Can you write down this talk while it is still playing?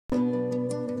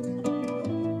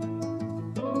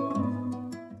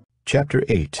Chapter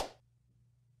 8.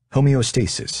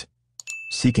 Homeostasis.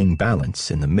 Seeking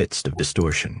balance in the midst of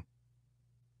distortion.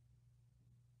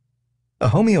 A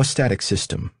homeostatic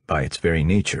system, by its very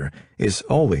nature, is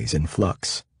always in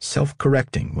flux,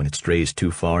 self-correcting when it strays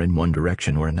too far in one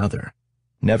direction or another.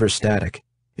 Never static,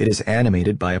 it is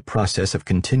animated by a process of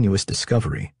continuous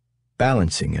discovery,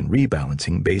 balancing and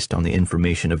rebalancing based on the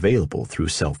information available through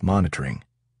self-monitoring.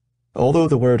 Although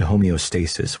the word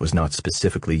homeostasis was not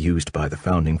specifically used by the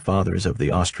founding fathers of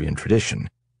the Austrian tradition,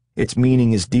 its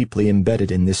meaning is deeply embedded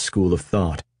in this school of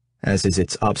thought, as is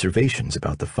its observations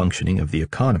about the functioning of the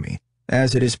economy,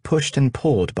 as it is pushed and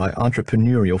pulled by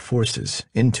entrepreneurial forces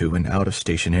into and out of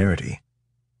stationarity.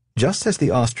 Just as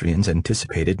the Austrians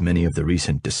anticipated many of the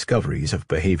recent discoveries of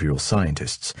behavioral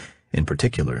scientists, in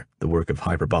particular the work of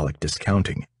hyperbolic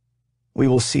discounting, we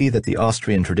will see that the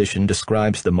Austrian tradition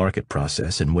describes the market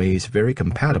process in ways very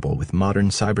compatible with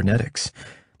modern cybernetics,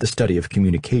 the study of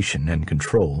communication and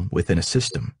control within a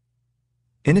system.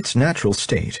 In its natural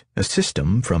state, a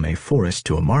system, from a forest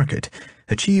to a market,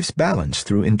 achieves balance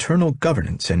through internal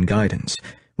governance and guidance,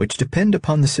 which depend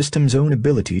upon the system's own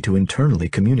ability to internally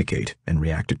communicate and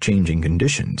react to changing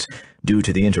conditions due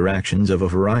to the interactions of a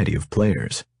variety of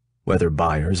players, whether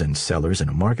buyers and sellers in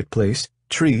a marketplace,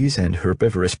 trees and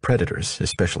herbivorous predators,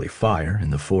 especially fire,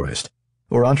 in the forest,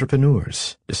 or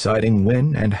entrepreneurs deciding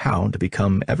when and how to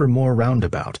become ever more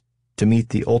roundabout to meet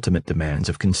the ultimate demands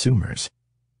of consumers.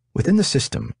 Within the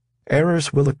system,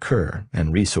 errors will occur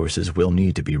and resources will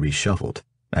need to be reshuffled.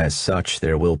 As such,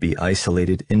 there will be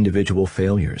isolated individual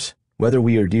failures, whether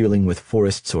we are dealing with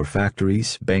forests or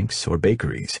factories, banks or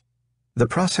bakeries. The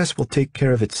process will take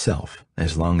care of itself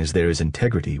as long as there is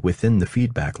integrity within the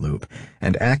feedback loop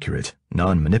and accurate,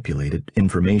 non-manipulated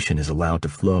information is allowed to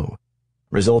flow,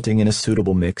 resulting in a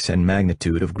suitable mix and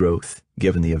magnitude of growth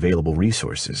given the available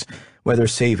resources, whether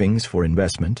savings for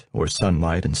investment or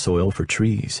sunlight and soil for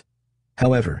trees.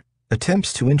 However,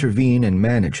 attempts to intervene and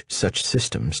manage such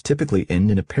systems typically end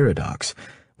in a paradox,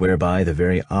 whereby the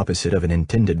very opposite of an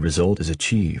intended result is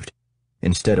achieved.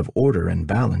 Instead of order and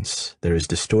balance, there is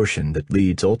distortion that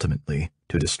leads ultimately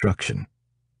to destruction.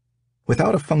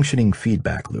 Without a functioning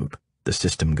feedback loop, the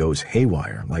system goes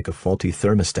haywire like a faulty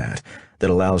thermostat that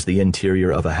allows the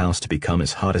interior of a house to become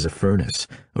as hot as a furnace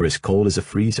or as cold as a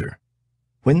freezer.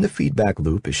 When the feedback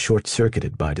loop is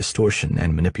short-circuited by distortion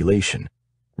and manipulation,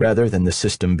 rather than the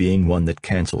system being one that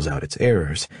cancels out its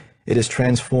errors, it is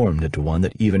transformed into one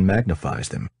that even magnifies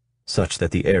them, such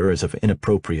that the errors of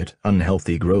inappropriate,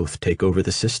 unhealthy growth take over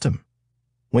the system.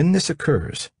 When this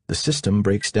occurs, the system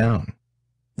breaks down.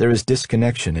 There is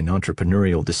disconnection in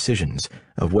entrepreneurial decisions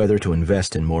of whether to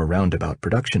invest in more roundabout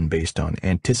production based on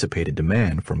anticipated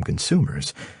demand from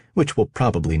consumers, which will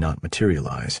probably not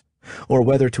materialize, or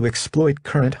whether to exploit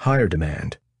current higher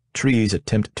demand. Trees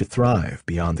attempt to thrive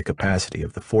beyond the capacity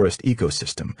of the forest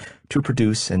ecosystem to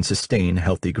produce and sustain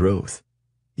healthy growth.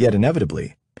 Yet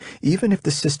inevitably, even if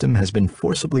the system has been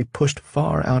forcibly pushed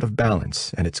far out of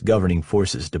balance and its governing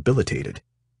forces debilitated,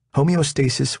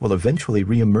 homeostasis will eventually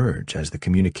re-emerge as the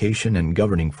communication and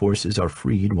governing forces are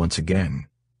freed once again.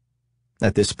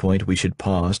 At this point, we should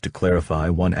pause to clarify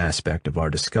one aspect of our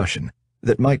discussion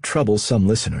that might trouble some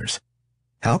listeners.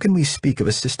 How can we speak of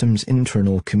a system's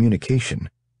internal communication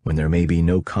when there may be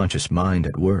no conscious mind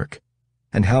at work?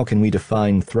 And how can we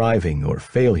define thriving or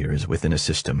failures within a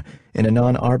system in a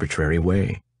non-arbitrary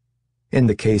way? In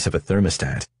the case of a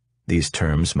thermostat, these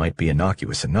terms might be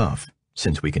innocuous enough,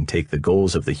 since we can take the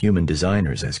goals of the human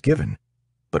designers as given.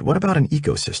 But what about an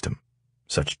ecosystem?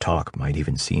 Such talk might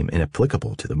even seem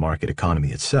inapplicable to the market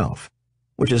economy itself,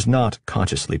 which is not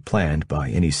consciously planned by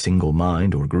any single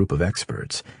mind or group of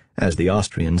experts, as the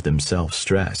Austrians themselves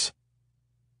stress.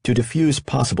 To diffuse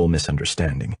possible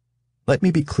misunderstanding, let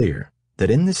me be clear that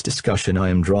in this discussion I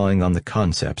am drawing on the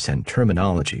concepts and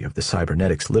terminology of the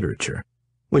cybernetics literature,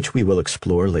 which we will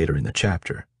explore later in the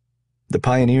chapter. The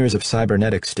pioneers of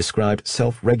cybernetics described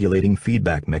self-regulating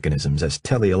feedback mechanisms as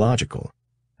teleological,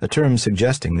 a term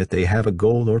suggesting that they have a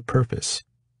goal or purpose.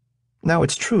 Now,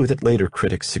 it's true that later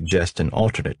critics suggest an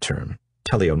alternate term,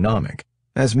 teleonomic,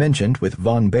 as mentioned with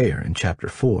von Baer in Chapter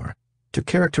 4, to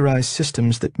characterize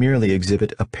systems that merely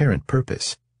exhibit apparent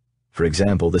purpose. For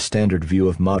example, the standard view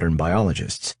of modern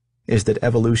biologists is that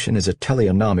evolution is a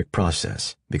teleonomic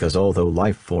process because although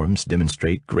life forms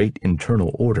demonstrate great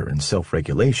internal order and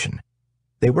self-regulation,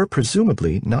 they were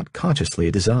presumably not consciously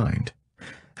designed.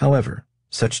 However,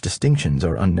 such distinctions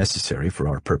are unnecessary for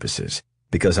our purposes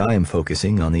because I am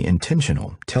focusing on the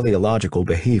intentional, teleological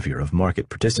behavior of market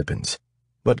participants,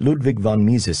 what Ludwig von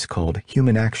Mises called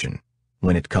human action.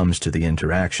 When it comes to the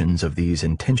interactions of these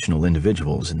intentional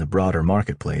individuals in the broader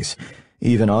marketplace,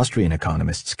 Even Austrian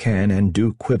economists can and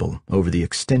do quibble over the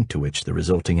extent to which the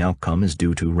resulting outcome is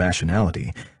due to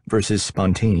rationality versus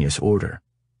spontaneous order.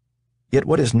 Yet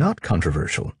what is not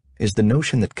controversial is the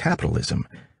notion that capitalism,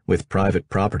 with private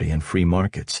property and free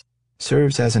markets,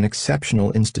 serves as an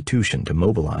exceptional institution to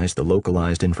mobilize the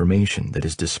localized information that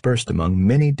is dispersed among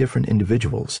many different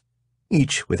individuals,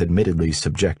 each with admittedly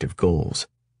subjective goals.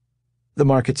 The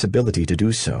market's ability to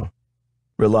do so,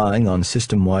 relying on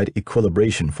system-wide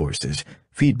equilibration forces,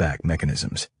 feedback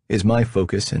mechanisms, is my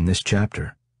focus in this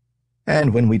chapter.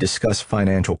 And when we discuss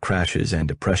financial crashes and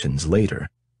depressions later,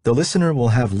 the listener will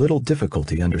have little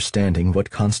difficulty understanding what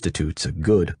constitutes a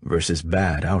good versus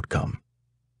bad outcome.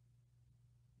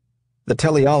 The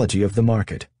teleology of the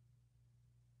market.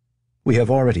 We have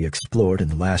already explored in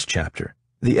the last chapter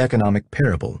the economic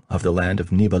parable of the land of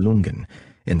Nibelungen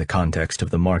in the context of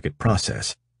the market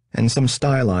process, and some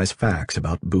stylized facts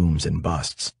about booms and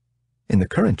busts. In the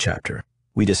current chapter,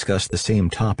 we discuss the same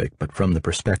topic but from the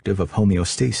perspective of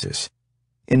homeostasis.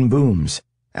 In booms,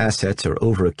 assets are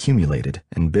overaccumulated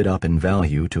and bid up in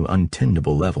value to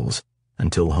untenable levels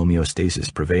until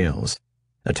homeostasis prevails,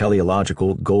 a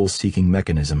teleological goal-seeking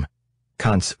mechanism,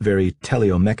 Kant's very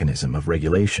teleomechanism of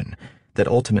regulation, that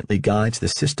ultimately guides the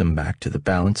system back to the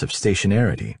balance of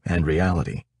stationarity and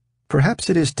reality. Perhaps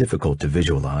it is difficult to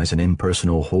visualize an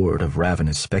impersonal horde of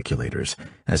ravenous speculators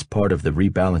as part of the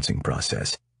rebalancing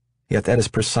process, yet that is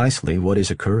precisely what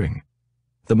is occurring.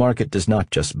 The market does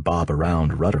not just bob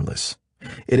around rudderless.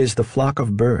 It is the flock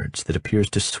of birds that appears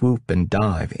to swoop and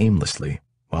dive aimlessly,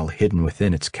 while hidden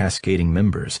within its cascading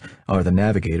members are the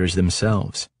navigators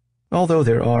themselves. Although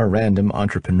there are random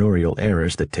entrepreneurial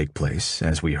errors that take place,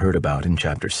 as we heard about in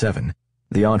Chapter 7,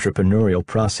 the entrepreneurial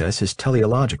process is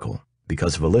teleological,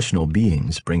 because volitional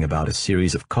beings bring about a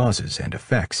series of causes and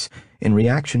effects in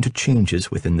reaction to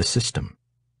changes within the system.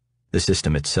 The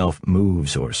system itself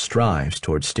moves or strives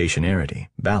towards stationarity,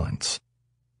 balance.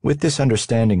 With this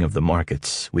understanding of the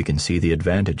markets, we can see the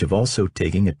advantage of also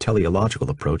taking a teleological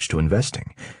approach to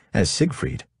investing, as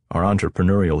Siegfried, our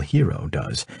entrepreneurial hero,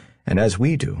 does, and as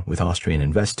we do with Austrian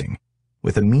investing,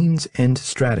 with a means-end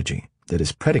strategy that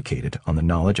is predicated on the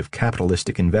knowledge of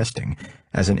capitalistic investing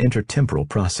as an intertemporal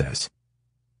process.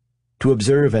 To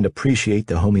observe and appreciate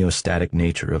the homeostatic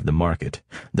nature of the market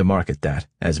that,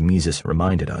 as Mises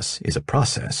reminded us, is a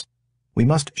process, we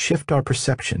must shift our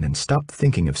perception and stop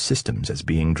thinking of systems as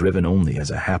being driven only as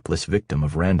a hapless victim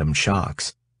of random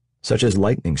shocks, such as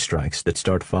lightning strikes that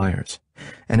start fires,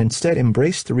 and instead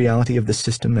embrace the reality of the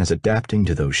system as adapting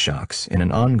to those shocks in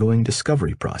an ongoing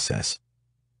discovery process.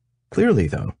 Clearly,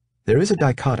 though, there is a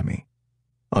dichotomy.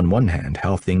 On one hand,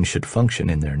 how things should function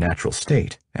in their natural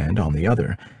state, and on the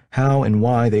other, how and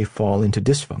why they fall into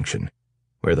dysfunction,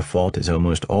 where the fault is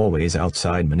almost always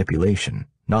outside manipulation,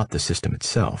 not the system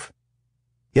itself.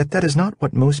 Yet that is not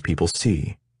what most people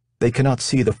see. They cannot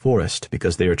see the forest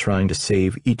because they are trying to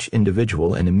save each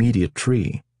individual and immediate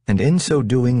tree, and in so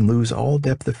doing lose all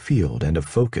depth of field and of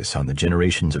focus on the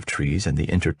generations of trees and the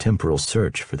intertemporal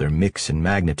search for their mix and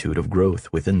magnitude of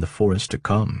growth within the forest to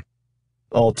come.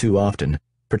 All too often,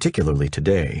 particularly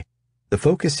today, the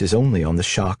focus is only on the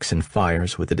shocks and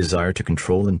fires with the desire to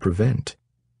control and prevent.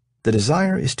 The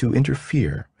desire is to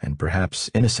interfere and, perhaps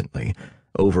innocently,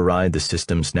 override the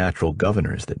system's natural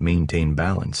governors that maintain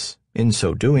balance. In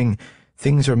so doing,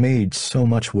 things are made so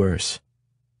much worse.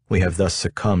 We have thus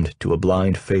succumbed to a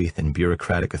blind faith in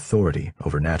bureaucratic authority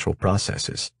over natural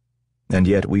processes. And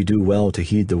yet we do well to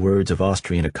heed the words of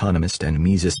Austrian economist and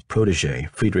Mises protégé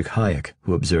Friedrich Hayek,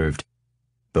 who observed,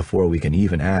 "Before we can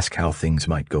even ask how things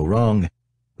might go wrong,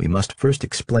 we must first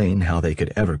explain how they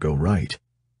could ever go right."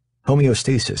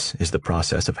 Homeostasis is the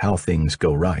process of how things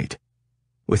go right.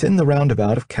 Within the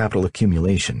roundabout of capital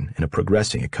accumulation in a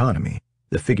progressing economy,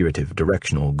 the figurative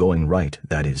directional going right,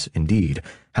 that is, indeed,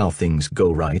 how things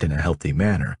go right in a healthy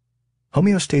manner,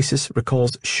 homeostasis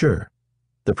recalls Schur,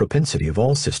 the propensity of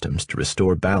all systems to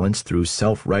restore balance through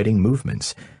self-righting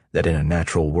movements that in a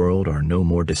natural world are no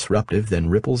more disruptive than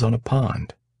ripples on a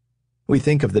pond. We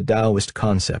think of the Taoist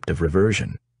concept of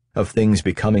reversion, of things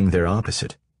becoming their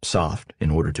opposite, soft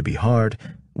in order to be hard,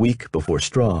 weak before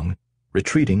strong,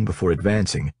 retreating before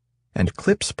advancing, and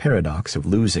Klipp's paradox of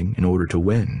losing in order to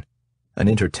win. An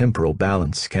intertemporal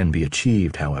balance can be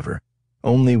achieved, however,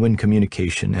 only when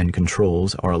communication and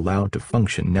controls are allowed to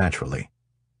function naturally.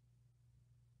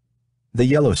 The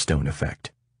Yellowstone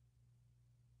Effect.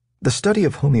 The study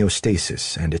of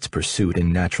homeostasis and its pursuit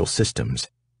in natural systems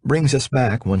brings us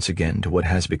back once again to what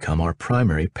has become our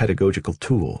primary pedagogical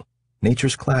tool,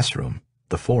 nature's classroom,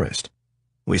 the forest.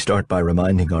 We start by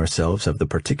reminding ourselves of the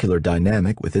particular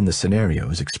dynamic within the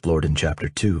scenarios explored in Chapter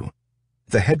 2.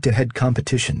 The head-to-head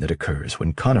competition that occurs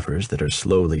when conifers that are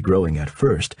slowly growing at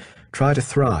first try to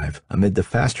thrive amid the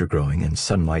faster-growing and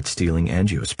sunlight-stealing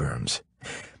angiosperms.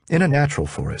 In a natural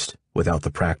forest, without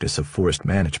the practice of forest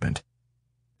management,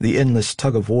 the endless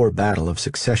tug-of-war battle of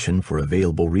succession for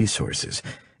available resources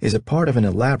is a part of an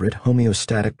elaborate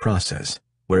homeostatic process,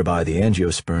 whereby the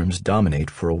angiosperms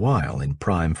dominate for a while in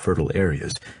prime fertile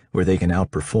areas where they can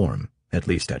outperform, at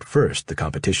least at first, the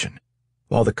competition,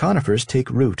 while the conifers take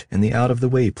root in the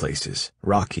out-of-the-way places,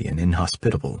 rocky and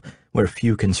inhospitable, where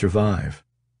few can survive.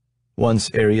 Once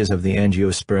areas of the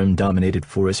angiosperm-dominated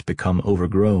forest become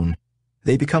overgrown,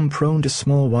 they become prone to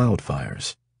small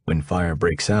wildfires. When fire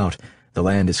breaks out, the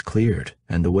land is cleared,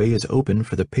 and the way is open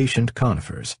for the patient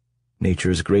conifers,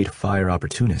 nature's great fire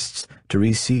opportunists, to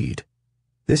reseed.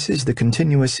 This is the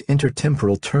continuous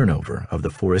intertemporal turnover of the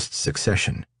forest's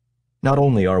succession. Not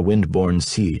only are wind-borne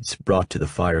seeds brought to the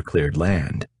fire-cleared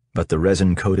land, but the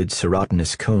resin-coated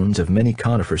serotinous cones of many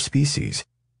conifer species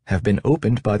have been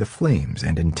opened by the flames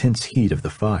and intense heat of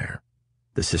the fire.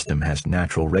 The system has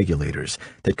natural regulators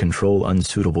that control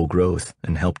unsuitable growth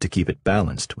and help to keep it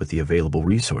balanced with the available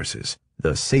resources,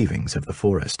 the savings of the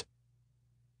forest.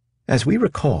 As we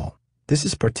recall, this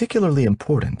is particularly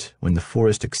important when the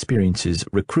forest experiences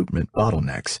recruitment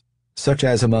bottlenecks, such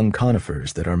as among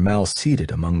conifers that are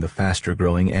mal-seeded among the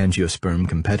faster-growing angiosperm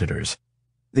competitors.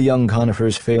 The young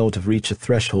conifers fail to reach a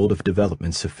threshold of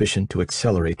development sufficient to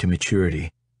accelerate to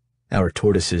maturity. Our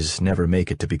tortoises never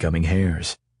make it to becoming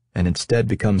hares, and instead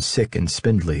become sick and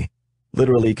spindly,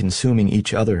 literally consuming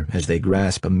each other as they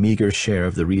grasp a meager share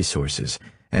of the resources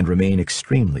and remain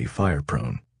extremely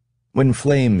fire-prone. When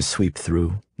flames sweep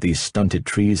through, these stunted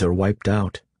trees are wiped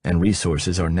out, and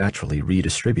resources are naturally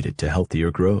redistributed to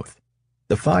healthier growth.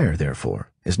 The fire, therefore,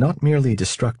 is not merely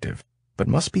destructive, but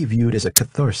must be viewed as a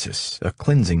catharsis, a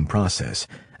cleansing process,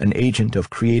 an agent of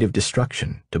creative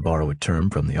destruction, to borrow a term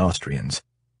from the Austrians,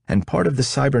 and part of the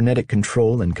cybernetic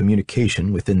control and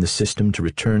communication within the system to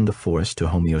return the forest to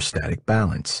homeostatic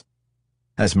balance.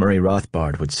 As Murray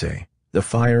Rothbard would say, the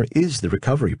fire is the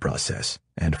recovery process,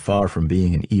 and far from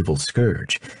being an evil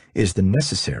scourge, is the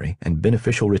necessary and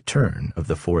beneficial return of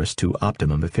the forest to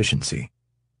optimum efficiency.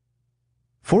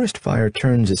 Forest fire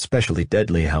turns especially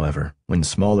deadly, however, when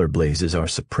smaller blazes are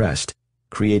suppressed,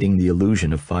 creating the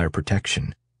illusion of fire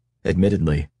protection.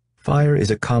 Admittedly, fire is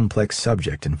a complex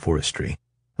subject in forestry.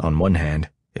 On one hand,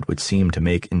 it would seem to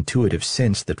make intuitive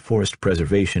sense that forest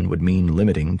preservation would mean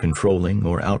limiting, controlling,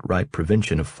 or outright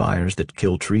prevention of fires that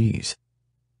kill trees.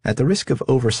 At the risk of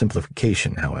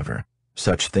oversimplification, however,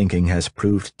 such thinking has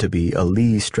proved to be a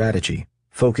Lee strategy,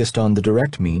 focused on the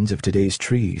direct means of today's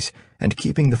trees and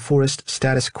keeping the forest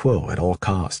status quo at all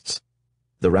costs.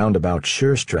 The roundabout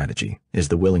sure strategy is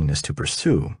the willingness to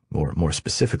pursue, or more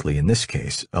specifically in this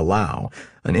case, allow,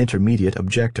 an intermediate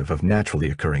objective of naturally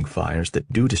occurring fires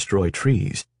that do destroy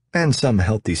trees, and some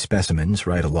healthy specimens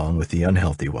right along with the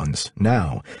unhealthy ones,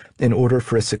 now, in order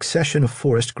for a succession of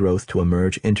forest growth to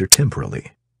emerge intertemporally.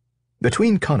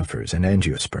 Between conifers and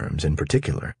angiosperms in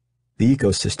particular, the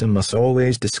ecosystem must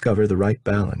always discover the right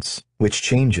balance, which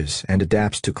changes and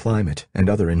adapts to climate and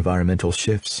other environmental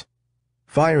shifts.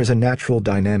 Fire is a natural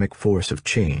dynamic force of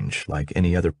change, like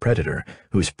any other predator,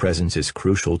 whose presence is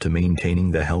crucial to maintaining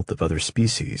the health of other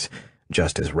species,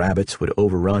 just as rabbits would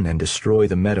overrun and destroy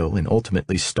the meadow and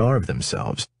ultimately starve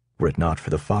themselves, were it not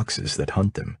for the foxes that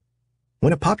hunt them.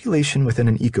 When a population within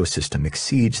an ecosystem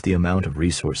exceeds the amount of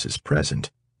resources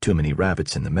present, too many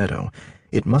rabbits in the meadow,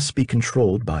 it must be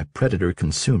controlled by predator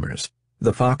consumers,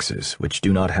 the foxes, which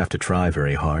do not have to try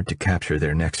very hard to capture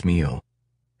their next meal.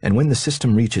 And when the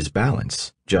system reaches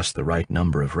balance, just the right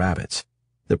number of rabbits,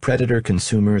 the predator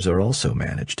consumers are also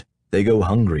managed. They go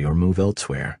hungry or move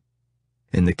elsewhere.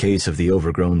 In the case of the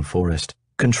overgrown forest,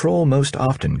 control most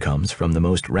often comes from the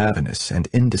most ravenous and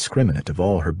indiscriminate of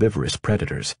all herbivorous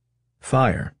predators,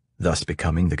 fire, thus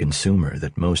becoming the consumer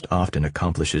that most often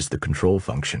accomplishes the control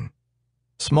function.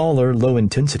 Smaller,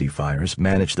 low-intensity fires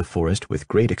manage the forest with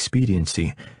great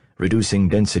expediency, reducing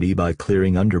density by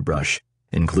clearing underbrush,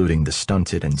 including the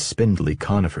stunted and spindly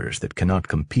conifers that cannot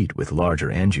compete with larger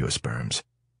angiosperms,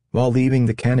 while leaving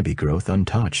the canopy growth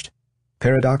untouched.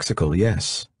 Paradoxical,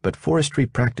 yes, but forestry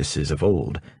practices of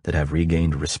old that have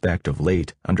regained respect of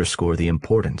late underscore the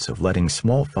importance of letting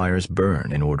small fires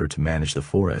burn in order to manage the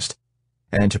forest,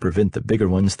 and to prevent the bigger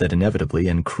ones that inevitably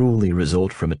and cruelly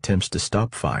result from attempts to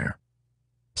stop fire.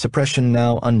 Suppression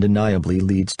now undeniably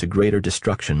leads to greater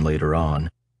destruction later on.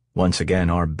 Once again,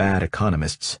 our bad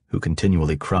economists, who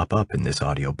continually crop up in this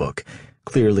audiobook,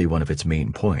 clearly one of its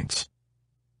main points.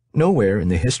 Nowhere in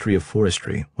the history of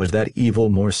forestry was that evil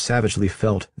more savagely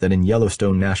felt than in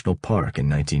Yellowstone National Park in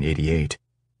 1988,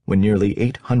 when nearly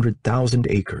 800,000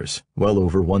 acres, well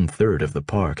over one-third of the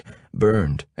park,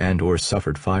 burned and/or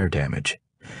suffered fire damage.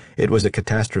 It was a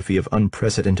catastrophe of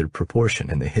unprecedented proportion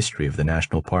in the history of the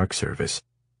National Park Service,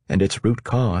 and its root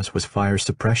cause was fire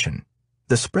suppression.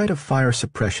 The spread of fire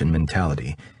suppression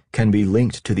mentality can be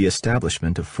linked to the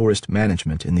establishment of forest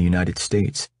management in the United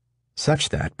States, such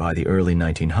that by the early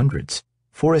 1900s,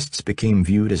 forests became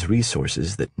viewed as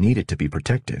resources that needed to be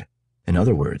protected. In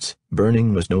other words,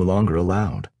 burning was no longer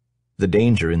allowed. The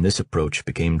danger in this approach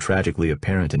became tragically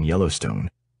apparent in Yellowstone,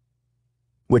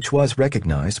 which was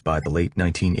recognized by the late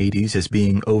 1980s as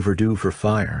being overdue for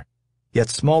fire. Yet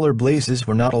smaller blazes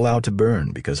were not allowed to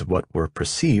burn because of what were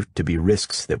perceived to be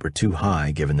risks that were too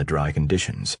high given the dry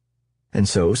conditions. And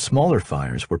so smaller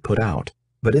fires were put out,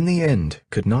 but in the end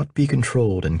could not be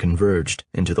controlled and converged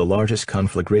into the largest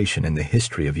conflagration in the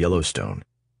history of Yellowstone.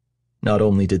 Not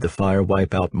only did the fire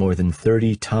wipe out more than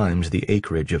 30 times the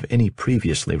acreage of any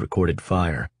previously recorded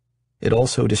fire, it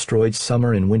also destroyed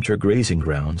summer and winter grazing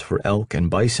grounds for elk and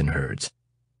bison herds,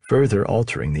 further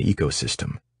altering the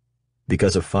ecosystem.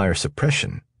 Because of fire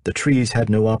suppression, the trees had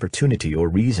no opportunity or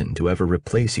reason to ever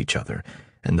replace each other,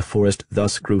 and the forest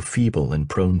thus grew feeble and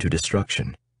prone to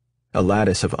destruction. A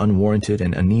lattice of unwarranted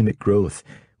and anemic growth,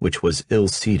 which was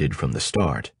ill-seeded from the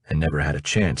start and never had a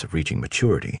chance of reaching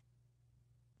maturity,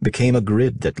 became a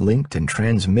grid that linked and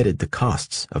transmitted the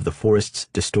costs of the forest's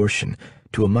distortion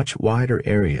to a much wider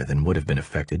area than would have been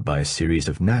affected by a series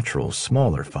of natural,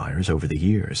 smaller fires over the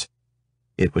years.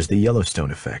 It was the Yellowstone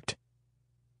effect.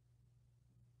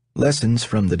 Lessons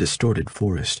from the distorted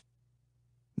forest.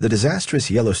 The disastrous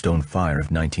Yellowstone fire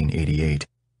of 1988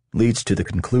 leads to the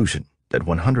conclusion that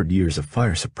 100 years of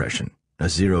fire suppression, a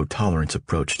zero-tolerance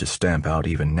approach to stamp out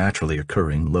even naturally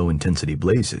occurring low-intensity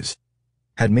blazes,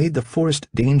 had made the forest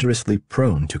dangerously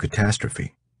prone to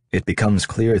catastrophe. It becomes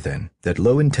clear, then, that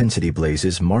low-intensity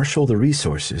blazes marshal the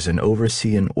resources and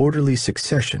oversee an orderly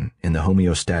succession in the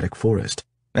homeostatic forest,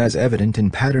 as evident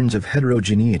in patterns of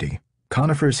heterogeneity,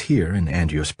 conifers here and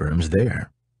angiosperms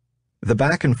there. The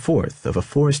back and forth of a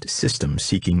forest system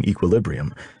seeking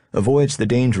equilibrium avoids the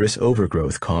dangerous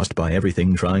overgrowth caused by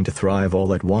everything trying to thrive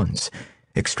all at once,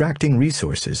 extracting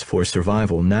resources for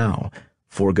survival now,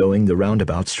 foregoing the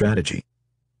roundabout strategy.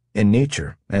 In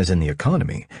nature, as in the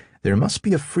economy, there must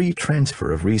be a free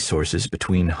transfer of resources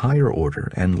between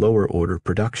higher-order and lower-order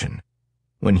production.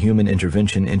 When human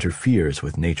intervention interferes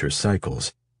with nature's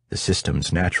cycles, the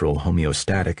system's natural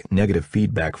homeostatic negative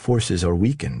feedback forces are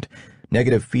weakened,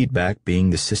 negative feedback being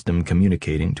the system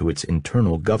communicating to its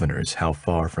internal governors how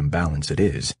far from balance it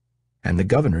is, and the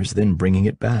governors then bringing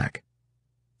it back.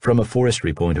 From a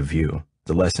forestry point of view,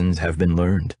 the lessons have been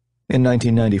learned. In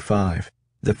 1995,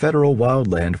 the Federal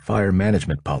Wildland Fire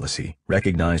Management Policy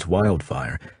recognized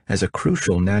wildfire as a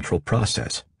crucial natural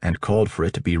process and called for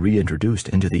it to be reintroduced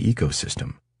into the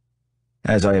ecosystem.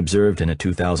 As I observed in a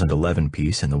 2011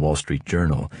 piece in the Wall Street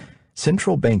Journal,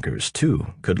 central bankers, too,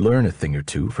 could learn a thing or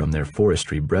two from their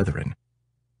forestry brethren.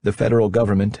 The federal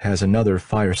government has another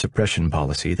fire suppression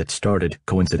policy that started,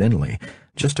 coincidentally,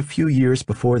 just a few years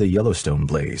before the Yellowstone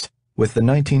blaze, with the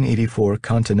 1984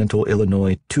 Continental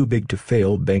Illinois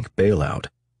too-big-to-fail bank bailout.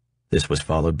 This was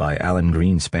followed by Alan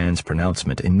Greenspan's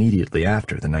pronouncement immediately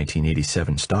after the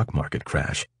 1987 stock market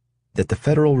crash, that the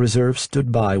Federal Reserve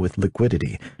stood by with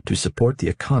liquidity to support the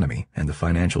economy and the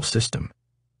financial system.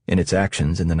 In its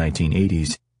actions in the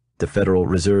 1980s, the Federal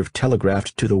Reserve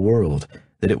telegraphed to the world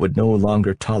that it would no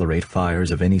longer tolerate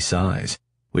fires of any size,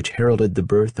 which heralded the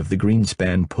birth of the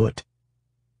Greenspan put.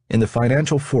 In the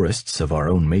financial forests of our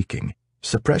own making,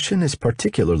 suppression is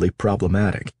particularly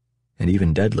problematic and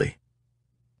even deadly.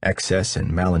 Excess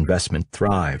and malinvestment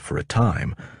thrive for a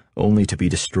time, only to be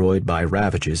destroyed by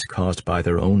ravages caused by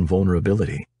their own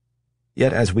vulnerability.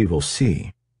 Yet, as we will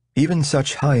see, even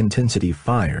such high-intensity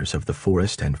fires of the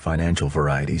forest and financial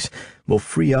varieties will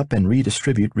free up and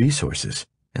redistribute resources.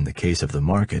 In the case of the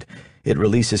market, it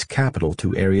releases capital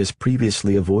to areas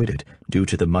previously avoided due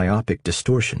to the myopic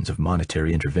distortions of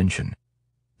monetary intervention.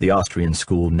 The Austrian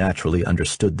school naturally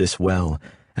understood this well,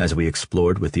 as we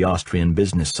explored with the Austrian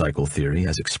business cycle theory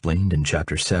as explained in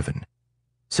Chapter 7.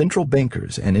 Central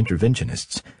bankers and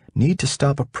interventionists need to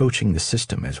stop approaching the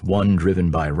system as one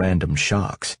driven by random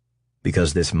shocks,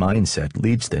 because this mindset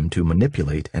leads them to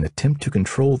manipulate and attempt to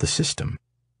control the system,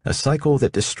 a cycle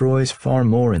that destroys far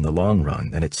more in the long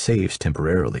run than it saves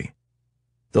temporarily.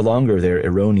 The longer their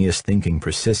erroneous thinking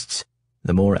persists,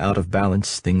 the more out of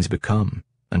balance things become,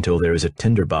 until there is a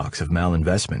tinderbox of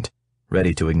malinvestment,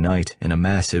 ready to ignite in a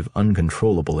massive,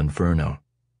 uncontrollable inferno.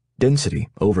 Density,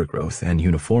 overgrowth, and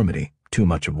uniformity, too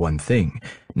much of one thing,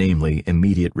 namely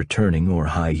immediate returning or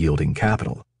high-yielding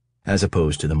capital, as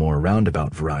opposed to the more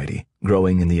roundabout variety,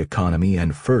 growing in the economy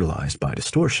and fertilized by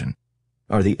distortion,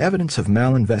 are the evidence of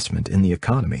malinvestment in the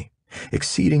economy,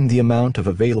 exceeding the amount of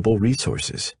available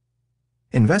resources.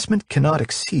 Investment cannot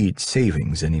exceed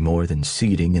savings any more than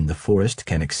seeding in the forest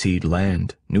can exceed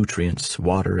land, nutrients,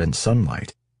 water, and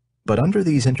sunlight. But under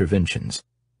these interventions,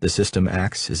 the system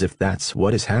acts as if that's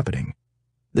what is happening.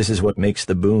 This is what makes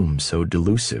the boom so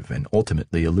delusive and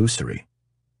ultimately illusory.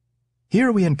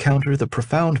 Here we encounter the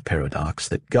profound paradox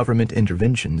that government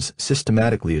interventions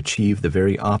systematically achieve the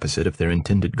very opposite of their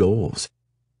intended goals.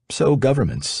 So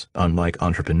governments, unlike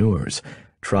entrepreneurs,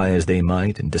 try as they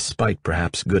might, and despite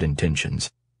perhaps good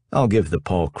intentions, I'll give the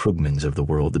Paul Krugmans of the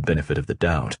world the benefit of the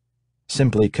doubt,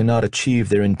 simply cannot achieve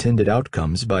their intended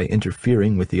outcomes by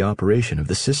interfering with the operation of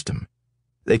the system.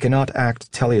 They cannot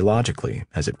act teleologically,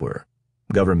 as it were.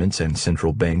 Governments and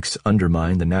central banks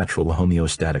undermine the natural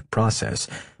homeostatic process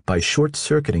by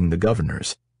short-circuiting the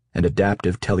governors and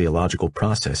adaptive teleological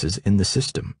processes in the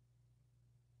system.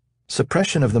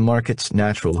 Suppression of the market's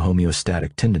natural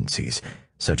homeostatic tendencies,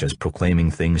 such as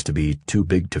proclaiming things to be too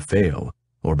big to fail,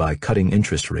 or by cutting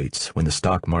interest rates when the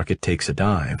stock market takes a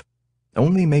dive,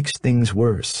 only makes things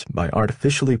worse by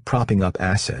artificially propping up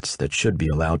assets that should be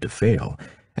allowed to fail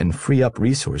and free up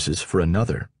resources for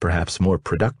another, perhaps more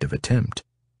productive attempt.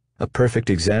 A perfect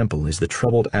example is the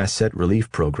Troubled Asset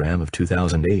Relief Program of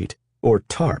 2008, or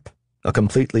TARP, a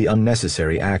completely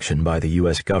unnecessary action by the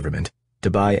U.S. government to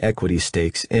buy equity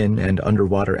stakes in and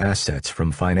underwater assets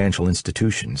from financial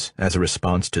institutions as a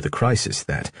response to the crisis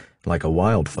that, like a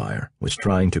wildfire, was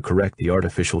trying to correct the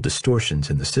artificial distortions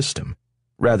in the system.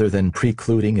 Rather than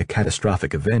precluding a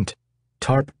catastrophic event,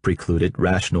 TARP precluded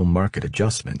rational market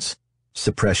adjustments.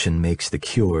 Suppression makes the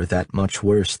cure that much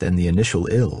worse than the initial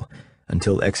ill,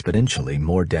 until exponentially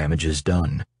more damage is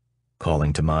done.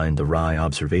 Calling to mind the wry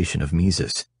observation of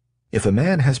Mises, if a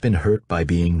man has been hurt by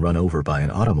being run over by an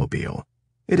automobile,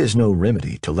 it is no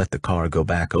remedy to let the car go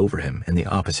back over him in the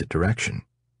opposite direction.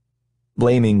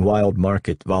 Blaming wild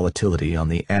market volatility on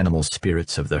the animal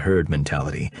spirits of the herd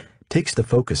mentality takes the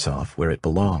focus off where it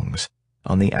belongs,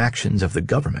 on the actions of the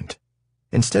government.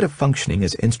 Instead of functioning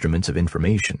as instruments of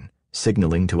information,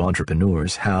 signaling to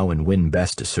entrepreneurs how and when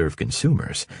best to serve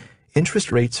consumers,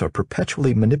 interest rates are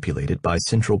perpetually manipulated by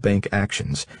central bank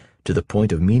actions to the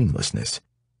point of meaninglessness.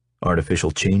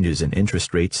 Artificial changes in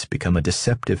interest rates become a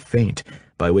deceptive feint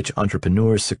by which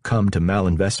entrepreneurs succumb to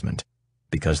malinvestment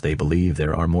because they believe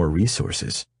there are more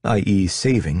resources, i.e.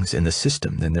 savings, in the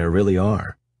system than there really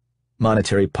are.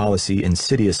 Monetary policy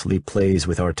insidiously plays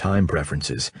with our time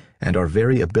preferences and our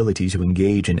very ability to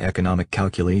engage in economic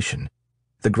calculation.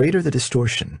 The greater the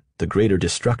distortion, the greater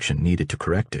destruction needed to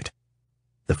correct it.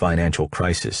 The financial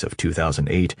crisis of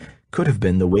 2008 could have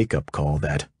been the wake-up call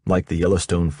that, like the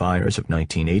Yellowstone fires of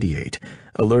 1988,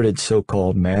 alerted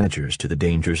so-called managers to the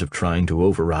dangers of trying to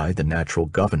override the natural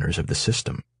governors of the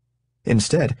system.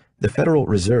 Instead, the Federal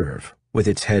Reserve, with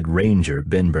its head ranger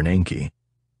Ben Bernanke,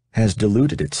 has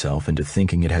deluded itself into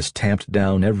thinking it has tamped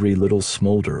down every little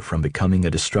smolder from becoming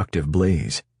a destructive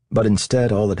blaze. But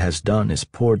instead all it has done is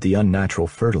poured the unnatural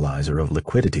fertilizer of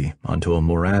liquidity onto a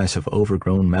morass of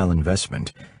overgrown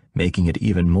malinvestment, making it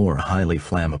even more highly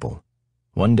flammable.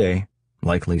 One day,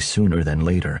 likely sooner than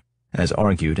later, as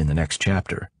argued in the next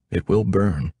chapter, it will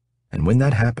burn, and when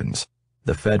that happens,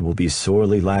 the Fed will be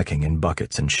sorely lacking in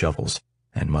buckets and shovels,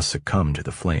 and must succumb to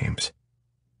the flames.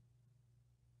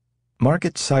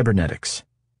 Market cybernetics.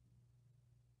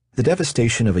 The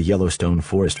devastation of a Yellowstone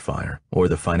forest fire, or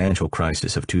the financial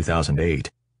crisis of 2008,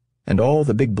 and all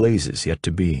the big blazes yet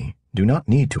to be, do not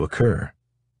need to occur.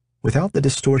 Without the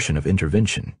distortion of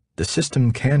intervention, the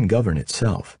system can govern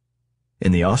itself.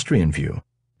 In the Austrian view,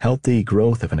 healthy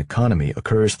growth of an economy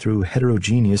occurs through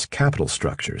heterogeneous capital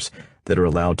structures that are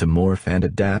allowed to morph and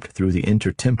adapt through the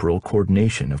intertemporal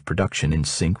coordination of production in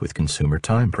sync with consumer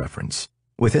time preference.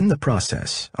 Within the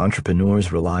process,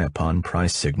 entrepreneurs rely upon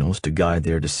price signals to guide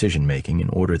their decision-making in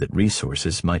order that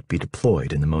resources might be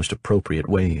deployed in the most appropriate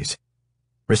ways.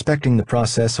 Respecting the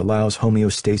process allows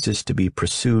homeostasis to be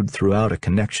pursued throughout a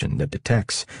connection that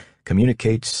detects,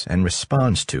 communicates, and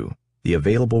responds to the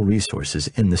available resources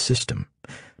in the system.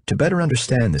 To better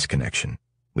understand this connection,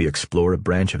 we explore a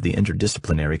branch of the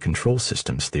interdisciplinary control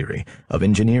systems theory of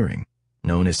engineering,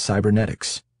 known as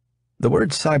cybernetics. The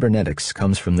word cybernetics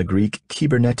comes from the Greek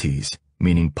kybernetes,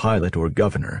 meaning pilot or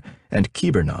governor, and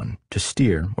kybernon, to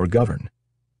steer or govern.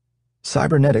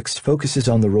 Cybernetics focuses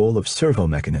on the role of servo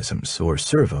mechanisms, or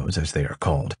servos as they are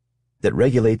called, that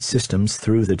regulate systems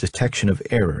through the detection of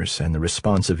errors and the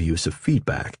responsive use of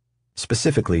feedback,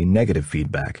 specifically negative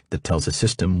feedback that tells a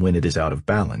system when it is out of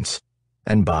balance,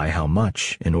 and by how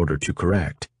much in order to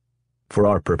correct. For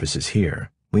our purposes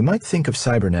here, we might think of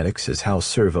cybernetics as how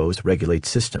servos regulate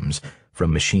systems,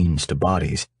 from machines to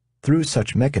bodies, through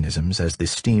such mechanisms as the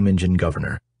steam engine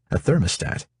governor, a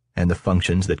thermostat, and the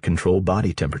functions that control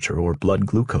body temperature or blood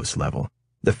glucose level.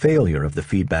 The failure of the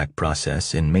feedback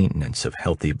process in maintenance of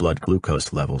healthy blood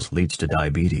glucose levels leads to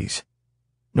diabetes.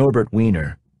 Norbert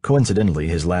Wiener, coincidentally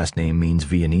his last name means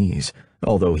Viennese,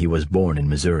 although he was born in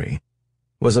Missouri,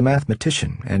 was a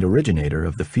mathematician and originator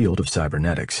of the field of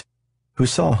cybernetics, who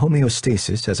saw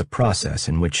homeostasis as a process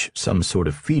in which some sort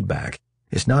of feedback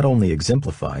is not only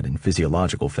exemplified in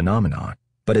physiological phenomena,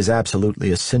 but is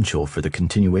absolutely essential for the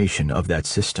continuation of that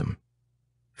system.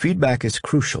 Feedback is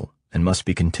crucial and must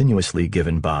be continuously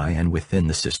given by and within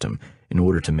the system in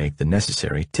order to make the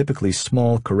necessary, typically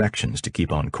small corrections to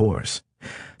keep on course.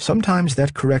 Sometimes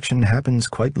that correction happens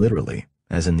quite literally,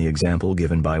 as in the example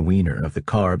given by Wiener of the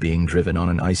car being driven on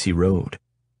an icy road.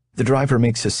 The driver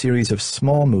makes a series of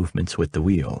small movements with the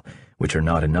wheel, which are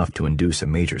not enough to induce a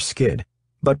major skid,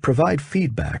 but provide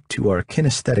feedback to our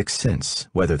kinesthetic sense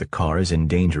whether the car is in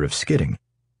danger of skidding,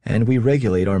 and we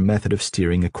regulate our method of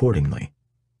steering accordingly.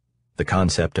 The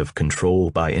concept of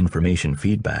control by information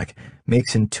feedback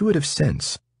makes intuitive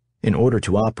sense. In order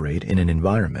to operate in an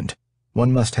environment,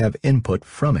 one must have input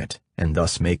from it and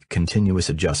thus make continuous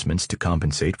adjustments to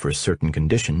compensate for certain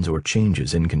conditions or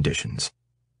changes in conditions.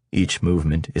 Each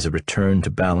movement is a return to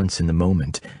balance in the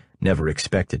moment, never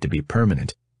expected to be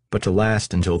permanent, but to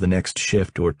last until the next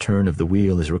shift or turn of the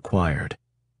wheel is required.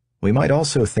 We might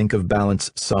also think of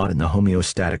balance sought in the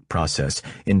homeostatic process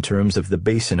in terms of the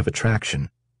basin of attraction,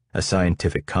 a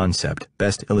scientific concept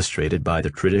best illustrated by the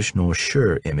traditional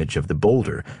Schur image of the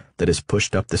boulder that is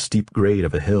pushed up the steep grade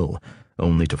of a hill,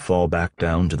 only to fall back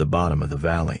down to the bottom of the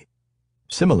valley.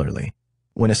 Similarly,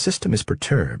 when a system is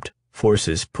perturbed,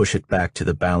 forces push it back to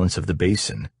the balance of the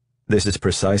basin. This is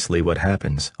precisely what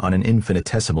happens on an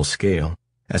infinitesimal scale,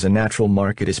 as a natural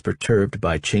market is perturbed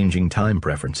by changing time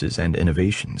preferences and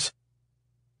innovations.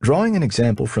 Drawing an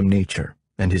example from nature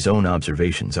and his own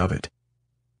observations of it,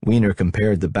 Wiener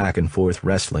compared the back-and-forth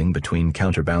wrestling between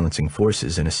counterbalancing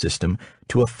forces in a system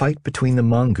to a fight between the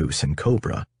mongoose and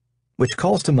cobra, which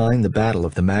calls to mind the battle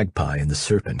of the magpie and the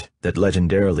serpent that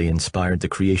legendarily inspired the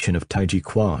creation of Taiji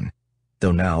Quan,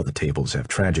 though now the tables have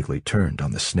tragically turned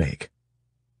on the snake.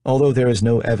 Although there is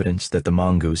no evidence that the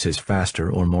mongoose is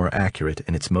faster or more accurate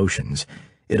in its motions,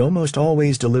 it almost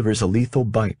always delivers a lethal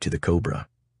bite to the cobra.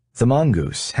 The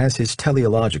mongoose has his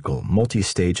teleological,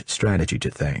 multi-stage strategy to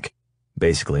thank,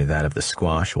 basically that of the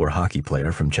squash or hockey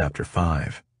player from Chapter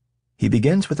 5. He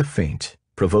begins with a feint,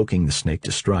 provoking the snake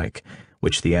to strike,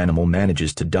 which the animal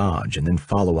manages to dodge and then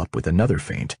follow up with another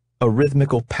feint, a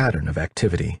rhythmical pattern of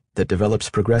activity that develops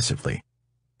progressively.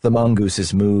 The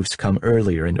mongoose's moves come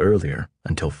earlier and earlier,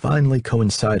 until finally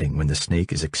coinciding when the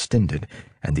snake is extended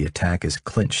and the attack is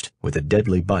clinched with a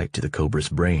deadly bite to the cobra's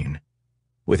brain.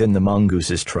 Within the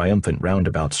mongoose's triumphant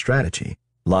roundabout strategy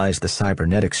lies the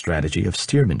cybernetic strategy of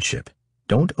steermanship.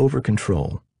 Don't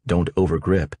over-control, don't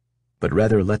over-grip, but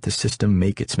rather let the system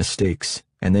make its mistakes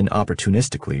and then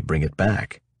opportunistically bring it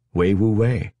back. Wei wu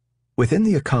wei. Within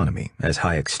the economy, as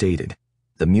Hayek stated,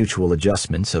 the mutual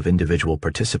adjustments of individual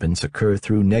participants occur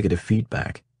through negative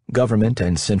feedback. Government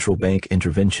and central bank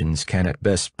interventions can at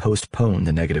best postpone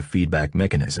the negative feedback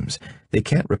mechanisms. They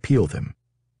can't repeal them.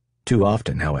 Too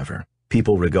often, however,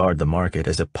 people regard the market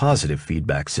as a positive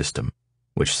feedback system,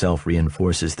 which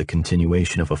self-reinforces the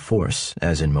continuation of a force,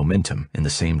 as in momentum, in the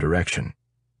same direction.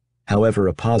 However,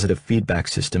 a positive feedback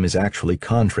system is actually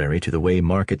contrary to the way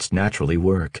markets naturally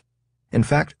work. In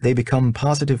fact, they become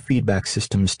positive feedback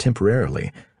systems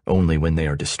temporarily, only when they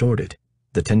are distorted.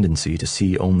 The tendency to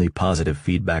see only positive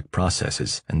feedback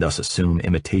processes and thus assume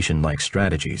imitation-like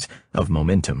strategies of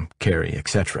momentum, carry,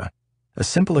 etc. A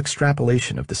simple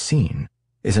extrapolation of the scene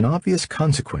is an obvious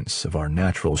consequence of our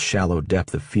natural shallow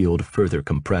depth of field further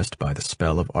compressed by the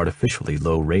spell of artificially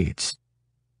low rates.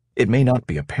 It may not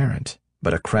be apparent,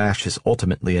 but a crash is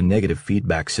ultimately a negative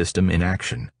feedback system in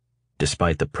action,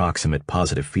 despite the proximate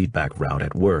positive feedback route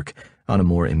at work on a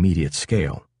more immediate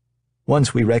scale.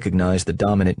 Once we recognize the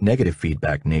dominant negative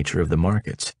feedback nature of the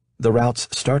markets, the routes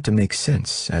start to make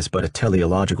sense as but a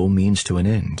teleological means to an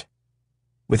end.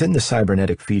 Within the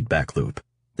cybernetic feedback loop,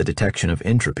 the detection of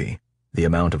entropy, the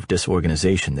amount of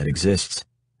disorganization that exists,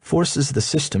 forces the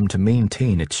system to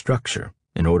maintain its structure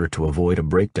in order to avoid a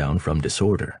breakdown from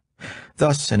disorder.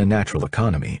 Thus, in a natural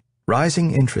economy,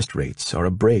 rising interest rates are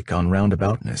a brake on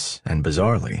roundaboutness, and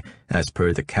bizarrely, as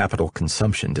per the capital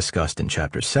consumption discussed in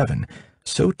Chapter 7,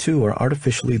 so too are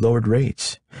artificially lowered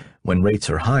rates. When rates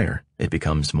are higher, it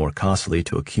becomes more costly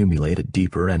to accumulate a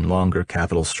deeper and longer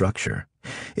capital structure.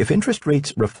 If interest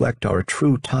rates reflect our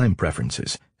true time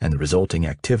preferences and the resulting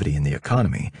activity in the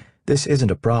economy, this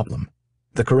isn't a problem.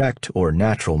 The correct or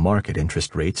natural market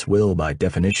interest rates will, by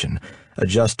definition,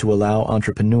 adjust to allow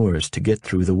entrepreneurs to get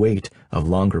through the weight of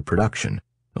longer production,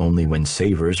 only when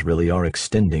savers really are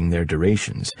extending their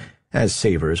durations, as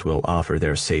savers will offer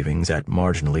their savings at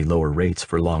marginally lower rates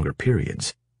for longer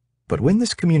periods. But when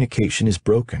this communication is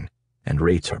broken and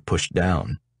rates are pushed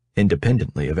down,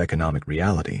 independently of economic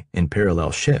reality, in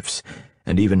parallel shifts,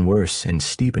 and even worse, in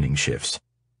steepening shifts,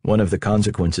 one of the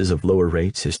consequences of lower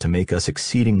rates is to make us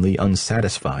exceedingly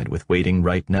unsatisfied with waiting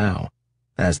right now,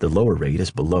 as the lower rate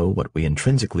is below what we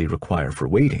intrinsically require for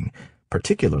waiting,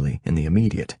 particularly in the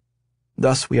immediate.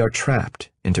 Thus we are trapped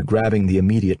into grabbing the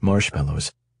immediate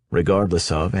marshmallows,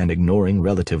 regardless of and ignoring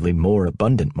relatively more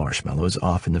abundant marshmallows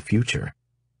off in the future.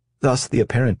 Thus the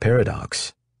apparent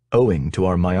paradox, owing to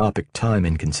our myopic time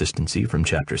inconsistency from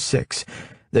Chapter 6,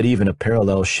 that even a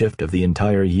parallel shift of the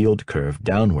entire yield curve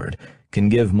downward can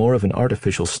give more of an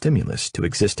artificial stimulus to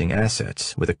existing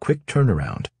assets with a quick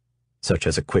turnaround, such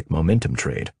as a quick momentum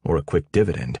trade or a quick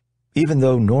dividend, even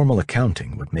though normal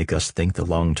accounting would make us think the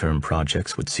long-term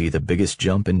projects would see the biggest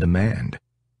jump in demand.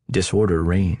 Disorder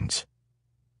reigns.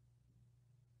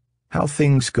 How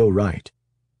things go right.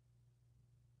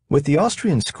 With the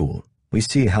Austrian school, we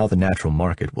see how the natural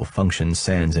market will function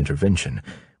sans intervention,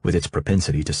 with its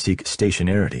propensity to seek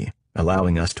stationarity,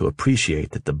 allowing us to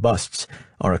appreciate that the busts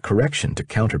are a correction to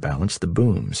counterbalance the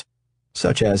booms,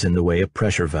 such as in the way a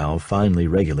pressure valve finally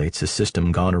regulates a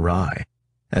system gone awry,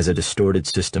 as a distorted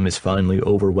system is finally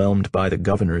overwhelmed by the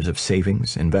governors of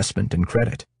savings, investment, and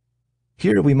credit.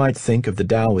 Here we might think of the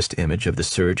Taoist image of the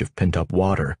surge of pent-up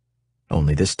water,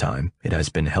 only this time it has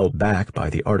been held back by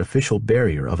the artificial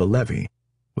barrier of a levee,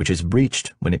 which is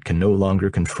breached when it can no longer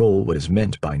control what is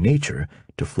meant by nature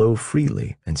to flow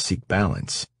freely and seek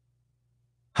balance.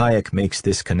 Hayek makes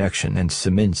this connection and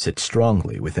cements it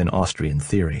strongly within Austrian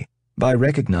theory by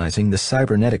recognizing the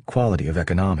cybernetic quality of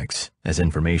economics as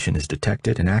information is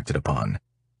detected and acted upon.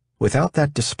 Without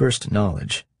that dispersed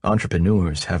knowledge,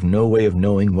 entrepreneurs have no way of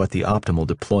knowing what the optimal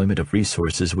deployment of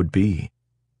resources would be.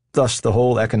 Thus, the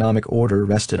whole economic order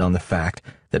rested on the fact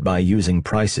that by using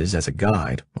prices as a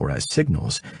guide or as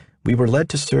signals, we were led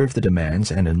to serve the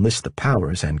demands and enlist the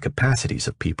powers and capacities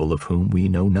of people of whom we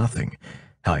know nothing,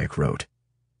 Hayek wrote.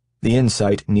 The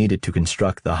insight needed to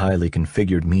construct the highly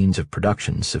configured means of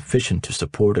production sufficient to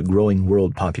support a growing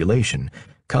world population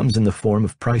comes in the form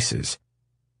of prices.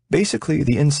 Basically,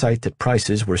 the insight that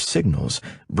prices were signals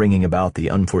bringing about the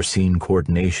unforeseen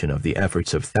coordination of the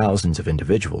efforts of thousands of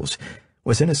individuals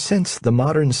was in a sense the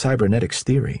modern cybernetics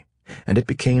theory, and it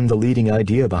became the leading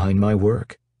idea behind my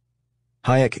work.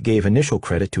 Hayek gave initial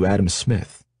credit to Adam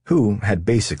Smith, who had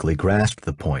basically grasped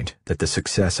the point that the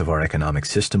success of our economic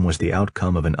system was the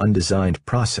outcome of an undesigned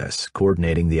process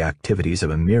coordinating the activities of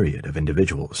a myriad of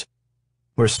individuals.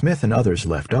 Where Smith and others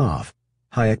left off,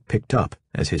 Hayek picked up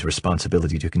as his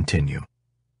responsibility to continue,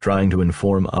 trying to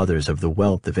inform others of the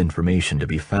wealth of information to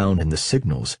be found in the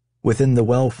signals within the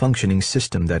well-functioning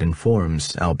system that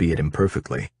informs, albeit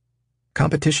imperfectly.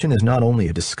 Competition is not only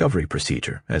a discovery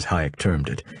procedure, as Hayek termed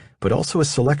it, but also a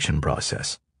selection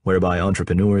process, whereby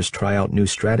entrepreneurs try out new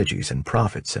strategies and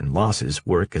profits and losses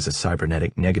work as a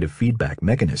cybernetic negative feedback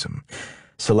mechanism,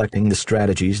 selecting the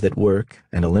strategies that work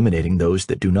and eliminating those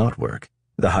that do not work.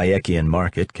 The Hayekian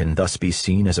market can thus be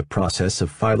seen as a process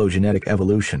of phylogenetic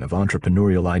evolution of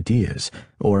entrepreneurial ideas,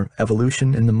 or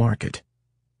evolution in the market.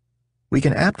 We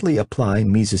can aptly apply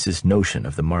Mises's notion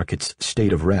of the market's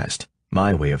state of rest,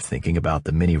 my way of thinking about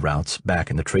the mini-routes back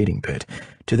in the trading pit,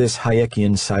 to this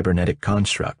Hayekian cybernetic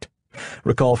construct.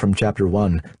 Recall from Chapter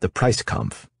 1 the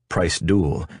Preiskampf, price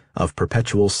duel, of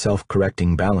perpetual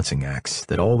self-correcting balancing acts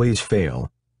that always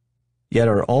fail, yet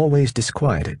are always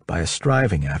disquieted by a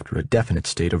striving after a definite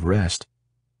state of rest.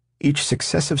 Each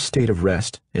successive state of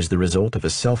rest is the result of a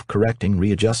self-correcting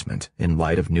readjustment in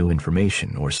light of new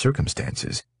information or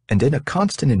circumstances, and in a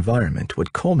constant environment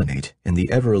would culminate in the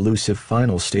ever-elusive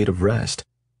final state of rest.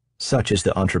 Such is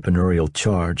the entrepreneurial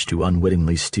charge to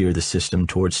unwittingly steer the system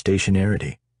towards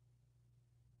stationarity.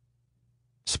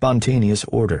 Spontaneous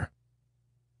order.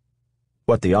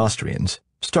 What the Austrians,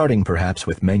 starting perhaps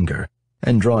with Menger,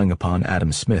 and drawing upon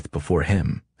Adam Smith before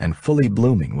him, and fully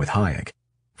blooming with Hayek,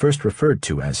 first referred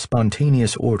to as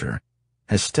spontaneous order,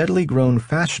 has steadily grown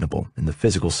fashionable in the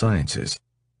physical sciences,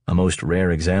 a most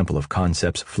rare example of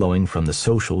concepts flowing from the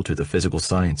social to the physical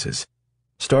sciences,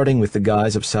 starting with the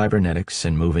guise of cybernetics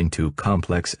and moving to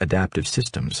complex adaptive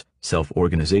systems,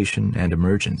 self-organization, and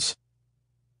emergence.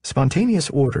 Spontaneous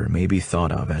order may be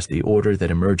thought of as the order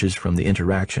that emerges from the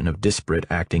interaction of disparate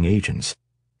acting agents,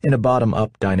 in a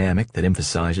bottom-up dynamic that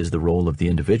emphasizes the role of the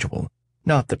individual,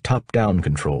 not the top-down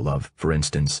control of, for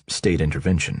instance, state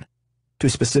intervention. To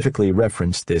specifically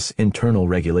reference this internal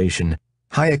regulation,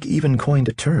 Hayek even coined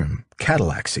a term,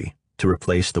 catalaxy, to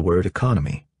replace the word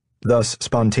economy. Thus,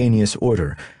 spontaneous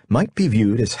order might be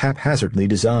viewed as haphazardly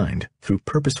designed through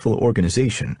purposeful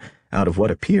organization out of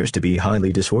what appears to be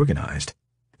highly disorganized.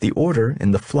 The order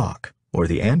in the flock, or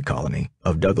the ant colony,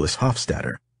 of Douglas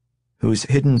Hofstadter, whose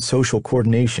hidden social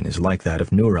coordination is like that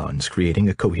of neurons creating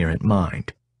a coherent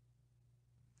mind.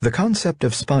 The concept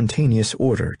of spontaneous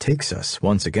order takes us,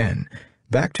 once again,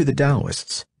 back to the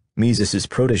Taoists. Mises's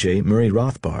protege Murray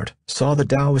Rothbard saw the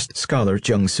Taoist scholar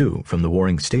Zheng Su from the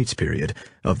Warring States period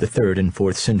of the 3rd and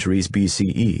 4th centuries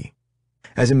BCE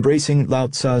as embracing Lao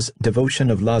Tzu's devotion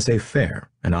of laissez-faire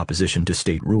in opposition to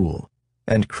state rule,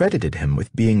 and credited him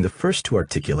with being the first to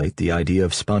articulate the idea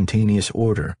of spontaneous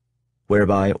order,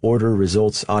 whereby order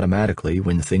results automatically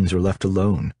when things are left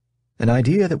alone, an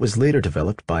idea that was later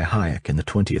developed by Hayek in the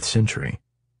 20th century.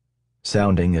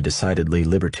 Sounding a decidedly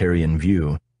libertarian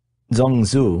view, Zheng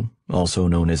Zu, also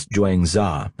known as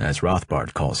Zhuangzi, as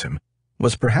Rothbard calls him,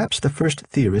 was perhaps the first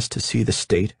theorist to see the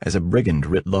state as a brigand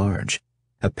writ large.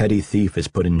 A petty thief is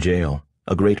put in jail,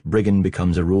 a great brigand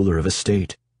becomes a ruler of a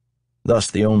state. Thus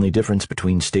the only difference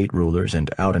between state rulers and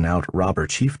out-and-out robber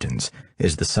chieftains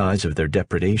is the size of their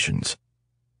depredations.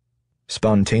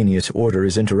 Spontaneous order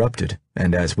is interrupted,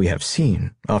 and as we have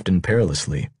seen, often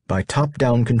perilously, by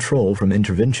top-down control from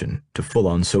intervention to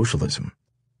full-on socialism.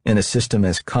 In a system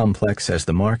as complex as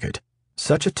the market,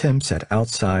 such attempts at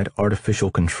outside artificial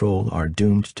control are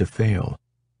doomed to fail.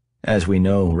 As we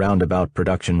know, roundabout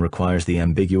production requires the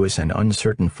ambiguous and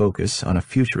uncertain focus on a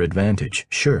future advantage,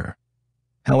 sure.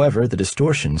 However, the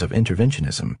distortions of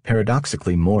interventionism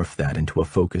paradoxically morph that into a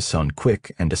focus on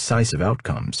quick and decisive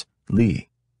outcomes. Lee.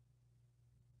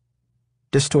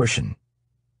 Distortion.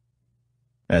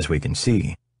 As we can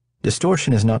see,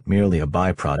 distortion is not merely a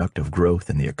byproduct of growth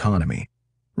in the economy.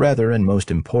 Rather, and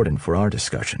most important for our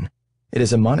discussion, it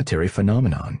is a monetary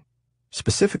phenomenon.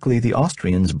 Specifically, the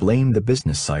Austrians blame the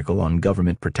business cycle on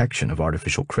government protection of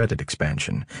artificial credit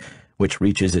expansion, which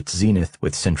reaches its zenith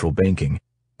with central banking,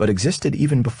 but existed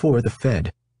even before the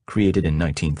Fed, created in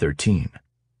 1913.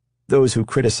 Those who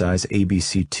criticize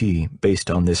ABCT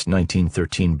based on this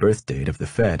 1913 birth date of the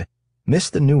Fed miss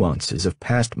the nuances of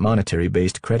past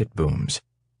monetary-based credit booms.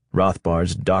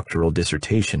 Rothbard's doctoral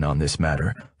dissertation on this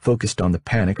matter focused on the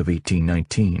Panic of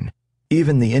 1819.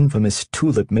 Even the infamous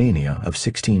Tulip Mania of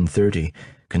 1630,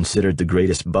 considered the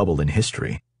greatest bubble in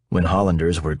history, when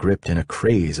Hollanders were gripped in a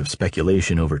craze of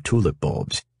speculation over tulip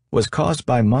bulbs, was caused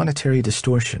by monetary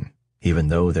distortion, even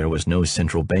though there was no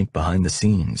central bank behind the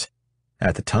scenes.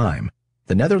 At the time,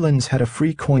 the Netherlands had a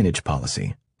free coinage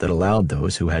policy that allowed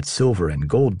those who had silver and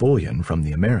gold bullion from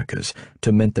the Americas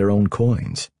to mint their own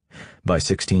coins. By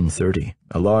 1630,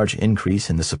 a large increase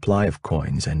in the supply of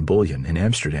coins and bullion in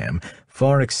Amsterdam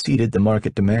far exceeded the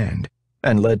market demand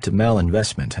and led to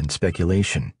malinvestment and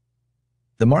speculation.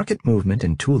 The market movement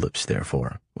in tulips,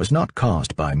 therefore, was not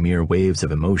caused by mere waves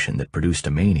of emotion that produced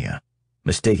a mania.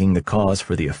 Mistaking the cause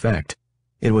for the effect,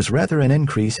 it was rather an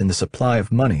increase in the supply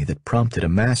of money that prompted a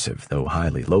massive, though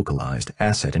highly localized,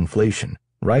 asset inflation,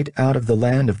 right out of the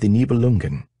land of the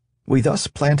Nibelungen. We thus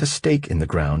plant a stake in the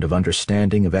ground of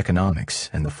understanding of economics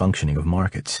and the functioning of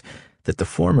markets, that the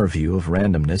former view of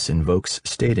randomness invokes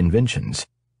state inventions,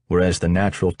 whereas the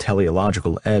natural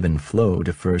teleological ebb and flow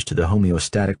defers to the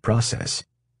homeostatic process.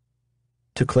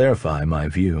 To clarify my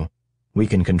view, we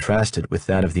can contrast it with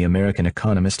that of the American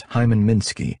economist Hyman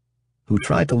Minsky, who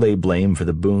tried to lay blame for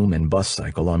the boom and bust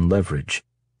cycle on leverage.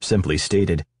 Simply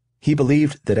stated, he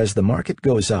believed that as the market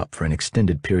goes up for an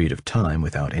extended period of time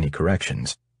without any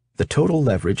corrections, the total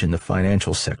leverage in the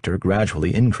financial sector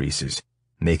gradually increases,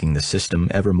 making the system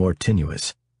ever more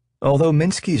tenuous. Although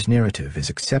Minsky's narrative is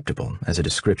acceptable as a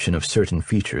description of certain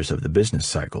features of the business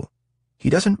cycle, he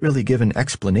doesn't really give an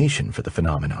explanation for the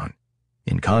phenomenon.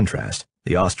 In contrast,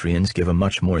 the Austrians give a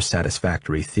much more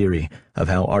satisfactory theory of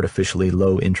how artificially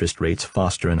low interest rates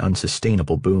foster an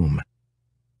unsustainable boom.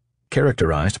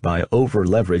 Characterized by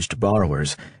over-leveraged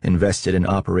borrowers invested in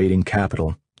operating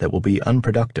capital that will be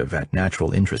unproductive at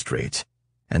natural interest rates,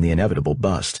 and the inevitable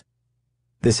bust.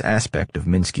 This aspect of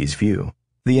Minsky's view,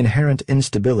 the inherent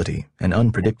instability and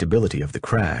unpredictability of the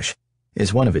crash,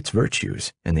 is one of its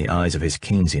virtues in the eyes of his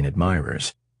Keynesian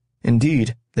admirers.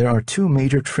 Indeed, there are two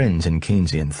major trends in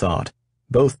Keynesian thought,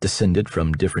 both descended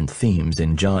from different themes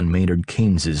in John Maynard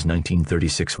Keynes's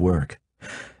 1936 work.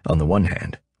 On the one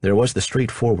hand, there was the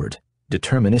straightforward,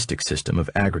 deterministic system of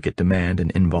aggregate demand and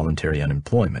involuntary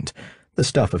unemployment, the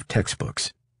stuff of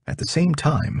textbooks. At the same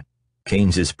time,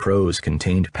 Keynes's prose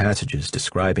contained passages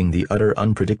describing the utter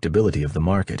unpredictability of the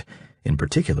market, in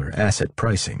particular asset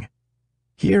pricing.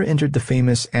 Here entered the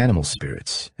famous animal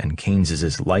spirits and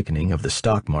Keynes's likening of the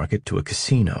stock market to a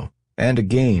casino, and a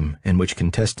game in which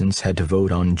contestants had to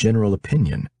vote on general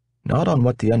opinion, not on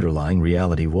what the underlying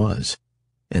reality was.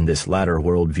 In this latter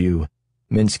worldview,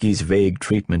 Minsky's vague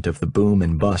treatment of the boom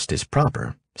and bust is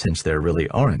proper, since there really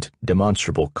aren't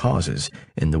demonstrable causes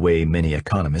in the way many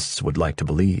economists would like to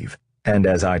believe, and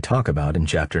as I talk about in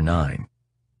Chapter 9.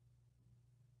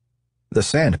 The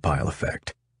sandpile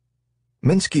effect.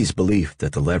 Minsky's belief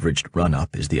that the leveraged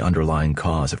run-up is the underlying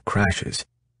cause of crashes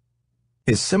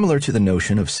is similar to the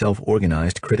notion of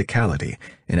self-organized criticality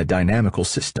in a dynamical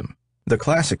system, the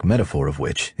classic metaphor of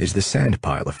which is the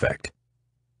sandpile effect.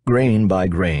 Grain by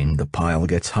grain, the pile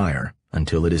gets higher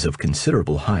until it is of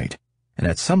considerable height, and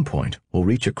at some point will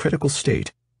reach a critical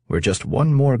state where just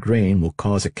one more grain will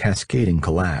cause a cascading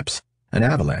collapse, an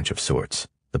avalanche of sorts,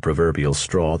 the proverbial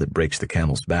straw that breaks the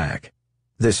camel's back.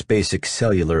 This basic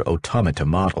cellular automata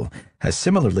model has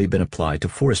similarly been applied to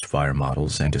forest fire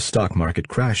models and to stock market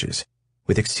crashes,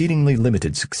 with exceedingly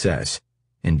limited success.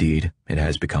 Indeed, it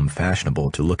has become fashionable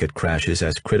to look at crashes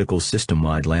as critical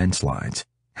system-wide landslides.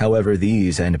 However,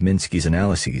 these and Minsky's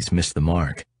analyses miss the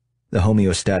mark. The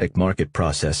homeostatic market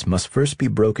process must first be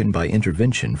broken by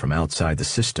intervention from outside the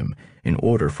system in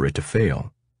order for it to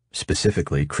fail.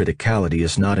 Specifically, criticality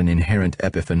is not an inherent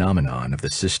epiphenomenon of the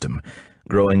system,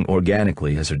 growing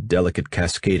organically as a delicate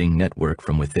cascading network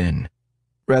from within.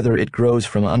 Rather, it grows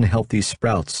from unhealthy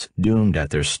sprouts doomed at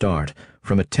their start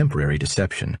from a temporary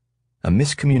deception, a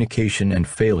miscommunication and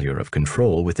failure of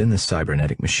control within the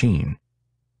cybernetic machine.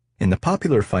 In the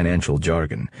popular financial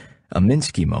jargon, a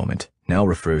Minsky moment now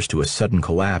refers to a sudden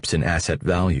collapse in asset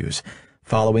values,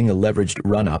 following a leveraged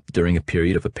run-up during a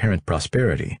period of apparent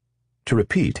prosperity. To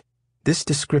repeat, this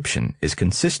description is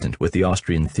consistent with the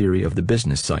Austrian theory of the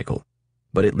business cycle,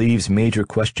 but it leaves major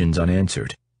questions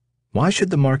unanswered. Why should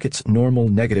the market's normal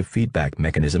negative feedback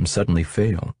mechanism suddenly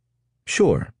fail?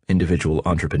 Sure, individual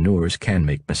entrepreneurs can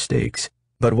make mistakes,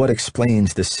 but what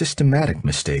explains the systematic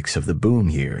mistakes of the boom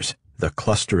years, the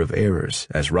cluster of errors,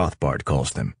 as Rothbard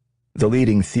calls them? The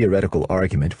leading theoretical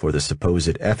argument for the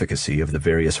supposed efficacy of the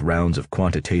various rounds of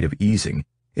quantitative easing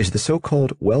is the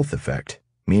so-called wealth effect,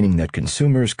 meaning that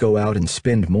consumers go out and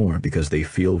spend more because they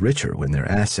feel richer when their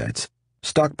assets,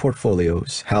 stock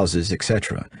portfolios, houses,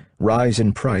 etc., rise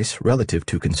in price relative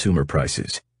to consumer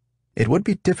prices. It would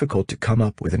be difficult to come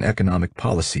up with an economic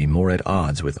policy more at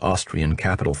odds with Austrian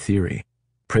capital theory,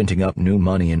 printing up new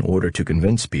money in order to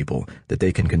convince people that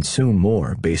they can consume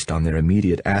more based on their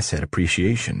immediate asset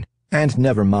appreciation, and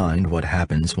never mind what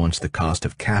happens once the cost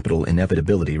of capital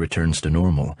inevitability returns to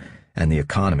normal, and the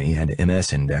economy and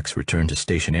MS index return to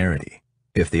stationarity.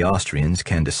 If the Austrians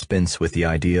can dispense with the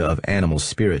idea of animal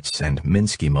spirits and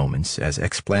Minsky moments as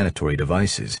explanatory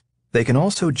devices, they can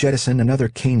also jettison another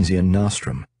Keynesian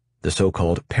nostrum, the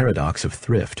so-called paradox of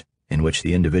thrift, in which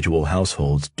the individual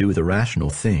households do the rational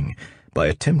thing by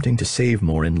attempting to save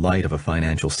more in light of a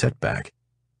financial setback.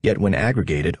 Yet when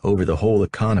aggregated over the whole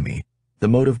economy, the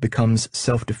motive becomes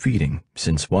self-defeating,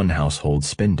 since one household's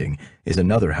spending is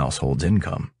another household's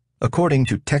income. According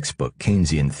to textbook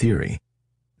Keynesian theory,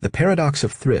 the paradox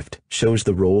of thrift shows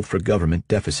the role for government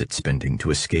deficit spending to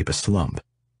escape a slump,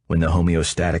 when the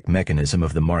homeostatic mechanism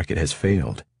of the market has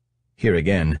failed. Here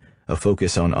again, a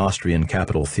focus on Austrian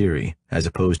capital theory, as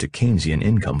opposed to Keynesian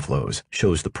income flows,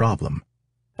 shows the problem.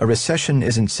 A recession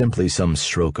isn't simply some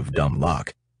stroke of dumb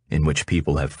luck, in which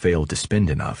people have failed to spend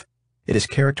enough. It is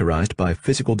characterized by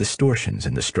physical distortions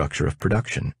in the structure of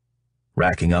production.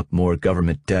 Racking up more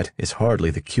government debt is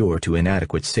hardly the cure to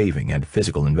inadequate saving and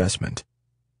physical investment.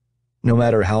 No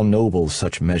matter how noble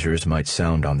such measures might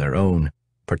sound on their own,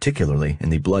 particularly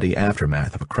in the bloody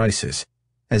aftermath of a crisis,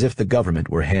 as if the government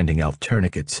were handing out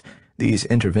tourniquets, these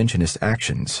interventionist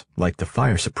actions, like the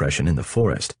fire suppression in the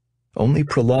forest, only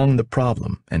prolong the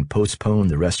problem and postpone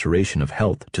the restoration of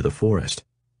health to the forest.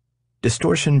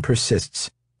 Distortion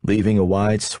persists, leaving a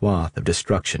wide swath of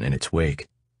destruction in its wake,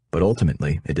 but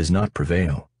ultimately it does not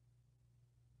prevail.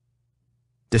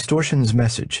 Distortion's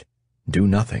message: do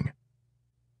nothing.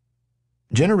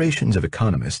 Generations of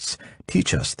economists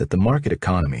teach us that the market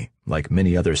economy, like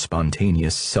many other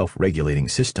spontaneous, self-regulating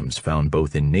systems found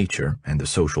both in nature and the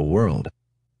social world,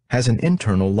 has an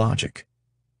internal logic.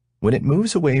 When it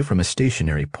moves away from a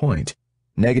stationary point,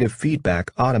 negative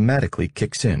feedback automatically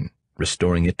kicks in,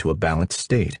 restoring it to a balanced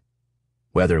state.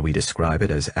 Whether we describe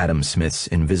it as Adam Smith's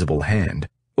invisible hand,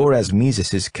 or as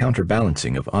Mises's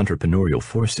counterbalancing of entrepreneurial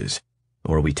forces,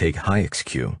 or we take Hayek's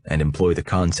Q and employ the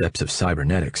concepts of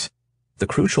cybernetics. The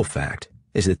crucial fact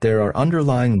is that there are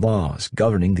underlying laws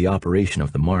governing the operation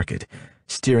of the market,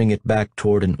 steering it back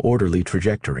toward an orderly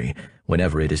trajectory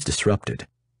whenever it is disrupted.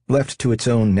 Left to its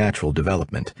own natural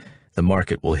development, the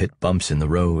market will hit bumps in the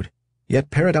road. Yet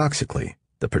paradoxically,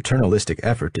 the paternalistic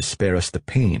effort to spare us the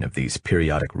pain of these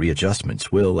periodic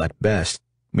readjustments will, at best,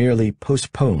 merely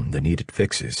postpone the needed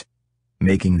fixes,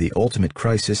 making the ultimate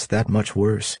crisis that much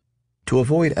worse. To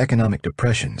avoid economic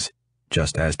depressions,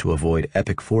 just as to avoid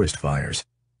epic forest fires,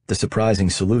 the surprising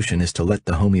solution is to let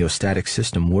the homeostatic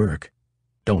system work.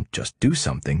 Don't just do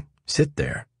something, sit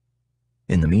there.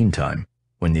 In the meantime,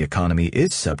 when the economy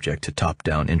is subject to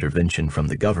top-down intervention from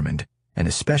the government, and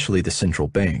especially the central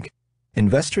bank,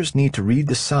 investors need to read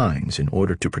the signs in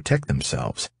order to protect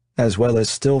themselves, as well as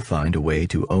still find a way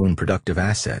to own productive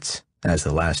assets, as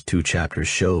the last 2 chapters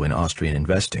show in Austrian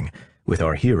investing, with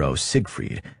our hero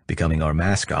Siegfried becoming our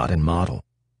mascot and model.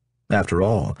 After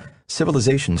all,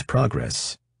 civilization's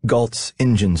progress, Galt's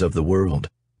engines of the world,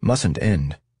 mustn't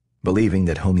end. Believing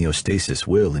that homeostasis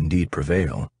will indeed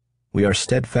prevail, we are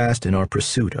steadfast in our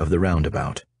pursuit of the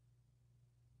roundabout.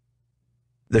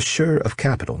 The Sure of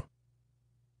Capital.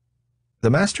 The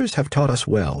masters have taught us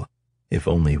well, if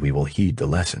only we will heed the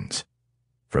lessons.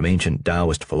 From ancient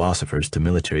Taoist philosophers to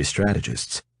military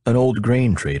strategists, an old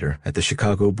grain trader at the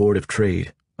Chicago Board of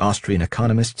Trade, Austrian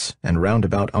economists, and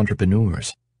roundabout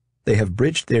entrepreneurs, they have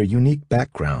bridged their unique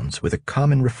backgrounds with a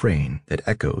common refrain that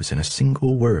echoes in a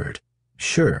single word,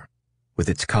 sure, with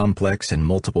its complex and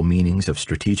multiple meanings of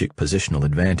strategic positional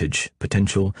advantage,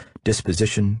 potential,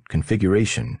 disposition,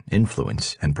 configuration,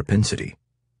 influence, and propensity.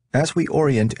 As we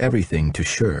orient everything to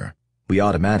sure, we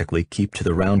automatically keep to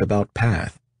the roundabout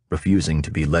path, refusing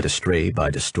to be led astray by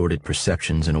distorted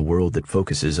perceptions in a world that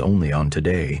focuses only on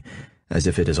today, as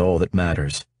if it is all that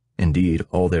matters, indeed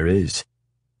all there is.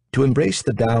 To embrace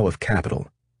the Tao of capital,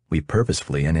 we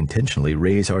purposefully and intentionally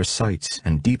raise our sights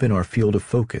and deepen our field of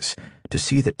focus to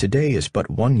see that today is but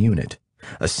one unit,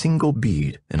 a single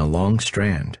bead in a long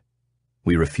strand.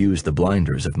 We refuse the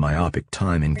blinders of myopic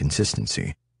time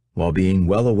inconsistency, while being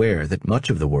well aware that much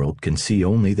of the world can see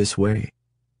only this way.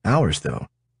 Ours, though,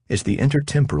 is the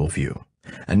intertemporal view,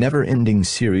 a never-ending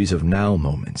series of now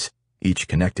moments, each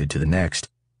connected to the next,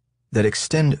 that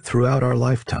extend throughout our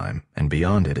lifetime and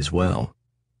beyond it as well.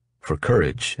 For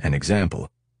courage and example,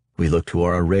 we look to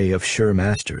our array of sure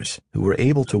masters who were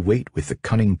able to wait with the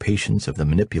cunning patience of the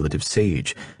manipulative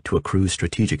sage to accrue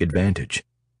strategic advantage.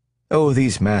 Oh,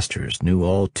 these masters knew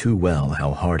all too well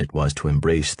how hard it was to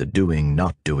embrace the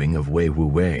doing-not doing of Wei Wu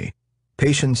Wei,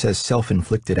 patience as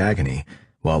self-inflicted agony,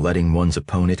 while letting one's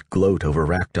opponent gloat over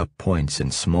racked-up points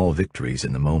and small victories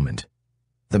in the moment.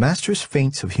 The master's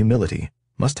feints of humility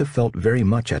must have felt very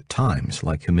much at times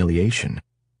like humiliation,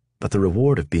 but the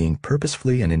reward of being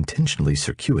purposefully and intentionally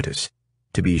circuitous,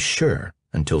 to be sure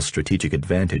until strategic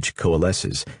advantage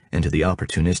coalesces into the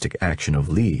opportunistic action of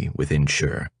Li within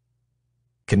sure,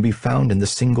 can be found in the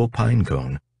single pine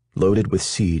cone, loaded with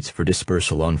seeds for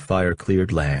dispersal on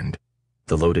fire-cleared land,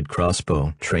 the loaded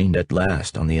crossbow trained at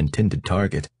last on the intended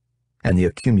target, and the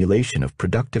accumulation of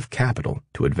productive capital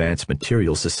to advance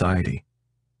material society.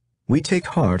 We take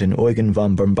heart in Eugen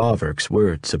von Bernbaverk's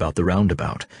words about the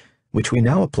roundabout, which we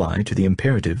now apply to the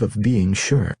imperative of being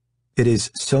sure. It is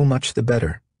so much the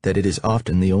better that it is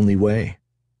often the only way.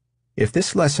 If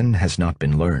this lesson has not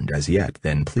been learned as yet,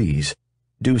 then please,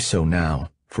 do so now,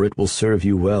 for it will serve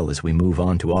you well as we move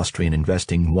on to Austrian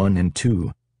Investing 1 and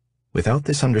 2. Without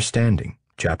this understanding,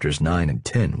 chapters 9 and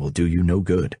 10 will do you no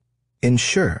good. In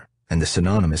sure and the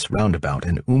synonymous roundabout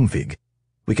and Umweg,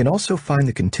 we can also find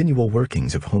the continual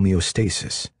workings of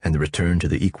homeostasis and the return to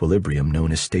the equilibrium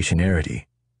known as stationarity.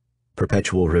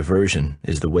 Perpetual reversion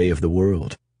is the way of the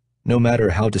world. No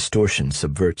matter how distortion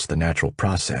subverts the natural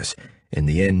process, in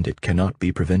the end it cannot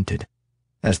be prevented.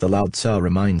 As the Lao Tzu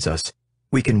reminds us,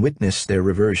 we can witness their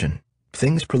reversion.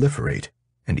 Things proliferate,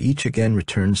 and each again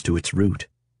returns to its root.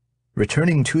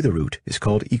 Returning to the root is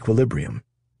called equilibrium.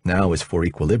 Now as for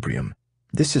equilibrium,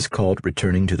 this is called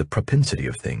returning to the propensity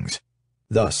of things.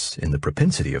 Thus, in the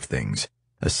propensity of things,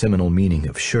 a seminal meaning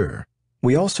of sure,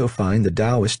 we also find the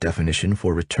Taoist definition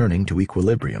for returning to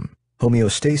equilibrium,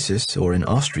 homeostasis, or in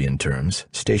Austrian terms,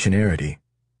 stationarity.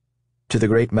 To the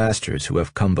great masters who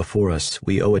have come before us,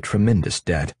 we owe a tremendous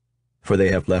debt, for they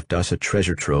have left us a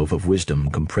treasure trove of wisdom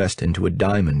compressed into a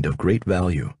diamond of great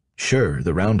value, sure,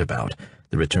 the roundabout,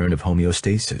 the return of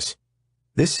homeostasis.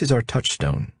 This is our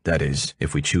touchstone, that is,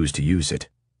 if we choose to use it.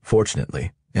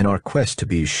 Fortunately, in our quest to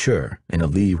be sure in a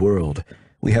Li world,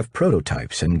 we have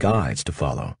prototypes and guides to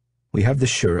follow, we have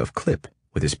the Heir of Clip,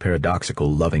 with his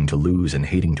paradoxical loving to lose and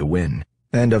hating to win,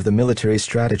 and of the military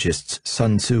strategists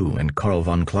Sun Tzu and Karl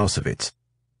von Clausewitz,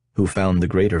 who found the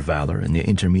greater valor in the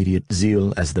intermediate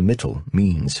zeal as the Mittel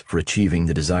means for achieving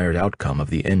the desired outcome of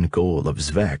the end goal of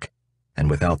Zweck, and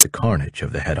without the carnage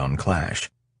of the head-on clash.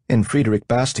 In Friedrich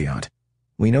Bastiat,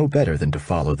 we know better than to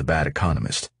follow the bad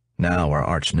economist, now our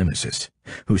arch-nemesis,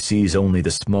 who sees only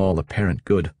the small apparent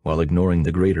good while ignoring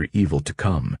the greater evil to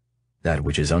come, that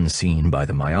which is unseen by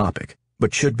the myopic,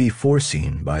 but should be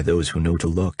foreseen by those who know to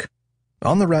look.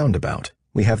 On the roundabout,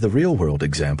 we have the real-world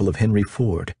example of Henry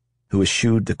Ford, who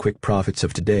eschewed the quick profits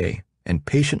of today and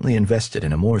patiently invested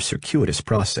in a more circuitous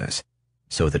process,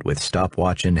 so that with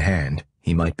stopwatch in hand,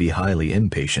 he might be highly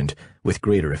impatient with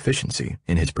greater efficiency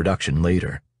in his production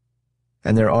later.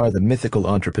 And there are the mythical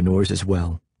entrepreneurs as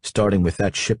well, starting with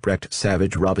that shipwrecked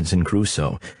savage Robinson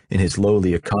Crusoe in his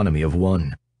lowly economy of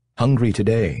one, hungry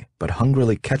today, but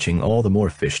hungrily catching all the more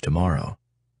fish tomorrow.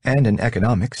 And in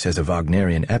economics, as a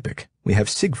Wagnerian epic, we have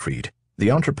Siegfried, the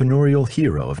entrepreneurial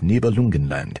hero of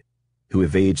Nibelungenland, who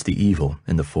evades the evil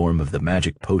in the form of the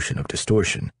magic potion of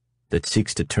distortion that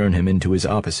seeks to turn him into his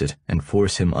opposite and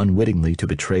force him unwittingly to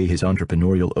betray his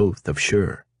entrepreneurial oath of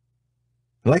Heir.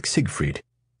 Like Siegfried,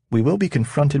 we will be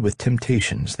confronted with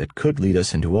temptations that could lead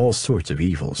us into all sorts of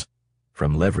evils,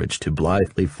 from leverage to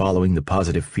blithely following the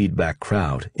positive feedback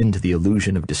crowd into the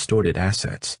illusion of distorted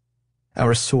assets.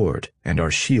 Our sword and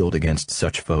our shield against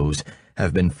such foes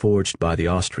have been forged by the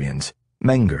Austrians,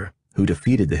 Menger, who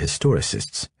defeated the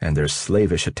historicists and their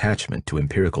slavish attachment to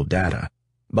empirical data,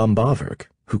 Bombaverk,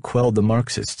 who quelled the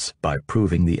Marxists by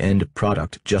proving the end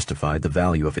product justified the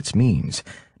value of its means,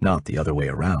 not the other way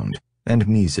around, and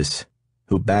Mises,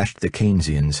 who bashed the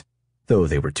Keynesians, though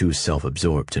they were too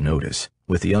self-absorbed to notice,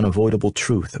 with the unavoidable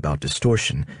truth about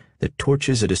distortion that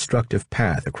torches a destructive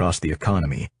path across the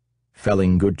economy,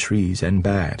 felling good trees and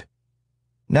bad.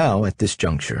 Now, at this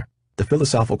juncture, the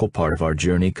philosophical part of our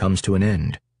journey comes to an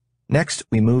end. Next,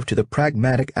 we move to the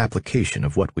pragmatic application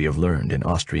of what we have learned in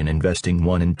Austrian Investing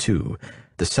 1 and 2,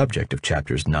 the subject of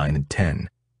chapters 9 and 10.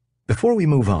 Before we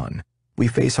move on, we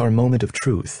face our moment of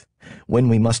truth, when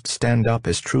we must stand up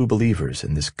as true believers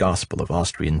in this gospel of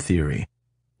Austrian theory,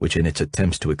 which in its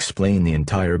attempts to explain the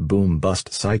entire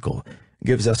boom-bust cycle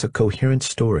gives us a coherent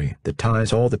story that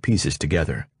ties all the pieces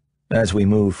together. As we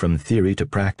move from theory to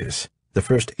practice, the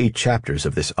first 8 chapters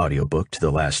of this audiobook to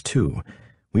the last 2,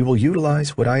 we will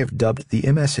utilize what I have dubbed the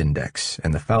MS index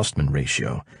and the Faustman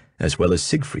ratio, as well as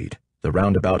Siegfried, the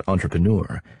roundabout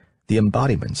entrepreneur, the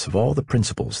embodiments of all the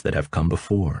principles that have come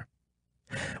before.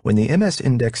 When the MS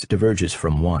index diverges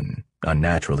from 1,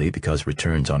 unnaturally because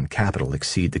returns on capital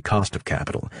exceed the cost of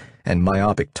capital, and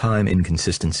myopic time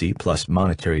inconsistency plus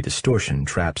monetary distortion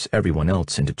traps everyone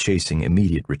else into chasing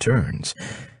immediate returns,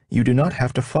 you do not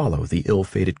have to follow the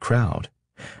ill-fated crowd.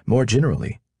 More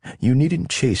generally, you needn't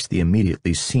chase the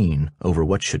immediately seen over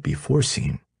what should be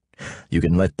foreseen. You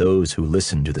can let those who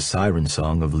listen to the siren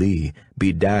song of Lee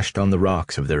be dashed on the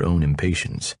rocks of their own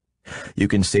impatience. You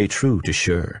can stay true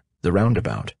to Heir, the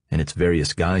roundabout, in its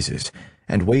various guises,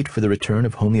 and wait for the return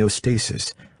of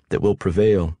homeostasis that will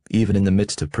prevail even in the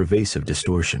midst of pervasive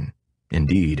distortion.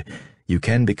 Indeed, you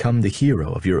can become the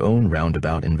hero of your own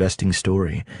roundabout investing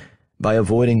story by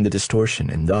avoiding the distortion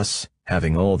and thus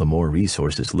having all the more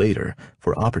resources later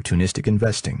for opportunistic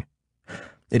investing.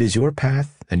 It is your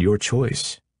path and your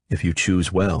choice. If you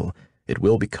choose well, it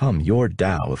will become your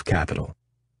Tao of capital.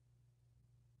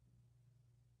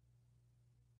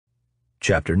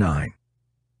 Chapter 9.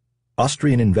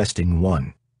 Austrian Investing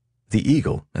 1. The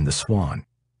Eagle and the Swan.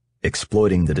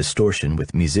 Exploiting the distortion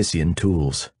with Misesian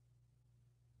tools.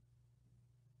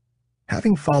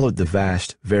 Having followed the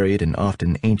vast, varied, and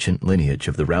often ancient lineage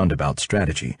of the roundabout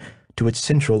strategy to its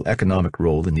central economic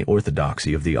role in the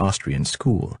orthodoxy of the Austrian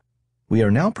school, we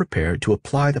are now prepared to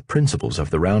apply the principles of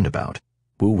the roundabout,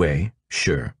 Wu Wei,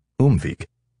 Heir, Umweg,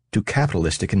 to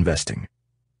capitalistic investing.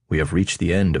 We have reached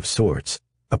the end of sorts,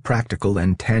 a practical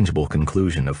and tangible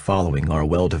conclusion of following our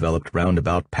well-developed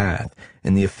roundabout path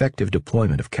in the effective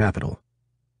deployment of capital.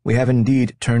 We have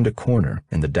indeed turned a corner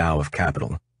in the Tao of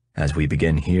capital, as we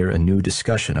begin here a new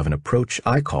discussion of an approach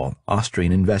I call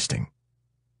Austrian investing.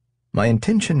 My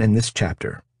intention in this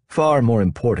chapter, far more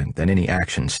important than any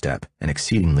action step and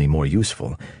exceedingly more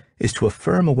useful, is to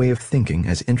affirm a way of thinking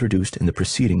as introduced in the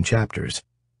preceding chapters,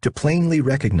 to plainly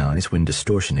recognize when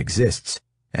distortion exists,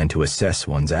 and to assess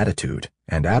one's attitude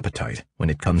and appetite when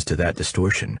it comes to that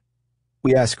distortion.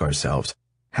 We ask ourselves,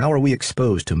 how are we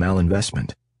exposed to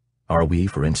malinvestment? Are we,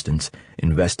 for instance,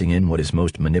 investing in what is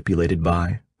most manipulated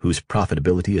by, whose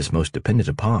profitability is most dependent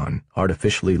upon,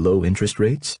 artificially low interest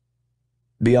rates?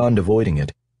 Beyond avoiding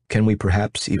it, Can we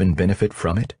perhaps even benefit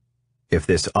from it? If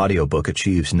this audiobook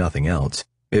achieves nothing else,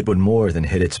 it would more than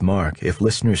hit its mark if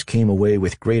listeners came away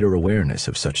with greater awareness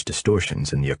of such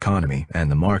distortions in the economy and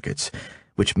the markets,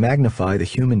 which magnify the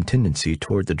human tendency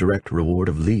toward the direct reward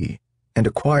of Li, and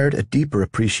acquired a deeper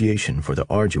appreciation for the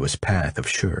arduous path of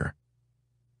Sure.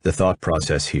 The thought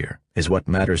process here is what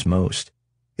matters most.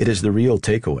 It is the real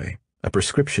takeaway, a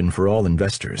prescription for all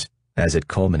investors, as it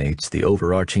culminates the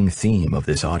overarching theme of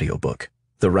this audiobook,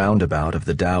 the roundabout of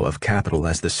the Tao of capital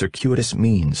as the circuitous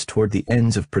means toward the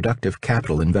ends of productive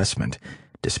capital investment,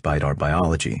 despite our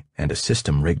biology and a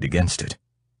system rigged against it.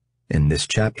 In this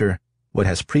chapter, what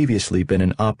has previously been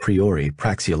an a priori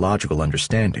praxeological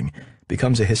understanding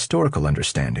becomes a historical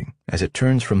understanding as it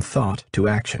turns from thought to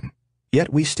action.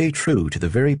 Yet we stay true to the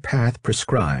very path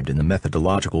prescribed in the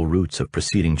methodological roots of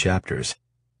preceding chapters.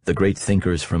 The great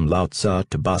thinkers from Lao Tzu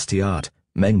to Bastiat,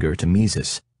 Menger to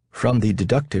Mises, from the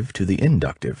deductive to the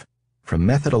inductive, from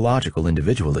methodological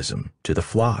individualism to the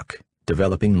flock,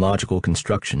 developing logical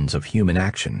constructions of human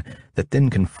action that then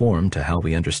conform to how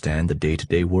we understand the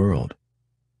day-to-day world.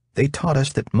 They taught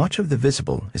us that much of the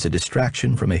visible is a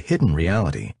distraction from a hidden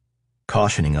reality,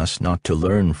 cautioning us not to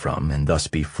learn from and thus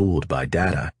be fooled by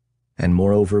data, and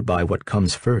moreover by what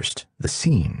comes first, the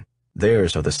seen.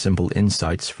 Theirs are the simple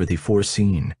insights for the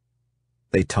foreseen.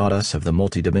 They taught us of the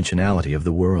multidimensionality of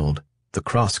the world, the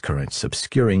cross-currents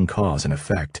obscuring cause and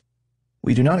effect.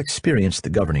 We do not experience the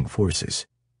governing forces.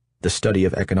 The study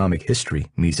of economic history,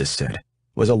 Mises said,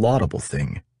 was a laudable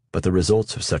thing, but the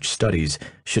results of such studies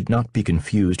should not be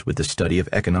confused with the study of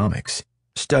economics.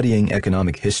 Studying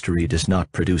economic history does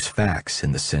not produce facts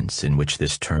in the sense in which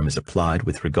this term is applied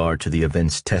with regard to the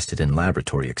events tested in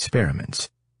laboratory experiments.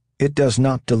 It does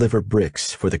not deliver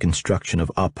bricks for the construction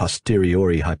of a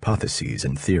posteriori hypotheses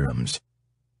and theorems.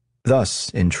 Thus,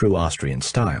 in true Austrian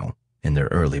style, in their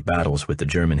early battles with the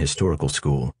German historical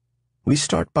school, we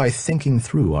start by thinking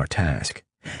through our task,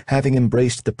 having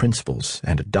embraced the principles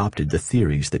and adopted the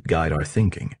theories that guide our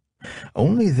thinking.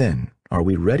 Only then are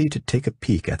we ready to take a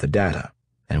peek at the data,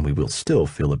 and we will still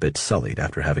feel a bit sullied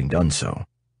after having done so.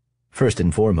 First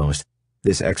and foremost,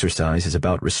 this exercise is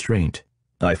about restraint.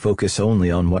 I focus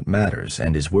only on what matters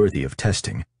and is worthy of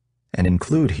testing, and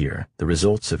include here the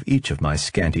results of each of my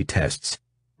scanty tests,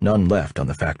 none left on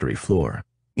the factory floor,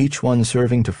 each one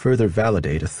serving to further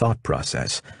validate a thought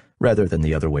process rather than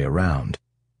the other way around.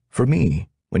 For me,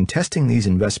 when testing these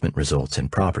investment results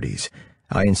and properties,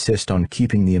 I insist on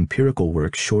keeping the empirical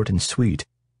work short and sweet,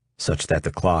 such that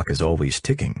the clock is always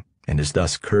ticking and is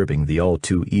thus curbing the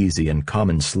all-too-easy and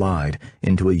common slide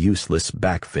into a useless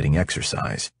backfitting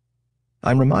exercise.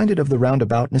 I'm reminded of the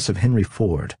roundaboutness of Henry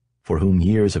Ford, for whom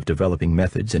years of developing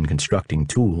methods and constructing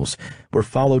tools were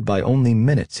followed by only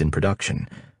minutes in production,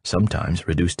 sometimes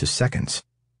reduced to seconds.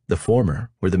 The former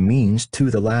were the means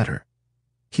to the latter.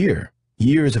 Here,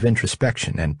 years of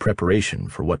introspection and preparation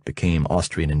for what became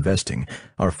Austrian investing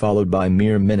are followed by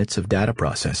mere minutes of data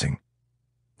processing.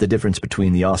 The difference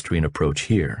between the Austrian approach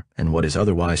here and what is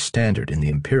otherwise standard in the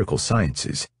empirical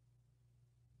sciences,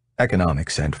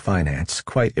 economics and finance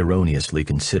quite erroneously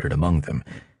considered among them,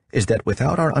 is that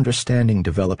without our understanding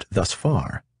developed thus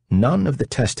far, none of the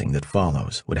testing that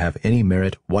follows would have any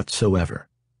merit whatsoever.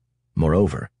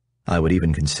 Moreover, I would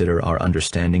even consider our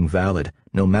understanding valid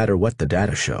no matter what the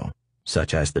data show,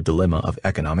 such as the dilemma of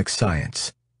economic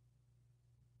science.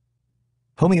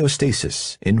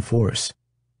 Homeostasis in force.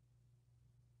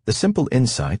 The simple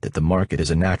insight that the market is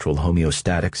a natural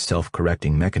homeostatic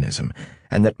self-correcting mechanism,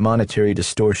 and that monetary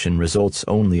distortion results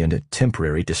only in a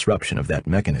temporary disruption of that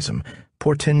mechanism,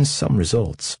 portends some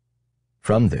results.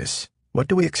 From this, what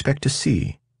do we expect to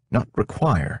see? Not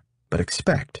require, but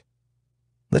expect.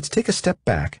 Let's take a step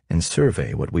back and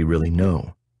survey what we really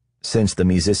know. Since the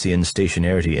Misesian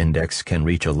stationarity index can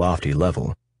reach a lofty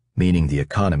level, meaning the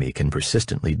economy can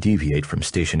persistently deviate from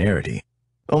stationarity,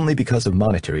 only because of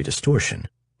monetary distortion,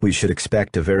 we should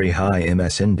expect a very high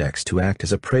MS index to act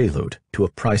as a prelude to a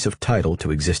price of title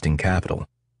to existing capital,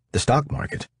 the stock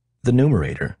market, the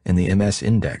numerator in the MS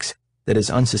index that is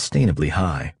unsustainably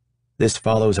high. This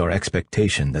follows our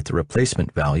expectation that the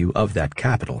replacement value of that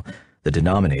capital, the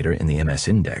denominator in the MS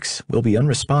index, will be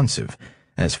unresponsive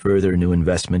as further new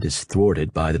investment is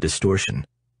thwarted by the distortion.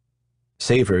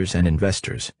 Savers and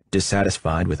investors,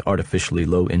 dissatisfied with artificially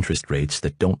low interest rates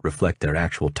that don't reflect their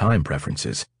actual time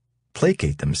preferences,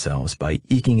 placate themselves by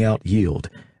eking out yield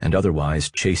and otherwise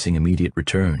chasing immediate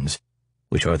returns,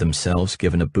 which are themselves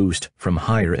given a boost from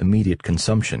higher immediate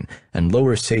consumption and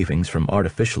lower savings from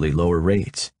artificially lower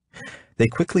rates. They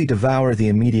quickly devour the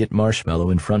immediate marshmallow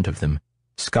in front of them,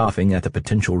 scoffing at the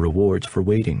potential rewards for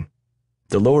waiting.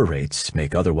 The lower rates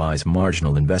make otherwise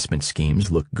marginal investment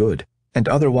schemes look good, and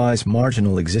otherwise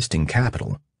marginal existing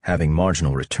capital, having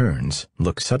marginal returns,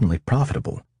 look suddenly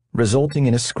profitable, resulting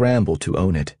in a scramble to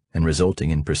own it and resulting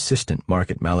in persistent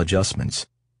market maladjustments.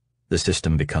 The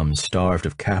system becomes starved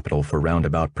of capital for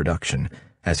roundabout production,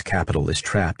 as capital is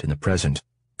trapped in the present,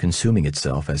 consuming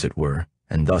itself as it were,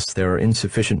 and thus there are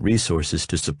insufficient resources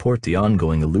to support the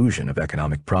ongoing illusion of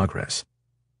economic progress.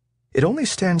 It only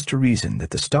stands to reason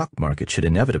that the stock market should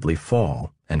inevitably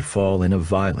fall, and fall in a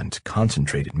violent,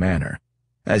 concentrated manner,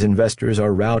 as investors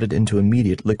are routed into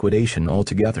immediate liquidation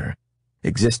altogether.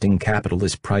 Existing capital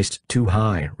is priced too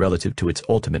high relative to its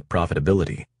ultimate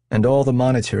profitability, and all the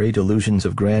monetary delusions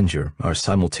of grandeur are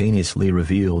simultaneously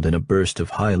revealed in a burst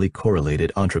of highly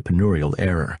correlated entrepreneurial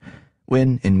error,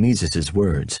 when, in Mises's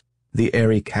words, the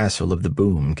airy castle of the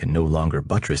boom can no longer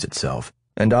buttress itself,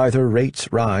 and either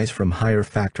rates rise from higher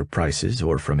factor prices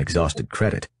or from exhausted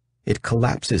credit. It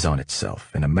collapses on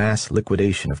itself in a mass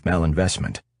liquidation of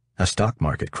malinvestment, a stock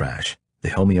market crash, the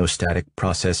homeostatic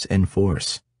process in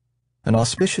force. An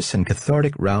auspicious and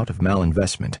cathartic rout of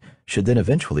malinvestment should then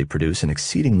eventually produce an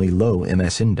exceedingly low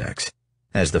MS index,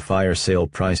 as the fire sale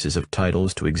prices of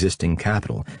titles to existing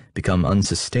capital become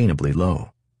unsustainably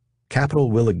low. Capital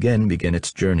will again begin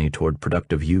its journey toward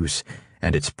productive use,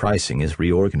 and its pricing is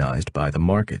reorganized by the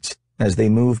markets as they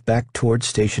move back toward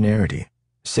stationarity.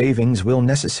 Savings will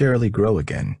necessarily grow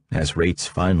again as rates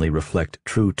finally reflect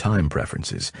true time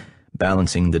preferences,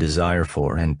 balancing the desire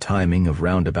for and timing of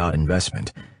roundabout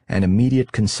investment, and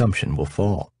immediate consumption will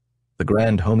fall. The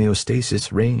grand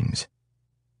homeostasis reigns.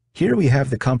 Here we have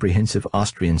the comprehensive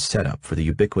Austrian setup for the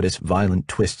ubiquitous violent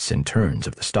twists and turns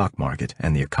of the stock market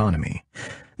and the economy,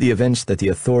 the events that the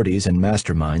authorities and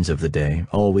masterminds of the day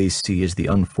always see as the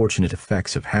unfortunate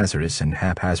effects of hazardous and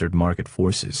haphazard market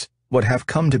forces, what have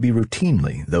come to be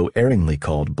routinely, though erringly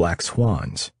called black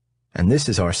swans. And this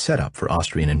is our setup for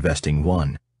Austrian Investing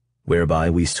 1,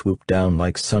 whereby we swoop down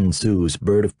like Sun Tzu's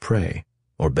bird of prey,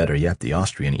 or better yet the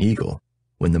Austrian eagle,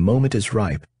 when the moment is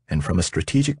ripe, and from a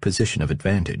strategic position of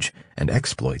advantage, and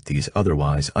exploit these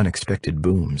otherwise unexpected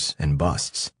booms and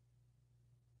busts.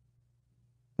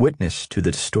 Witness to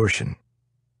the distortion.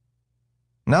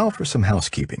 Now for some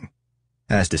housekeeping.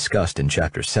 As discussed in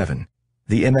Chapter 7,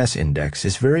 the MS index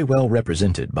is very well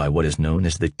represented by what is known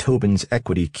as the Tobin's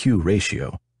equity-Q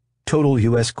ratio, total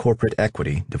U.S. corporate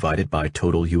equity divided by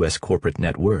total U.S. corporate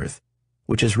net worth,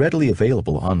 which is readily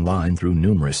available online through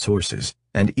numerous sources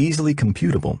and easily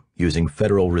computable using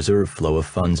Federal Reserve flow of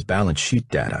funds balance sheet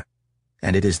data.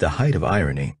 And it is the height of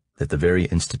irony that the very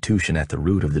institution at the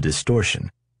root of the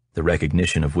distortion, the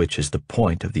recognition of which is the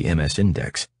point of the MS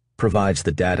index, provides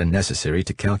the data necessary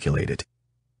to calculate it.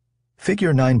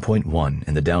 Figure 9.1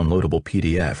 in the downloadable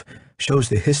PDF shows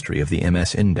the history of the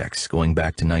MS index going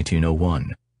back to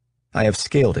 1901. I have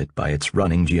scaled it by its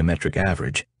running geometric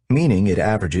average, meaning it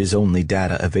averages only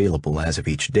data available as of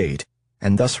each date,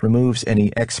 and thus removes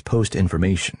any ex-post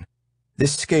information.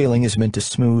 This scaling is meant to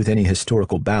smooth any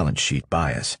historical balance sheet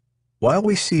bias. While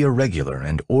we see a regular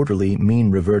and orderly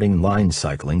mean-reverting line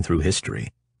cycling through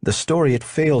history, the story it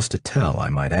fails to tell, I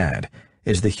might add,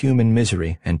 is the human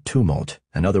misery and tumult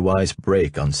and otherwise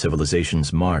break on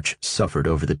civilization's march suffered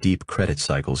over the deep credit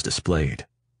cycles displayed.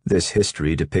 This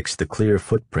history depicts the clear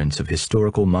footprints of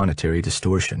historical monetary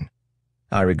distortion.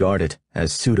 I regard it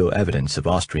as pseudo-evidence of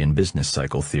Austrian business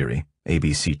cycle theory,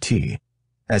 ABCT,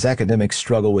 as academics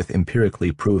struggle with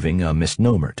empirically proving a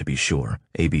misnomer, to be sure,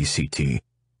 ABCT.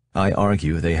 I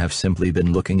argue they have simply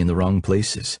been looking in the wrong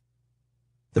places.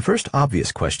 The first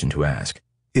obvious question to ask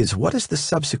is, what is the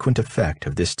subsequent effect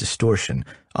of this distortion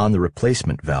on the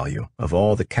replacement value of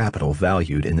all the capital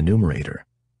valued in the numerator?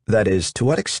 That is, to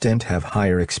what extent have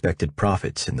higher expected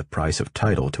profits in the price of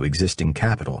title to existing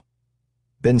capital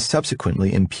been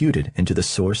subsequently imputed into the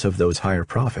source of those higher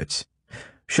profits?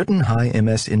 Shouldn't high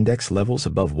MS index levels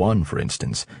above 1, for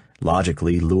instance,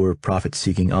 logically lure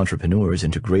profit-seeking entrepreneurs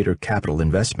into greater capital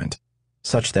investment,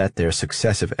 such that their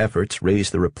successive efforts raise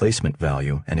the replacement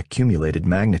value and accumulated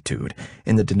magnitude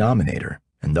in the denominator,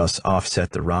 and thus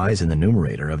offset the rise in the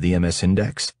numerator of the MS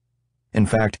index? In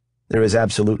fact, there is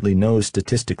absolutely no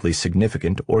statistically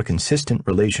significant or consistent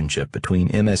relationship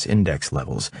between MS index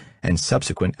levels and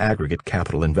subsequent aggregate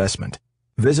capital investment,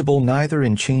 visible neither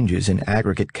in changes in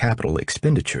aggregate capital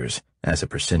expenditures as a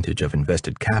percentage of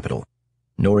invested capital,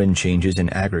 nor in changes in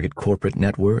aggregate corporate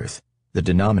net worth, the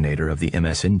denominator of the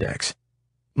MS index.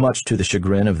 Much to the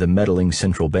chagrin of the meddling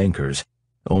central bankers,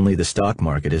 only the stock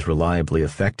market is reliably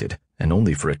affected, and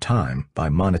only for a time, by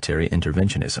monetary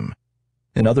interventionism.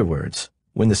 In other words,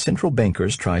 when the central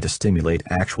bankers try to stimulate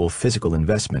actual physical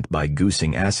investment by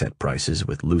goosing asset prices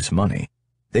with loose money,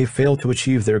 They failed to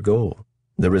achieve their goal.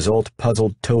 The result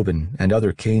puzzled Tobin and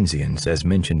other Keynesians, as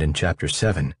mentioned in Chapter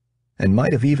 7, and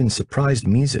might have even surprised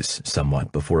Mises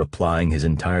somewhat before applying his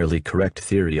entirely correct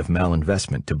theory of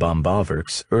malinvestment to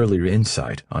Bombaverk's earlier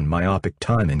insight on myopic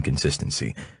time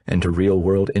inconsistency and to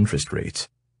real-world interest rates.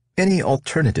 Any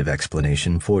alternative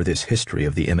explanation for this history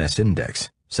of the MS Index,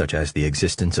 such as the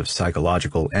existence of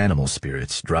psychological animal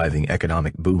spirits driving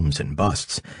economic booms and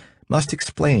busts, must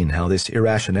explain how this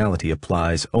irrationality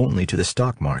applies only to the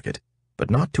stock market, but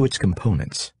not to its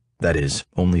components, that is,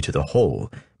 only to the whole,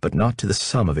 but not to the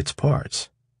sum of its parts.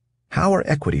 How are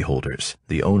equity holders,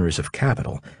 the owners of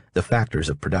capital, the factors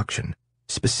of production,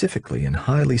 specifically and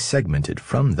highly segmented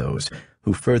from those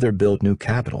who further build new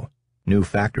capital, new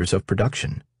factors of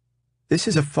production? This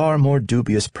is a far more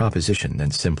dubious proposition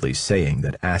than simply saying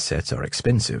that assets are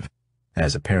expensive,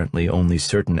 as apparently only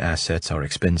certain assets are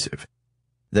expensive.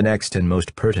 The next and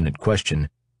most pertinent question: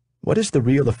 what is the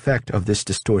real effect of this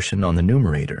distortion on the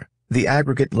numerator, the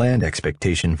aggregate land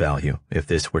expectation value, if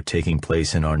this were taking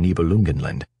place in our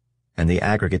Nibelungenland, and the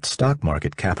aggregate stock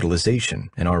market capitalization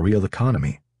in our real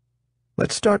economy?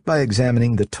 Let's start by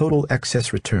examining the total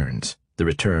excess returns, the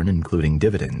return including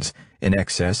dividends, in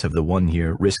excess of the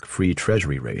one-year risk-free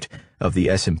treasury rate of the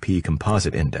S&P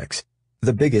Composite Index,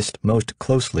 the biggest, most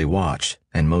closely watched,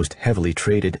 and most heavily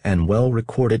traded and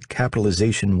well-recorded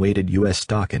capitalization-weighted U.S.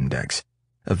 stock index,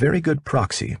 a very good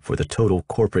proxy for the total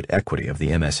corporate equity of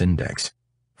the MS Index,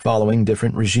 following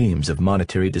different regimes of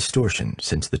monetary distortion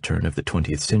since the turn of the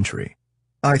 20th century.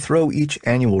 I throw each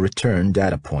annual return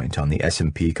data point on the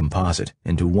S&P Composite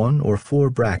into 1 or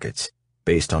 4 brackets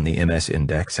based on the MS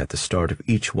Index at the start of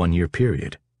each one-year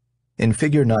period. In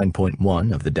Figure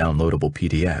 9.1 of the downloadable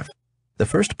PDF, the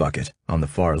first bucket, on the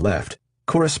far left,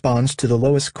 corresponds to the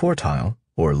lowest quartile,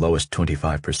 or lowest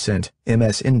 25%,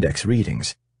 MS Index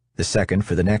readings, the second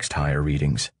for the next higher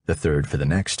readings, the third for the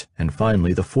next, and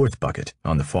finally the fourth bucket,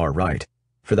 on the far right,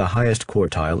 for the highest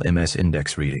quartile MS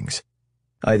Index readings.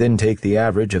 I then take the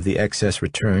average of the excess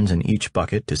returns in each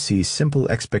bucket to see simple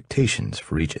expectations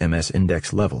for each MS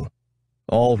Index level.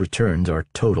 All returns are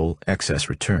total excess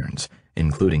returns,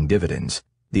 including dividends.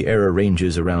 The error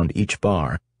ranges around each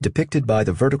bar, depicted by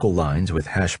the vertical lines with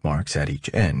hash marks at each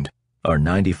end, are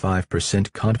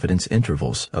 95% confidence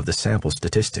intervals of the sample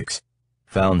statistics,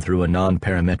 found through a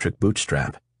non-parametric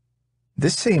bootstrap.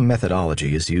 This same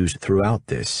methodology is used throughout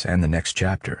this and the next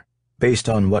chapter. Based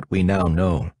on what we now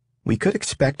know, we could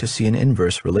expect to see an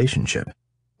inverse relationship.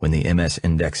 When the MS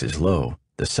Index is low,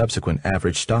 the subsequent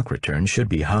average stock return should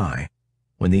be high.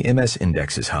 When the MS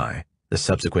Index is high, the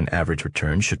subsequent average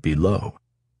return should be low.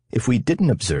 If we didn't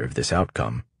observe this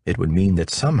outcome, it would mean that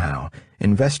somehow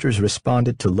investors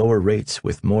responded to lower rates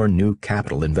with more new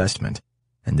capital investment,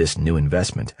 and this new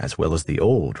investment, as well as the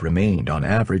old, remained, on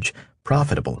average,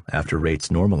 profitable after rates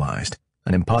normalized,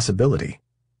 an impossibility.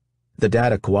 The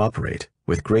data cooperate.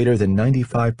 With greater than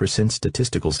 95%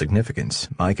 statistical significance,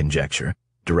 my conjecture,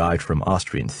 derived from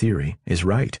Austrian theory, is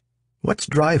right. What's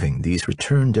driving these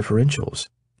return differentials?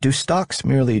 Do stocks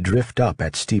merely drift up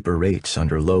at steeper rates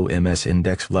under low MS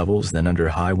Index levels than under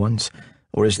high ones,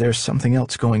 or is there something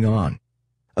else going on?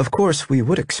 Of course, we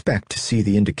would expect to see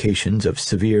the indications of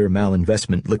severe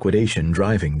malinvestment liquidation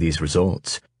driving these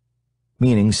results,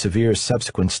 meaning severe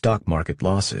subsequent stock market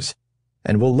losses,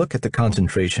 and we'll look at the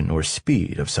concentration or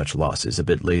speed of such losses a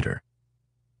bit later.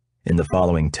 In the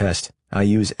following test, I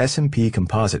use S&P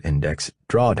Composite Index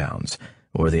drawdowns,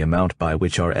 or the amount by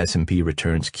which our S&P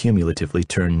returns cumulatively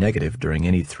turn negative during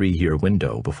any 3-year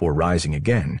window before rising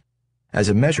again, as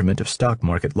a measurement of stock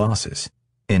market losses.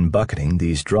 In bucketing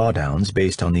these drawdowns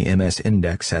based on the MS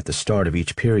Index at the start of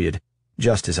each period,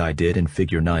 just as I did in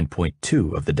Figure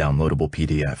 9.2 of the downloadable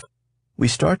PDF, we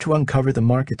start to uncover the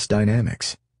market's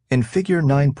dynamics. In Figure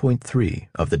 9.3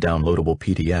 of the downloadable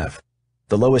PDF,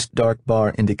 the lowest dark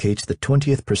bar indicates the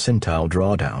 20th percentile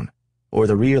drawdown, or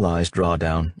the realized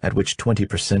drawdown at which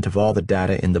 20% of all the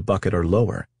data in the bucket are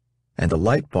lower, and the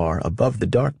light bar above the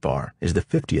dark bar is the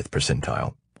 50th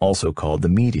percentile, also called the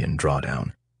median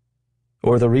drawdown,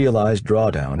 or the realized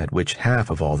drawdown at which half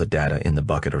of all the data in the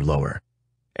bucket are lower.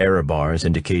 Error bars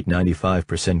indicate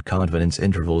 95% confidence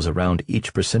intervals around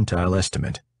each percentile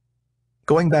estimate.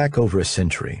 Going back over a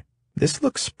century, this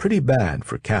looks pretty bad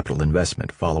for capital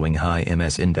investment following high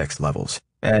MS Index levels,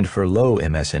 and for low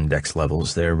MS Index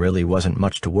levels there really wasn't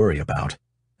much to worry about.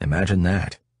 Imagine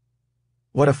that.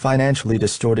 What a financially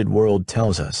distorted world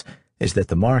tells us is that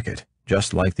the market,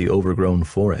 just like the overgrown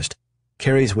forest,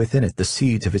 carries within it the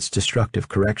seeds of its destructive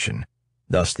correction.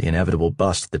 Thus the inevitable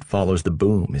bust that follows the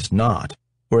boom is not,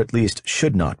 or at least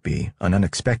should not be, an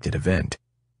unexpected event.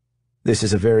 This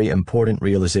is a very important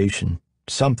realization,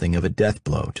 something of a death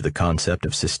blow to the concept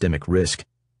of systemic risk,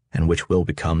 and which will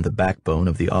become the backbone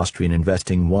of the Austrian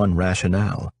investing one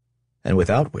rationale, and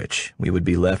without which we would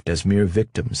be left as mere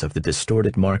victims of the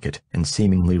distorted market and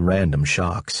seemingly random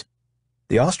shocks.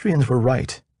 The Austrians were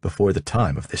right before the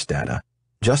time of this data.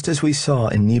 Just as we saw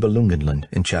in Nibelungenland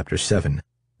in Chapter 7,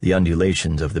 the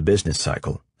undulations of the business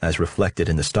cycle, as reflected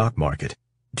in the stock market,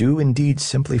 do indeed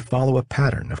simply follow a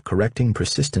pattern of correcting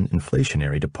persistent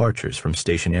inflationary departures from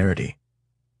stationarity.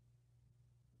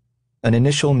 An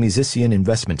initial Misesian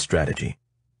investment strategy.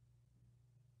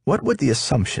 What would the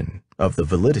assumption of the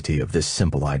validity of this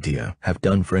simple idea have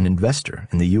done for an investor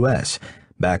in the U.S.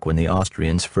 back when the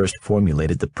Austrians first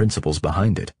formulated the principles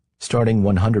behind it, starting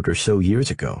 100 or so years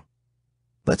ago?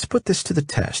 Let's put this to the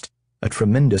test, a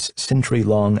tremendous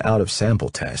century-long out-of-sample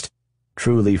test,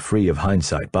 truly free of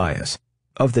hindsight bias,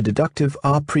 of the deductive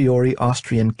a priori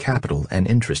Austrian capital and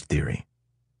interest theory.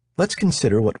 Let's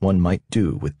consider what one might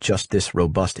do with just this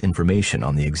robust information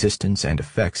on the existence and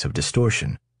effects of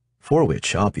distortion, for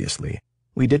which, obviously,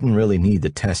 we didn't really need the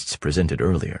tests presented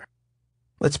earlier.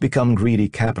 Let's become greedy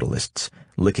capitalists,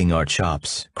 licking our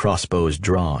chops, crossbows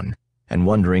drawn, and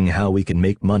wondering how we can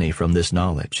make money from this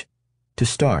knowledge. To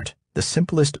start, the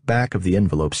simplest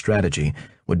back-of-the-envelope strategy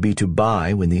would be to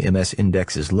buy when the MS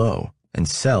index is low and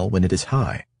sell when it is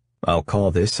high. I'll call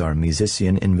this our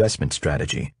Misesian investment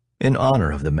strategy, in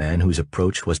honor of the man whose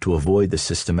approach was to avoid the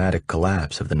systematic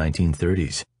collapse of the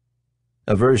 1930s.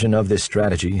 A version of this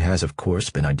strategy has, of course,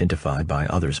 been identified by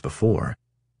others before,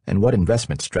 and what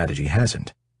investment strategy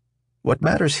hasn't? What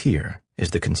matters here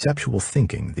is the conceptual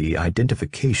thinking, the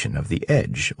identification of the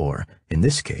edge, or, in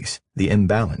this case, the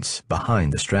imbalance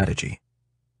behind the strategy.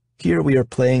 Here we are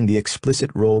playing the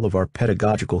explicit role of our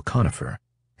pedagogical conifer,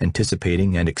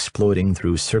 anticipating and exploiting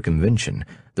through circumvention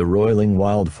the roiling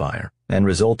wildfire and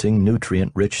resulting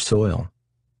nutrient-rich soil.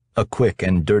 A quick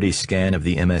and dirty scan of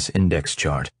the MS index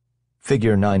chart,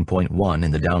 figure 9.1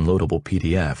 in the downloadable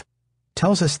PDF,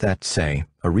 tells us that, say,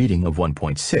 a reading of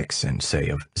 1.6 and, say,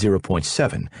 of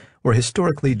 0.7 were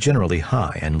historically generally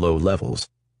high and low levels,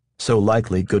 so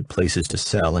likely good places to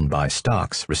sell and buy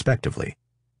stocks, respectively.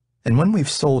 And when we've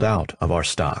sold out of our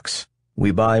stocks,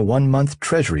 we buy 1-month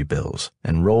treasury bills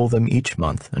and roll them each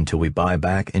month until we buy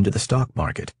back into the stock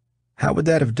market. How would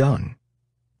that have done?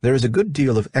 There is a good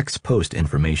deal of ex-post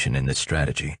information in this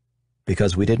strategy,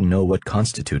 because we didn't know what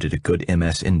constituted a good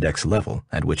MS index level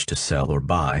at which to sell or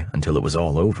buy until it was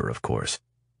all over, of course.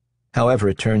 However,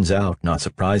 it turns out, not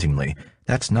surprisingly,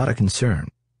 that's not a concern.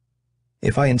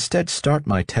 If I instead start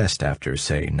my test after,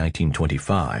 say,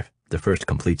 1925, the first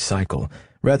complete cycle,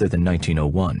 rather than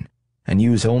 1901, and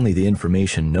use only the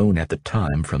information known at the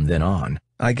time from then on,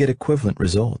 I get equivalent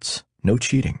results, no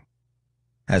cheating.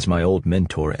 As my old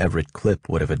mentor Everett Klipp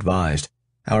would have advised,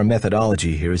 our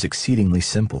methodology here is exceedingly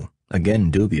simple, again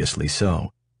dubiously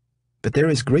so. But there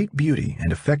is great beauty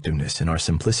and effectiveness in our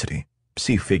simplicity.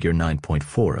 See figure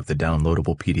 9.4 of the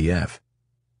downloadable PDF.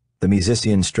 The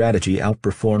Misesian strategy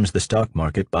outperforms the stock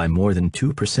market by more than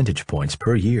 2 percentage points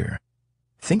per year.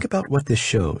 Think about what this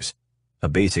shows. A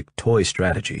basic toy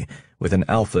strategy with an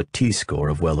alpha t-score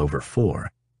of well over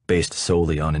 4, based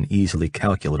solely on an easily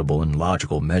calculable and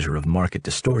logical measure of market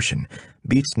distortion,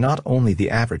 beats not only the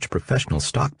average professional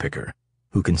stock picker,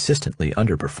 who consistently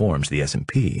underperforms the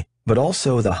S&P, but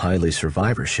also the highly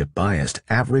survivorship-biased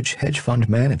average hedge fund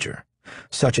manager,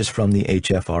 such as from the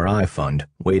HFRI Fund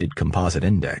Weighted Composite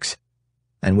Index,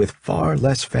 and with far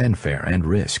less fanfare and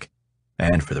risk.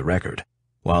 And for the record,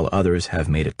 while others have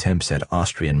made attempts at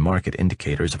Austrian market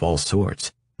indicators of all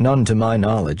sorts, none to my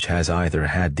knowledge has either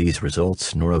had these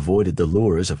results nor avoided the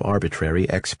lures of arbitrary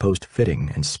ex-post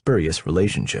fitting and spurious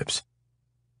relationships.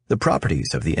 The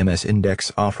properties of the MS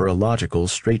Index offer a logical,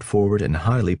 straightforward, and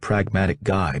highly pragmatic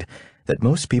guide that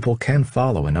most people can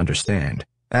follow and understand,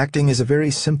 acting as a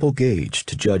very simple gauge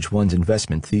to judge one's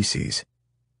investment theses.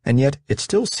 And yet it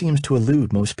still seems to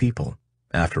elude most people.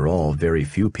 After all, very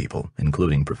few people,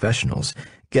 including professionals,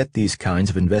 get these kinds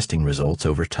of investing results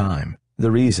over time.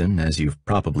 The reason, as you've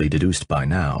probably deduced by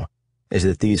now, is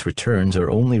that these returns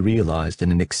are only realized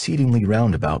in an exceedingly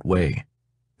roundabout way.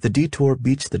 The detour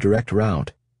beats the direct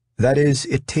route. That is,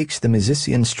 it takes the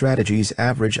Misesian strategy's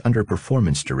average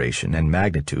underperformance duration and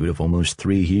magnitude of almost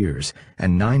 3 years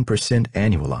and 9%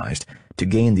 annualized to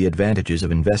gain the advantages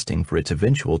of investing for its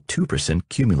eventual 2%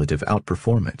 cumulative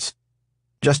outperformance.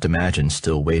 Just imagine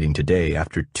still waiting today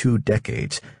after 2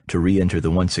 decades to re-enter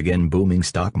the once again booming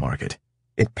stock market.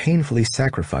 It painfully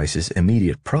sacrifices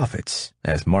immediate profits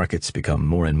as markets become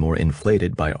more and more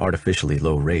inflated by artificially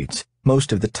low rates,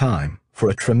 most of the time for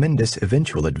a tremendous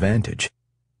eventual advantage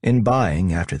in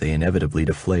buying after they inevitably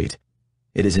deflate.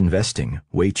 It is investing,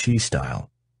 Wei Qi style.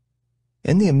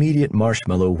 In the immediate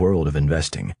marshmallow world of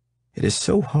investing, it is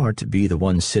so hard to be the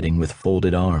one sitting with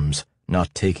folded arms,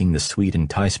 not taking the sweet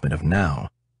enticement of now,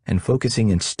 and focusing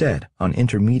instead on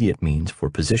intermediate means for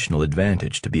positional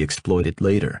advantage to be exploited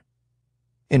later.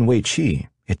 In Wei Qi,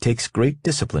 it takes great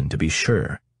discipline to be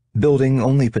sure, building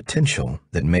only potential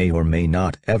that may or may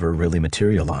not ever really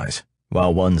materialize,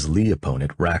 while one's Li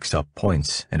opponent racks up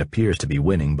points and appears to be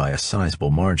winning by a sizable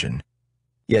margin.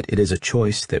 Yet it is a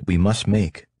choice that we must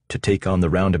make to take on the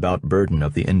roundabout burden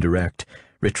of the indirect,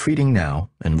 retreating now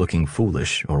and looking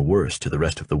foolish or worse to the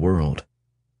rest of the world.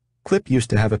 Clip used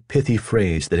to have a pithy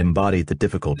phrase that embodied the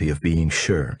difficulty of being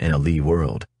sure in a Li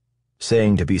world,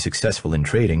 saying to be successful in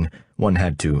trading, one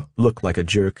had to look like a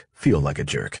jerk, feel like a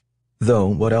jerk. Though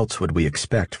what else would we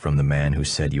expect from the man who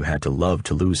said you had to love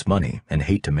to lose money and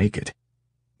hate to make it?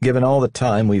 Given all the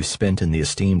time we've spent in the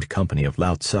esteemed company of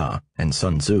Lao Tzu and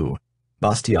Sun Tzu,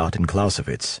 Bastiat and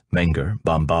Clausewitz, Menger,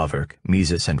 Baumbawerk,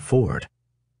 Mises, and Ford,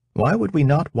 why would we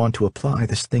not want to apply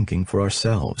this thinking for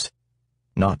ourselves?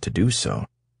 Not to do so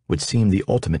would seem the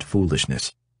ultimate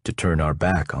foolishness, to turn our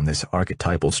back on this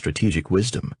archetypal strategic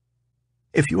wisdom.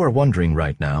 If you are wondering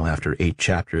right now, after 8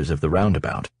 chapters of the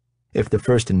roundabout, if the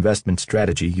first investment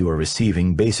strategy you are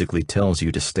receiving basically tells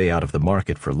you to stay out of the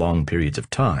market for long periods of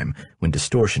time when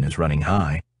distortion is running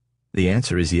high, the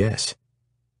answer is yes.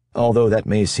 Although that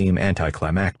may seem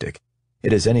anticlimactic,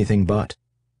 it is anything but.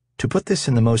 To put this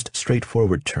in the most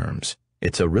straightforward terms,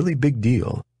 it's a really big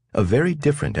deal, a very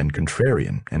different and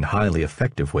contrarian and highly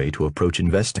effective way to approach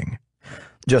investing.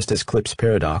 Just as Clip's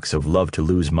paradox of love to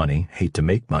lose money, hate to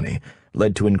make money,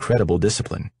 led to incredible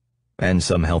discipline, and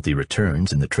some healthy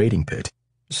returns in the trading pit,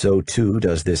 so too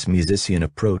does this Misesian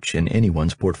approach in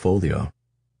anyone's portfolio.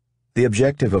 The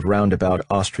objective of roundabout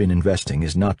Austrian investing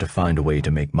is not to find a way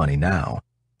to make money now,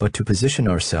 but to position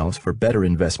ourselves for better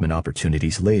investment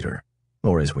opportunities later,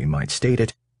 or as we might state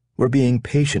it, we're being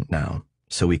patient now,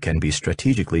 so we can be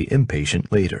strategically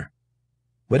impatient later.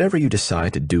 Whatever you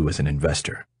decide to do as an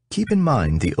investor, keep in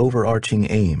mind the overarching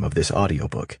aim of this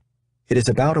audiobook. It is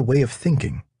about a way of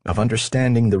thinking, of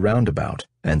understanding the roundabout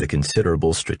and the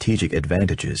considerable strategic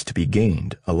advantages to be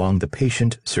gained along the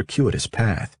patient, circuitous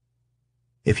path.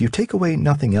 If you take away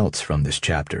nothing else from this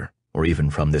chapter, or even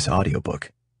from this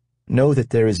audiobook, know that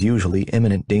there is usually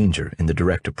imminent danger in the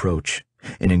direct approach,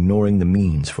 in ignoring the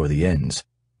means for the ends,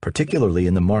 particularly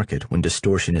in the market when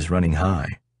distortion is running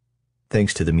high.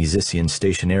 Thanks to the Misesian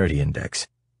Stationarity Index,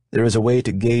 there is a way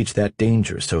to gauge that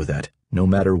danger so that, no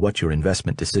matter what your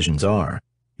investment decisions are,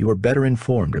 you are better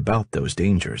informed about those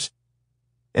dangers.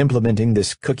 Implementing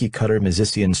this cookie-cutter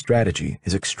Misesian strategy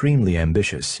is extremely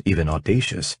ambitious, even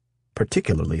audacious,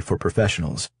 particularly for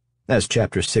professionals, as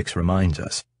Chapter 6 reminds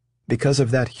us, because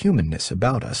of that humanness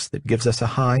about us that gives us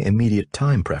a high immediate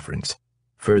time preference,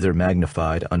 further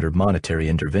magnified under monetary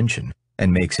intervention,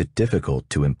 and makes it difficult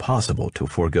to impossible to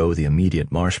forego the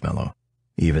immediate marshmallow,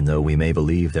 even though we may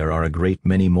believe there are a great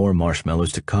many more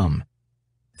marshmallows to come.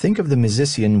 Think of the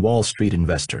Misesian Wall Street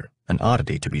investor, an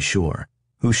oddity to be sure,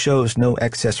 who shows no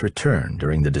excess return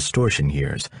during the distortion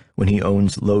years when he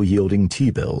owns low-yielding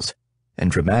T-bills and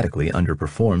dramatically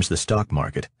underperforms the stock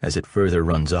market as it further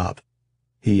runs up.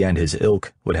 He and his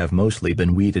ilk would have mostly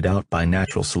been weeded out by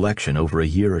natural selection over a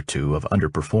year or two of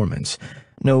underperformance.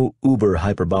 No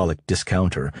uber-hyperbolic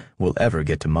discounter will ever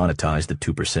get to monetize the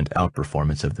 2%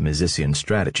 outperformance of the Misesian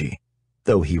strategy,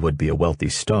 though he would be a wealthy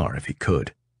star if he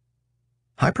could.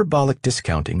 Hyperbolic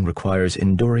discounting requires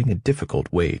enduring a difficult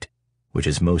wait, which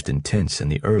is most intense in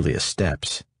the earliest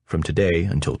steps, from today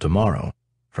until tomorrow,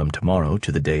 from tomorrow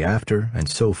to the day after, and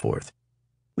so forth.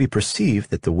 We perceive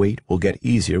that the wait will get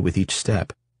easier with each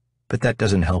step, but that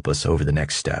doesn't help us over the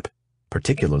next step,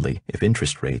 particularly if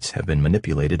interest rates have been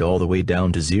manipulated all the way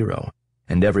down to zero,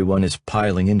 and everyone is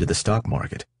piling into the stock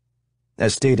market.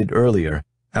 As stated earlier,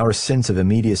 our sense of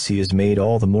immediacy is made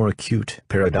all the more acute,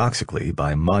 paradoxically,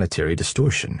 by monetary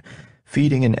distortion,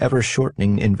 feeding an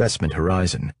ever-shortening investment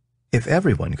horizon. If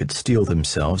everyone could steel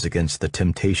themselves against the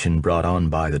temptation brought on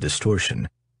by the distortion,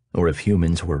 or if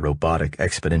humans were robotic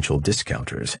exponential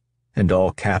discounters, and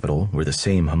all capital were the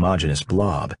same homogeneous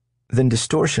blob, then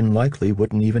distortion likely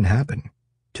wouldn't even happen.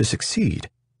 To succeed,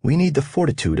 we need the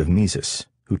fortitude of Mises,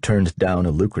 who turned down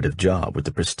a lucrative job with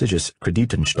the prestigious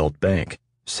Kreditanstalt Bank,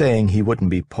 saying he wouldn't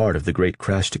be part of the great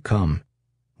crash to come.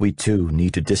 We too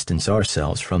need to distance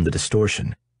ourselves from the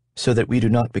distortion, so that we do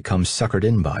not become suckered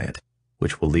in by it,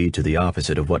 which will lead to the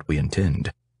opposite of what we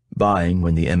intend, buying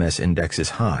when the MS index is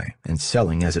high and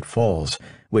selling as it falls,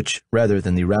 which, rather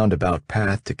than the roundabout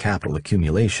path to capital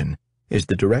accumulation, is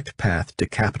the direct path to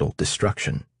capital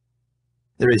destruction.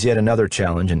 There is yet another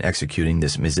challenge in executing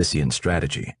this Misesian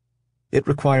strategy. It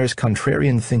requires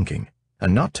contrarian thinking, a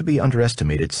not to be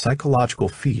underestimated psychological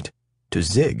feat, to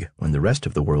zig when the rest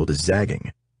of the world is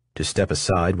zagging, to step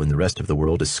aside when the rest of the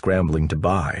world is scrambling to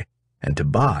buy, and to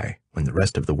buy when the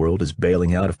rest of the world is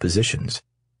bailing out of positions.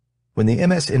 When the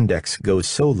MS index goes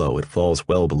so low it falls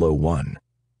well below 1,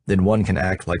 then one can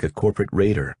act like a corporate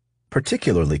raider,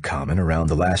 particularly common around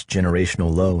the last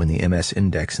generational low in the MS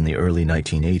index in the early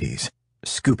 1980s,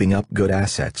 scooping up good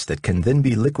assets that can then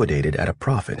be liquidated at a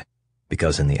profit,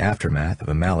 because in the aftermath of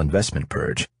a malinvestment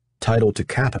purge, title to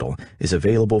capital is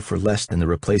available for less than the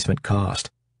replacement cost.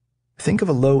 Think of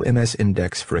a low MS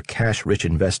index for a cash-rich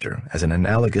investor as an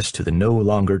analogous to the no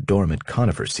longer dormant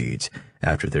conifer seeds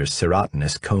after their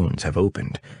serotinous cones have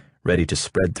opened, ready to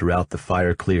spread throughout the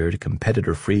fire-cleared,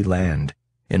 competitor-free land,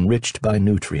 enriched by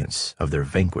nutrients of their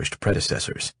vanquished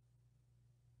predecessors.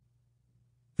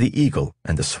 The Eagle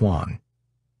and the Swan.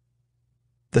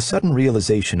 The sudden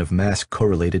realization of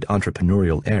mass-correlated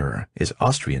entrepreneurial error is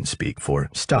Austrian speak for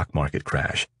stock market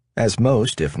crash, as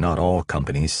most, if not all,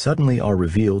 companies suddenly are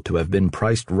revealed to have been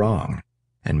priced wrong,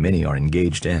 and many are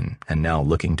engaged in, and now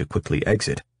looking to quickly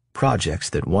exit, projects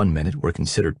that one minute were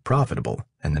considered profitable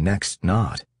and the next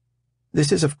not.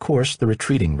 This is, of course, the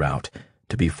retreating route,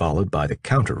 to be followed by the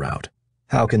counter route.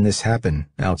 How can this happen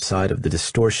outside of the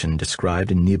distortion described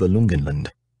in Nibelungenland?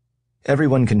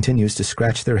 Everyone continues to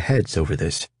scratch their heads over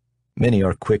this. Many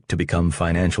are quick to become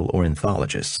financial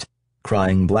ornithologists,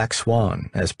 crying black swan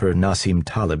as per Nassim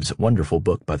Taleb's wonderful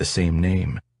book by the same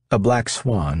name. A black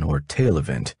swan, or tail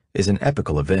event, is an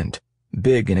epical event,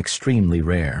 big and extremely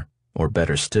rare, or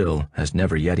better still, has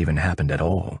never yet even happened at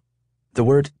all. The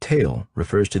word tail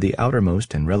refers to the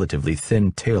outermost and relatively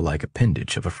thin tail-like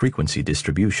appendage of a frequency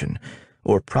distribution,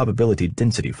 or probability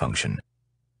density function.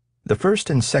 The 1st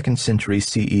and 2nd century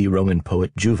CE Roman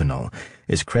poet Juvenal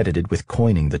is credited with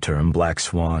coining the term black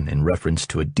swan in reference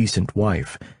to a decent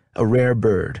wife, a rare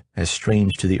bird as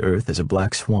strange to the earth as a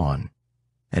black swan.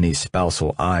 Any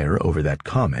spousal ire over that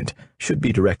comment should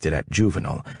be directed at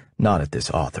Juvenal, not at this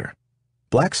author.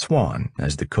 Black swan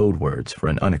as the code words for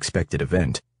an unexpected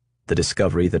event, the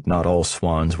discovery that not all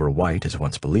swans were white as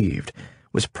once believed,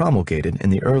 was promulgated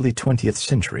in the early 20th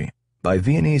century by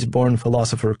Viennese-born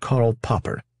philosopher Karl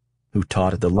Popper, who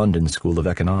taught at the London School of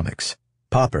Economics.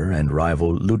 Popper and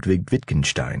rival Ludwig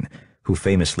Wittgenstein, who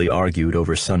famously argued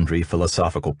over sundry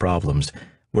philosophical problems,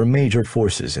 were major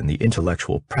forces in the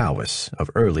intellectual prowess of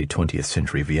early 20th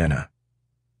century Vienna.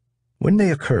 When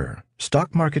they occur,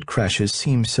 stock market crashes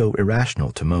seem so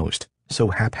irrational to most, so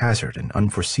haphazard and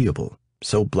unforeseeable,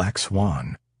 so black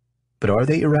swan. But are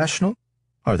they irrational?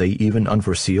 Are they even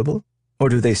unforeseeable? Or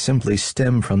do they simply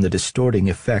stem from the distorting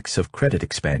effects of credit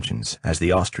expansions, as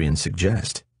the Austrians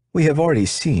suggest? We have already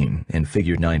seen, in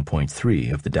Figure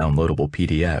 9.3 of the downloadable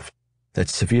PDF, that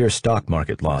severe stock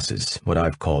market losses, what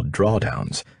I've called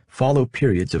drawdowns, follow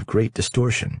periods of great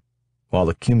distortion. While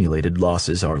accumulated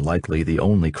losses are likely the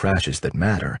only crashes that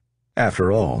matter,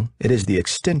 after all, it is the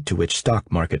extent to which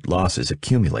stock market losses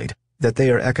accumulate that they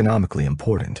are economically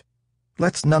important.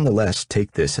 Let's nonetheless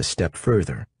take this a step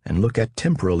further and look at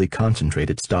temporally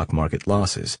concentrated stock market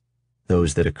losses,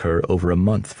 those that occur over a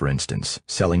month, for instance,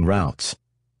 selling routes.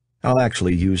 I'll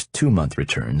actually use 2-month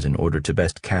returns in order to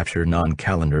best capture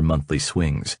non-calendar monthly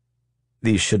swings.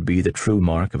 These should be the true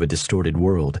mark of a distorted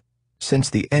world, since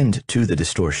the end to the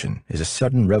distortion is a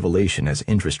sudden revelation as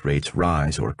interest rates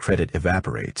rise or credit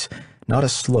evaporates, not a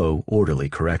slow, orderly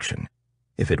correction.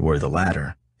 If it were the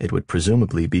latter, it would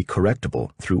presumably be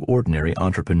correctable through ordinary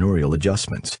entrepreneurial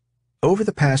adjustments. Over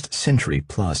the past century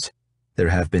plus, there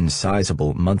have been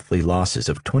sizable monthly losses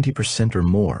of 20% or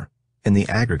more in the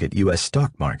aggregate U.S.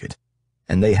 stock market,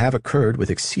 and they have occurred with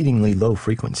exceedingly low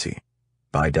frequency.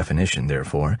 By definition,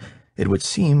 therefore, it would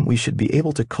seem we should be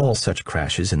able to call such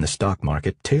crashes in the stock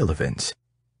market tail events.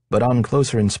 But on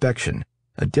closer inspection,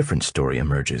 a different story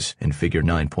emerges in Figure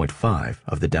 9.5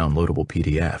 of the downloadable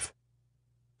PDF.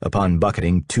 Upon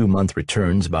bucketing 2-month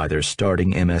returns by their starting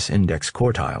MS index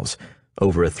quartiles,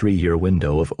 over a 3-year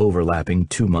window of overlapping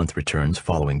 2-month returns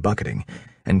following bucketing,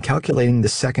 and calculating the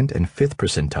 2nd and 5th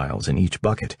percentiles in each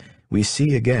bucket, we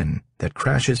see again that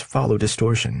crashes follow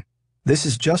distortion. This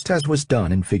is just as was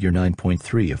done in Figure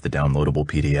 9.3 of the downloadable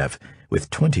PDF, with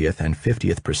 20th and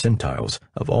 50th percentiles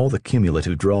of all the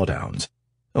cumulative drawdowns.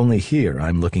 Only here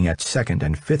I'm looking at 2nd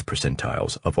and 5th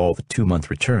percentiles of all the 2-month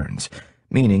returns,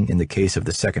 meaning in the case of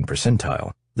the 2nd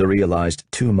percentile, the realized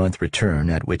 2-month return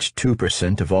at which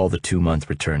 2% of all the 2-month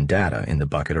return data in the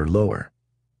bucket are lower.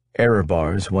 Error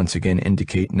bars once again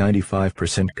indicate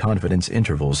 95% confidence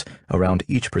intervals around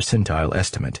each percentile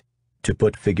estimate, To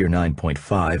put figure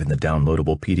 9.5 in the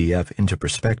downloadable PDF into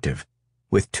perspective,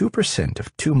 with 2%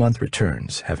 of 2-month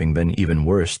returns having been even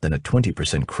worse than a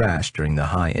 20% crash during the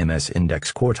high MS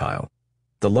index quartile,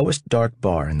 the lowest dark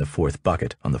bar in the fourth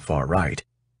bucket on the far right,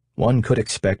 one could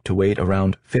expect to wait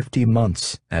around 50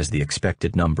 months as the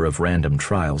expected number of random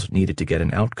trials needed to get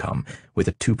an outcome with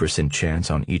a 2%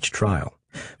 chance on each trial,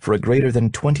 for a greater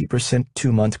than 20%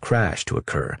 2-month crash to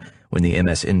occur when the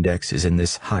MS index is in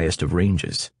this highest of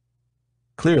ranges.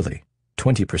 Clearly,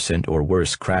 20% or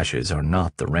worse crashes are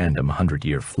not the random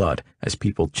 100-year flood as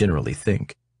people generally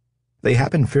think. They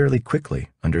happen fairly quickly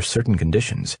under certain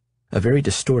conditions, a very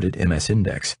distorted MS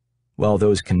index, while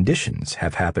those conditions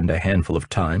have happened a handful of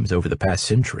times over the past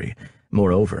century.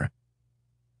 Moreover,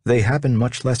 they happen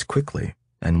much less quickly,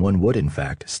 and one would in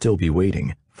fact still be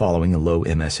waiting following a low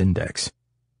MS index.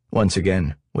 Once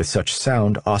again, with such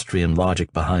sound Austrian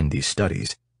logic behind these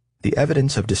studies, the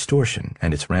evidence of distortion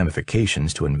and its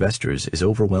ramifications to investors is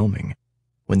overwhelming.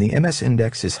 When the MS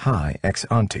index is high ex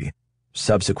ante,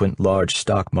 subsequent large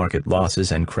stock market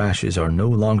losses and crashes are no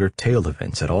longer tail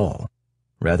events at all.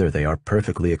 Rather, they are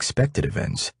perfectly expected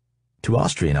events. To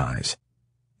Austrian eyes,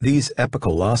 these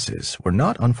epical losses were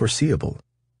not unforeseeable.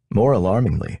 More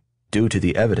alarmingly, due to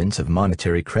the evidence of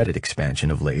monetary credit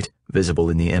expansion of late, visible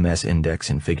in the MS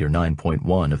index in figure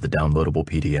 9.1 of the downloadable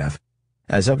PDF,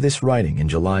 as of this writing in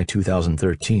July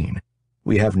 2013,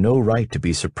 we have no right to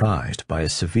be surprised by a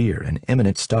severe and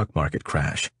imminent stock market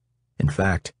crash. In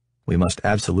fact, we must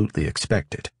absolutely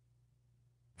expect it.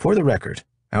 For the record,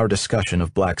 our discussion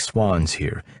of black swans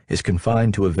here is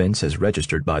confined to events as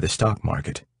registered by the stock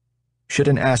market. Should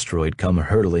an asteroid come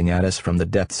hurtling at us from the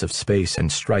depths of space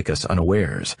and strike us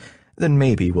unawares, then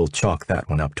maybe we'll chalk that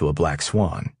one up to a black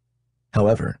swan.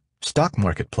 However, stock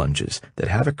market plunges that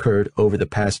have occurred over the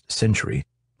past century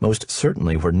most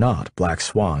certainly were not black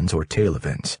swans or tail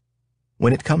events.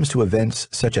 When it comes to events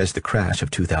such as the crash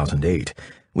of 2008,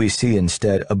 we see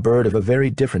instead a bird of a very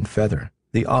different feather,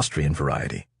 the Austrian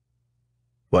variety.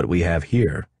 What we have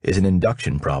here is an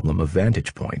induction problem of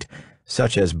vantage point,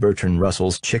 such as Bertrand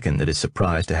Russell's chicken that is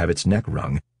surprised to have its neck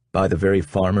wrung by the very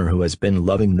farmer who has been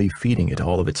lovingly feeding it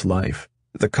all of its life.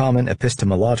 The common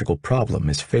epistemological problem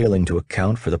is failing to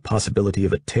account for the possibility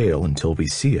of a tail until we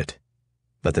see it.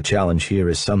 But the challenge here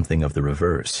is something of the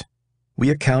reverse. We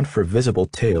account for visible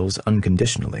tails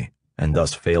unconditionally, and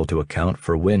thus fail to account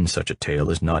for when such a tail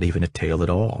is not even a tail at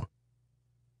all.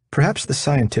 Perhaps the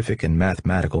scientific and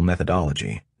mathematical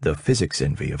methodology, the physics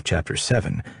envy of Chapter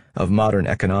 7 of modern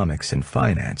economics and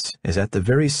finance, is at the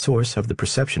very source of the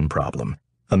perception problem.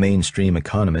 A mainstream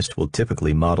economist will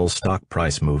typically model stock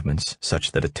price movements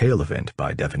such that a tail event,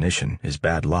 by definition, is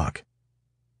bad luck.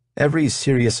 Every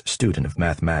serious student of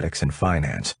mathematics and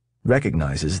finance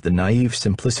recognizes the naive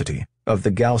simplicity of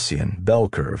the Gaussian bell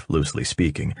curve, loosely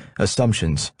speaking,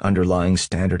 assumptions underlying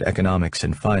standard economics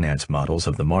and finance models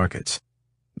of the markets.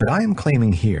 But I am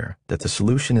claiming here that the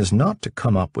solution is not to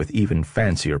come up with even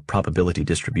fancier probability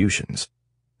distributions.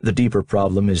 The deeper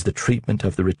problem is the treatment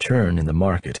of the return in the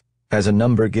market as a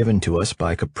number given to us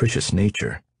by capricious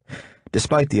nature.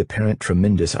 Despite the apparent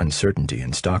tremendous uncertainty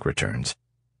in stock returns,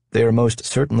 they are most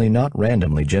certainly not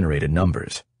randomly generated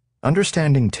numbers.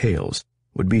 Understanding tails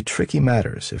would be tricky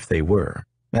matters if they were,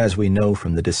 as we know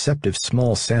from the deceptive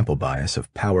small sample bias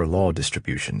of power law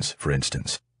distributions, for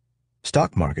instance.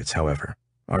 Stock markets, however,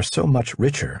 are so much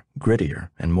richer, grittier,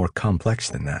 and more complex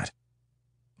than that.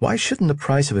 Why shouldn't the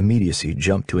price of immediacy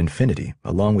jump to infinity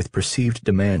along with perceived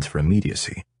demands for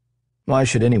immediacy? Why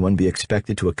should anyone be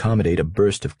expected to accommodate a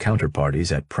burst of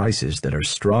counterparties at prices that are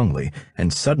strongly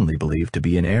and suddenly believed to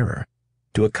be in error,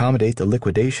 to accommodate the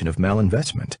liquidation of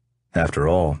malinvestment? After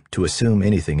all, to assume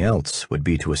anything else would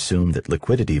be to assume that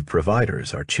liquidity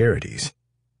providers are charities.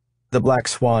 The black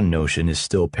swan notion is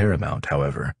still paramount,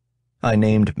 however. I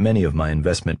named many of my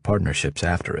investment partnerships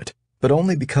after it, but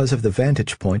only because of the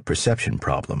vantage point perception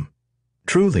problem.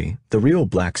 Truly, the real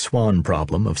black swan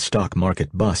problem of stock market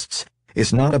busts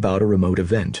is not about a remote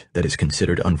event that is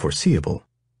considered unforeseeable.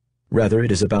 Rather,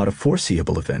 it is about a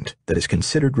foreseeable event that is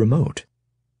considered remote.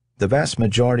 The vast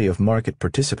majority of market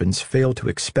participants fail to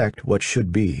expect what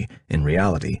should be, in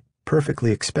reality,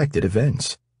 perfectly expected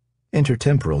events.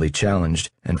 Intertemporally challenged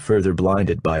and further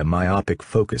blinded by a myopic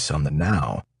focus on the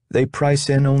now, they price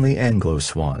in only Anglo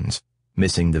swans,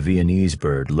 missing the Viennese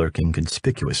bird lurking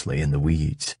conspicuously in the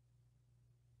weeds.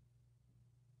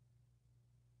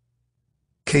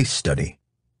 Case Study: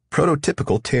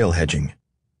 Prototypical Tail Hedging.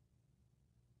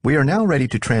 We are now ready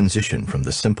to transition from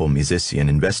the simple Misesian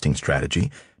investing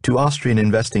strategy to Austrian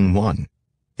Investing 1.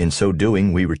 In so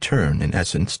doing, we return, in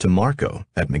essence, to Marco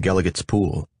at McElligot's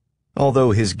pool.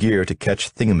 although his gear to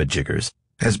catch thingamajiggers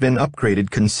has been upgraded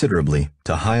considerably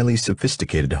to highly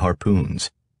sophisticated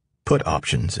harpoons. Put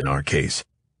options in our case.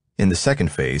 In the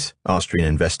second phase, Austrian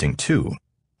Investing 2,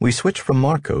 we switch from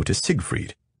Marco to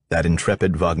Siegfried, that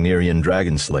intrepid Wagnerian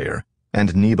dragon slayer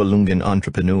and Nibelungen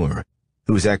entrepreneur,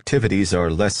 whose activities are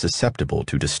less susceptible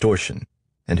to distortion,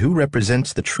 and who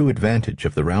represents the true advantage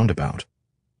of the roundabout.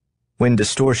 When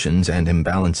distortions and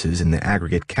imbalances in the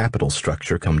aggregate capital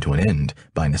structure come to an end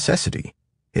by necessity,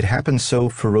 it happens so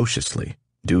ferociously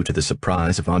due to the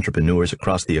surprise of entrepreneurs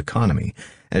across the economy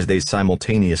as they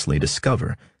simultaneously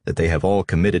discover that they have all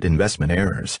committed investment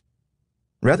errors.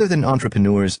 Rather than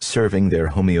entrepreneurs serving their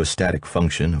homeostatic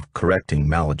function of correcting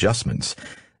maladjustments,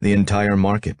 the entire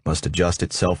market must adjust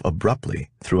itself abruptly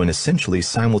through an essentially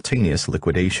simultaneous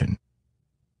liquidation.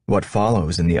 What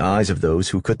follows in the eyes of those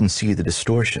who couldn't see the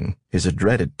distortion is a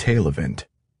dreaded tail event.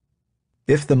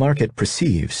 If the market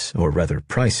perceives, or rather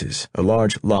prices, a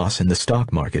large loss in the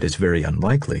stock market is very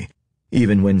unlikely,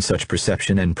 even when such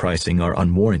perception and pricing are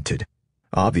unwarranted.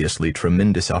 Obviously,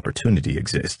 tremendous opportunity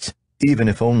exists, even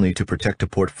if only to protect a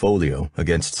portfolio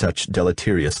against such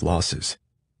deleterious losses.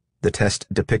 The test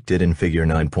depicted in Figure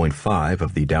 9.5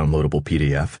 of the downloadable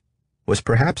PDF was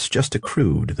perhaps just a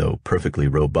crude, though perfectly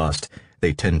robust,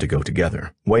 they tend to go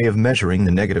together, way of measuring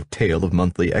the negative tail of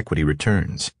monthly equity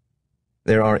returns.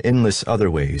 There are endless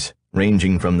other ways,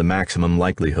 ranging from the maximum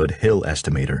likelihood Hill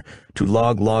estimator to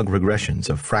log-log regressions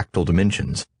of fractal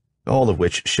dimensions, all of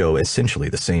which show essentially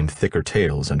the same thicker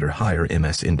tails under higher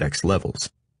MS index levels.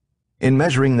 In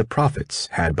measuring the profits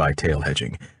had by tail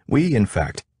hedging, we, in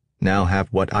fact, now have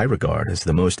what I regard as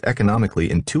the most economically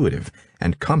intuitive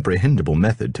and comprehensible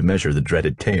method to measure the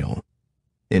dreaded tail.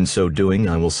 In so doing,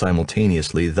 I will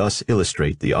simultaneously thus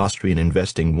illustrate the Austrian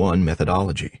Investing 1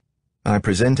 methodology. I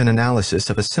present an analysis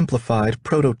of a simplified,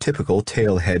 prototypical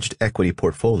tail-hedged equity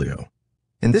portfolio.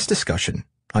 In this discussion,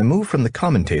 I move from the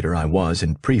commentator I was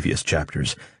in previous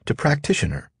chapters to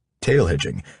practitioner. Tail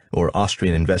hedging, or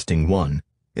Austrian Investing 1,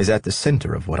 is at the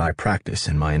center of what I practice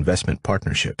in my investment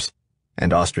partnerships,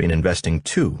 and Austrian Investing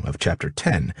 2 of Chapter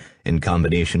 10, in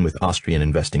combination with Austrian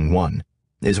Investing 1,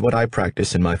 is what I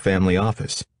practice in my family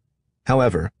office.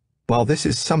 However, while this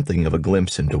is something of a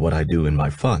glimpse into what I do in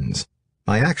my funds,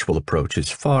 my actual approach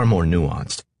is far more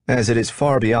nuanced, as it is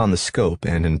far beyond the scope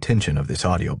and intention of this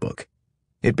audiobook.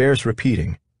 It bears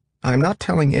repeating. I am not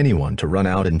telling anyone to run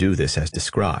out and do this as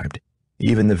described.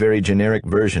 Even the very generic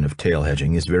version of tail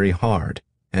hedging is very hard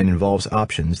and involves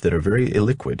options that are very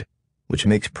illiquid, which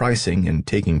makes pricing and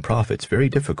taking profits very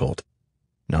difficult.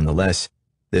 Nonetheless,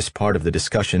 this part of the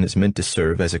discussion is meant to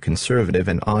serve as a conservative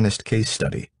and honest case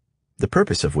study, the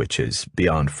purpose of which is,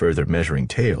 beyond further measuring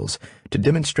tails, to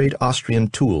demonstrate Austrian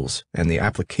tools and the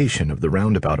application of the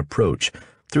roundabout approach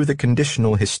through the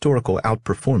conditional historical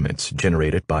outperformance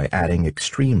generated by adding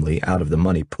extremely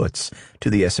out-of-the-money puts to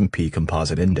the S&P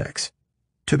Composite Index.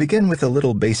 To begin with a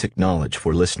little basic knowledge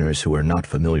for listeners who are not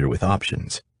familiar with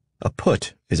options, a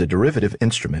put is a derivative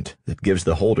instrument that gives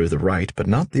the holder the right but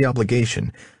not the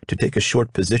obligation to take a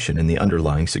short position in the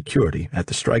underlying security at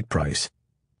the strike price,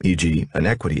 e.g., an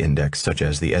equity index such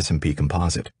as the S&P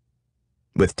Composite.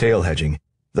 With tail hedging,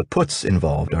 the puts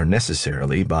involved are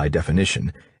necessarily, by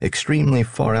definition, extremely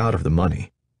far out of the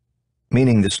money,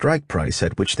 meaning the strike price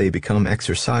at which they become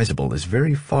exercisable is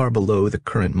very far below the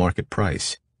current market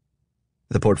price.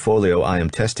 The portfolio I am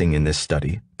testing in this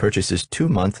study purchases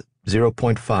 2-month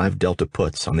 0.5 delta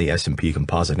puts on the S&P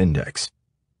Composite Index,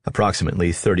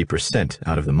 approximately 30%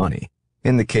 out of the money,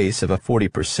 in the case of a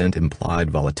 40% implied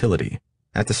volatility,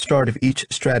 at the start of each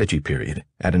strategy period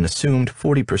at an assumed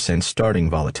 40% starting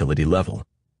volatility level,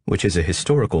 which is a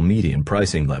historical median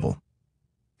pricing level.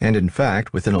 And in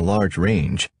fact, within a large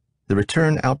range, the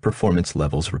return outperformance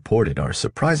levels reported are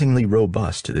surprisingly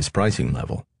robust to this pricing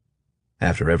level.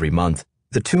 After every month,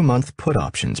 the 2-month put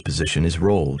options position is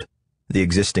rolled. The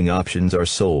existing options are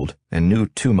sold and new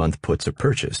 2-month puts are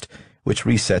purchased, which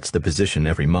resets the position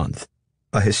every month.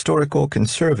 A historical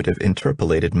conservative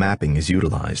interpolated mapping is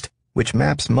utilized, which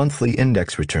maps monthly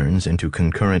index returns into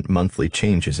concurrent monthly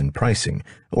changes in pricing,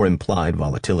 or implied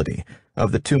volatility,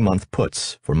 of the 2-month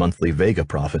puts for monthly vega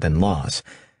profit and loss,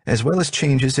 as well as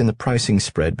changes in the pricing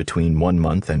spread between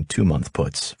 1-month and 2-month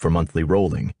puts for monthly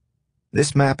rolling.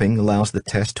 This mapping allows the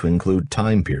test to include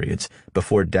time periods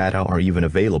before data are even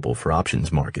available for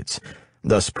options markets,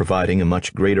 thus providing a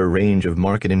much greater range of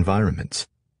market environments.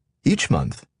 Each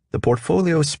month, the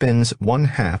portfolio spends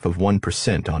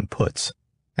 0.5% on puts,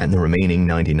 and the remaining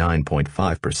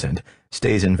 99.5%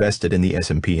 stays invested in the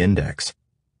S&P index.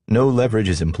 No leverage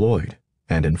is employed,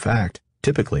 and in fact,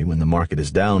 typically when the market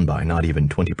is down by not even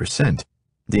 20%,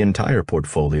 The entire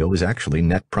portfolio is actually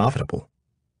net profitable.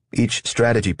 Each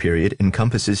strategy period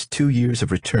encompasses 2 years of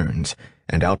returns,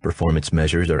 and outperformance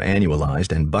measures are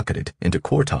annualized and bucketed into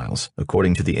quartiles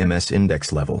according to the MS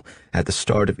index level at the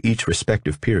start of each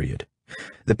respective period.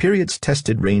 The periods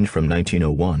tested range from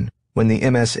 1901, when the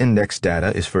MS index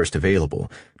data is first available,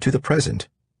 to the present.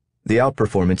 The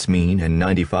outperformance mean and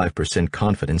 95%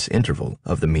 confidence interval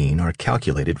of the mean are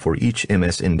calculated for each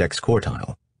MS index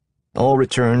quartile. All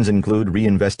returns include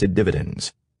reinvested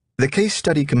dividends. The case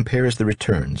study compares the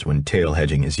returns when tail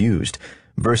hedging is used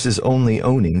versus only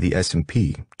owning the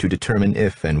S&P to determine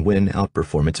if and when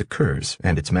outperformance occurs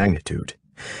and its magnitude.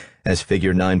 As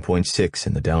Figure 9.6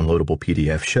 in the downloadable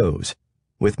PDF shows,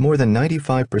 with more than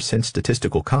 95%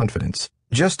 statistical confidence,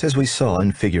 just as we saw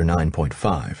in Figure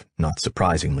 9.5, not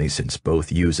surprisingly since both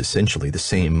use essentially the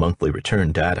same monthly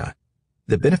return data.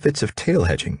 The benefits of tail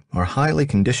hedging are highly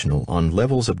conditional on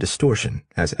levels of distortion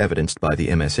as evidenced by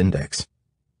the MS index.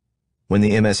 When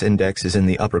the MS index is in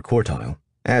the upper quartile,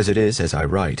 as it is as I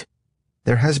write,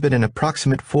 there has been an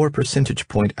approximate 4 percentage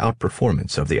point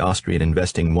outperformance of the Austrian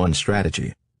Investing 1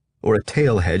 strategy, or a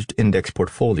tail-hedged index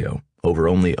portfolio over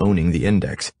only owning the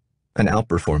index, an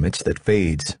outperformance that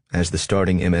fades as the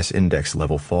starting MS index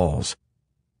level falls.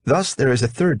 Thus, there is a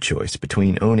third choice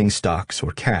between owning stocks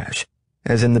or cash,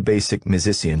 as in the basic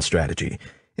Misesian strategy,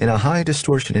 in a high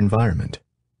distortion environment.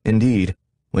 Indeed,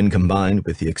 when combined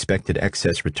with the expected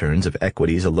excess returns of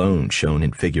equities alone shown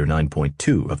in Figure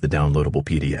 9.2 of the downloadable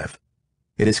PDF,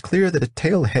 it is clear that a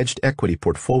tail-hedged equity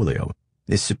portfolio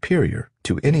is superior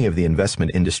to any of the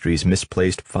investment industry's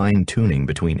misplaced fine-tuning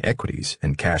between equities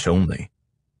and cash only.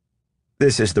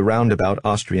 This is the roundabout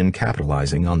Austrian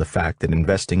capitalizing on the fact that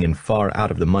investing in far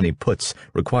out-of-the-money puts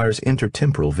requires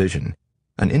intertemporal vision,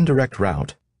 an indirect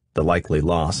route, the likely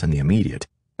loss and the immediate,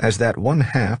 as that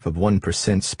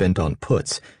 0.5% spent on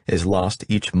puts is lost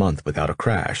each month without a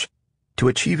crash, to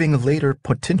achieving a later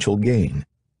potential gain,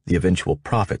 the eventual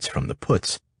profits from the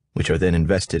puts, which are then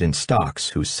invested in stocks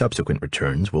whose subsequent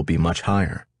returns will be much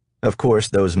higher. Of course,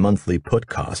 those monthly put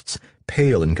costs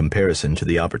pale in comparison to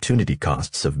the opportunity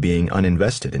costs of being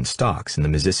uninvested in stocks in the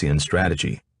Misesian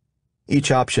strategy.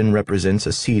 Each option represents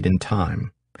a seed in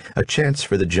time, a chance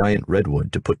for the giant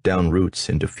redwood to put down roots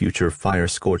into future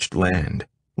fire-scorched land.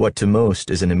 What to most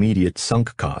is an immediate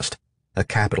sunk cost, a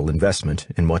capital investment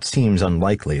in what seems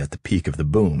unlikely at the peak of the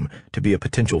boom to be a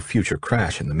potential future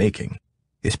crash in the making,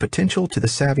 is potential to the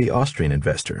savvy Austrian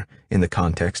investor in the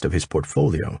context of his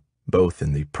portfolio, both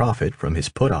in the profit from his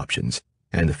put options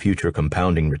and the future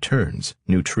compounding returns,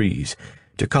 new trees,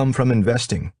 to come from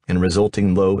investing in a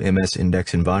resulting low MS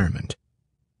index environment.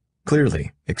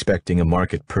 Clearly, expecting a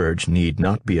market purge need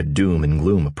not be a doom and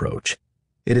gloom approach.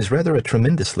 It is rather a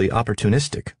tremendously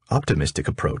opportunistic, optimistic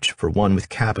approach for one with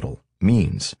capital,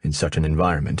 means, in such an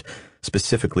environment,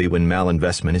 specifically when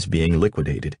malinvestment is being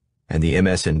liquidated and the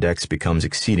MS index becomes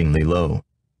exceedingly low.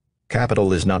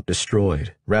 Capital is not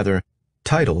destroyed, rather,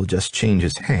 title just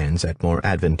changes hands at more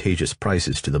advantageous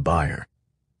prices to the buyer.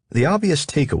 The obvious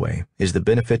takeaway is the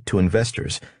benefit to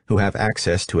investors who have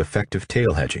access to effective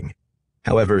tail hedging.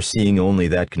 However, seeing only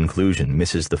that conclusion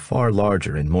misses the far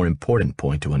larger and more important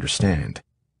point to understand: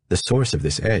 the source of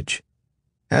this edge.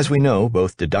 As we know,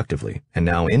 both deductively and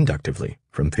now inductively,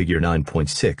 from Figure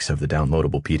 9.6 of the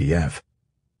downloadable PDF,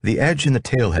 the edge in the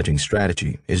tail hedging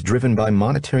strategy is driven by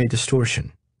monetary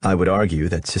distortion. I would argue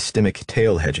that systemic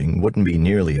tail hedging wouldn't be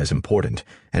nearly as important,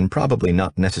 and probably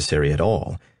not necessary at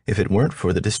all, if it weren't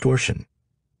for the distortion.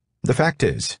 The fact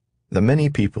is, the many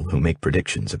people who make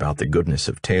predictions about the goodness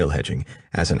of tail hedging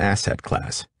as an asset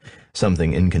class,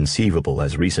 something inconceivable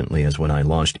as recently as when I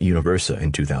launched Universa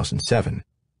in 2007,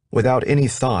 without any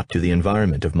thought to the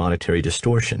environment of monetary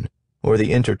distortion or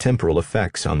the intertemporal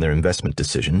effects on their investment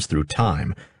decisions through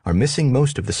time, are missing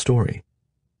most of the story.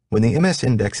 When the MS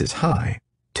index is high,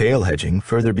 tail hedging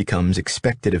further becomes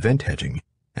expected event hedging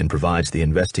and provides the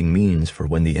investing means for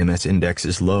when the MS index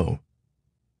is low.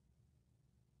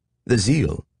 The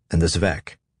ZEAL and the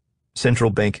ZVEC,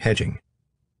 Central Bank Hedging.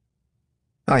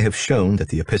 I have shown that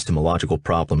the epistemological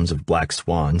problems of black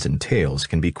swans and tails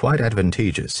can be quite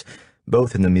advantageous,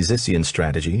 both in the Misesian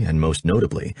strategy and most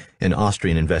notably in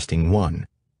Austrian Investing 1.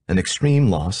 An extreme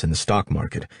loss in the stock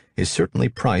market is certainly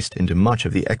priced into much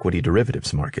of the equity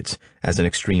derivatives markets as an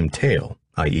extreme tail,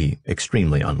 i.e.,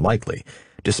 extremely unlikely,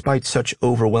 despite such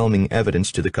overwhelming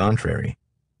evidence to the contrary.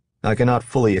 I cannot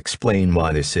fully explain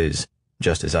why this is,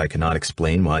 just as I cannot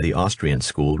explain why the Austrian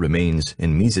school remains,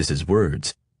 in Mises's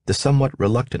words, the somewhat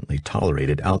reluctantly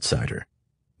tolerated outsider.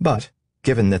 But,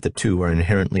 given that the two are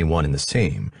inherently one and the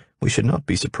same, we should not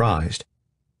be surprised.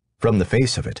 From the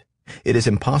face of it, It is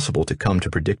impossible to come to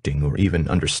predicting or even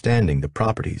understanding the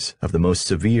properties of the most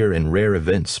severe and rare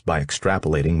events by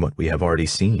extrapolating what we have already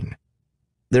seen.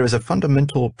 There is a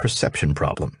fundamental perception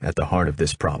problem at the heart of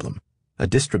this problem, a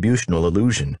distributional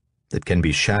illusion that can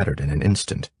be shattered in an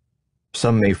instant.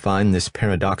 Some may find this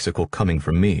paradoxical coming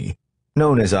from me,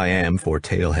 known as I am for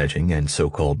tail hedging and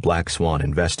so-called black swan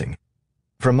investing.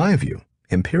 From my view,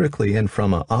 empirically and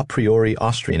from a priori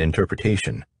Austrian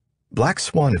interpretation, black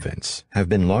swan events have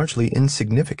been largely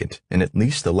insignificant in at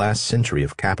least the last century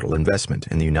of capital investment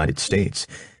in the United States,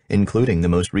 including the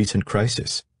most recent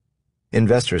crisis.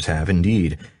 Investors have,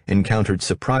 indeed, encountered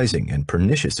surprising and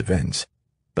pernicious events,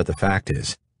 but the fact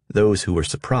is, those who were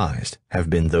surprised have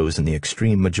been those in the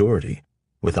extreme majority,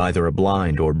 with either a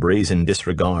blind or brazen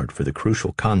disregard for the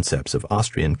crucial concepts of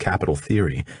Austrian capital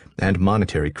theory and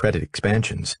monetary credit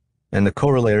expansions, and the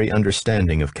corollary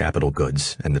understanding of capital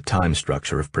goods and the time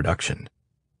structure of production.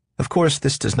 Of course,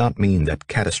 this does not mean that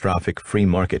catastrophic free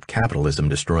market capitalism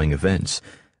destroying events,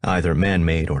 either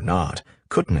man-made or not,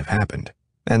 couldn't have happened,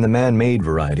 and the man-made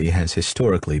variety has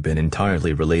historically been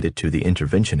entirely related to the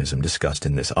interventionism discussed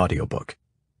in this audiobook.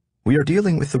 We are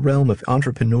dealing with the realm of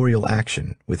entrepreneurial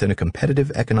action within a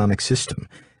competitive economic system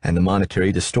and the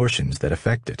monetary distortions that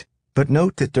affect it. But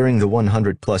note that during the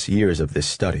 100-plus years of this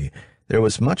study, there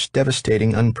was much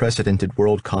devastating, unprecedented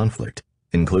world conflict,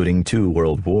 including 2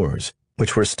 world wars,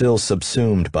 which were still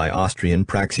subsumed by Austrian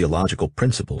praxeological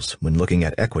principles when looking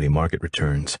at equity market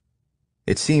returns.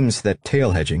 It seems that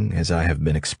tail hedging, as I have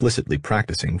been explicitly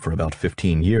practicing for about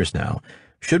 15 years now,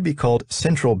 should be called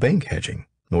central bank hedging,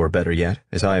 or better yet,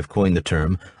 as I have coined the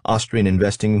term, Austrian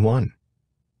Investing 1.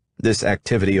 This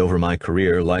activity over my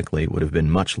career likely would have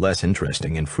been much less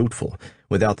interesting and fruitful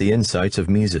without the insights of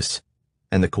Mises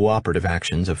and the cooperative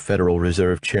actions of Federal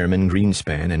Reserve Chairman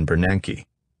Greenspan and Bernanke,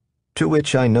 to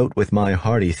which I note with my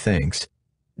hearty thanks,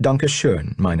 Danke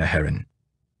schön, meine Herren.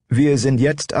 Wir sind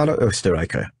jetzt alle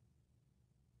Österreicher.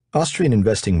 Austrian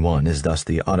Investing 1 is thus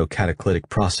the autocatalytic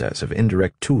process of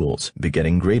indirect tools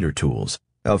begetting greater tools,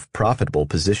 of profitable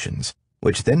positions,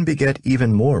 which then beget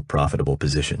even more profitable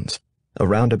positions, a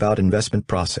roundabout investment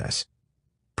process.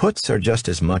 Puts are just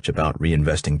as much about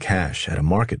reinvesting cash at a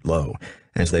market low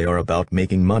as they are about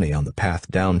making money on the path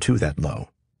down to that low.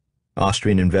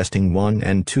 Austrian Investing 1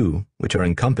 and 2, which are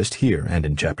encompassed here and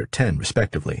in Chapter 10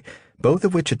 respectively, both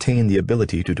of which attain the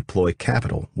ability to deploy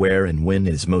capital where and when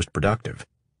it is most productive,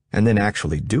 and then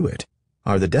actually do it,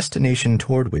 are the destination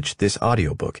toward which this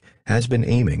audiobook has been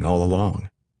aiming all along.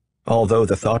 Although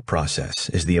the thought process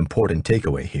is the important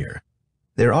takeaway here,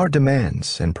 there are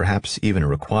demands and perhaps even a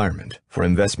requirement for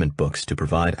investment books to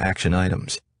provide action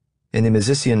items. In the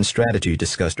Misesian strategy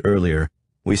discussed earlier,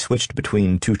 we switched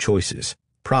between 2 choices,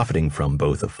 profiting from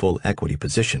both a full equity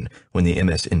position when the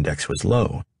MS index was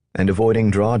low and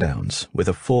avoiding drawdowns with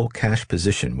a full cash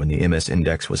position when the MS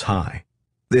index was high.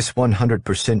 This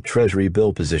 100% Treasury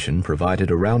bill position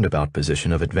provided a roundabout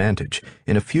position of advantage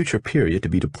in a future period to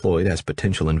be deployed as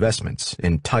potential investments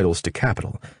in titles to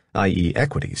capital, i.e.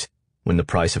 equities, when the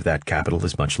price of that capital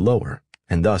is much lower,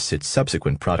 and thus its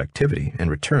subsequent productivity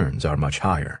and returns are much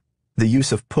higher. The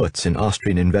use of puts in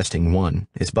Austrian Investing 1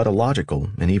 is but a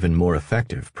logical and even more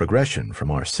effective progression from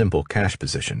our simple cash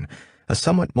position, a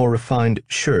somewhat more refined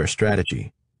sure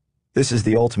strategy. This is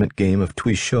the ultimate game of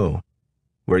Tuichot,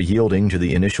 where yielding to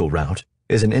the initial route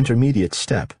is an intermediate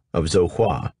step of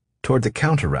Zohua toward the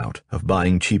counter route of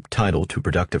buying cheap title to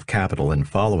productive capital and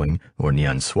following, or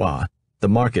nian soi, the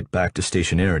market back to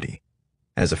stationarity.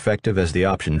 As effective as the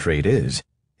option trade is,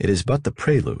 it is but the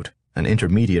prelude, an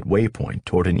intermediate waypoint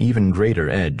toward an even greater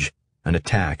edge, an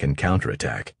attack and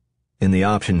counterattack. In the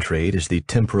option trade is the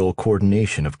temporal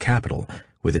coordination of capital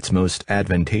with its most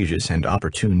advantageous and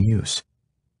opportune use.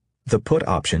 The put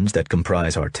options that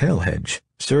comprise our tail hedge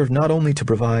serve not only to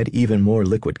provide even more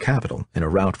liquid capital in a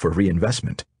route for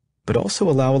reinvestment, but also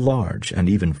allow a large and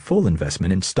even full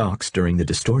investment in stocks during the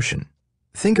distortion.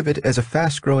 Think of it as a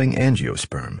fast-growing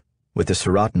angiosperm with the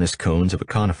serotinous cones of a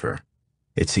conifer.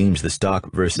 It seems the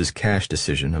stock versus cash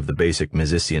decision of the basic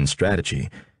Misesian strategy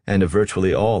and of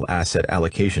virtually all asset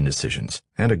allocation decisions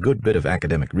and a good bit of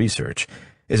academic research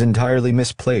is entirely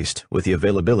misplaced with the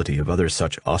availability of other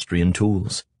such Austrian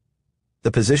tools.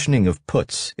 The positioning of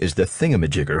puts is the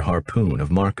thingamajigger harpoon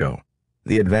of Marco,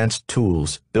 the advanced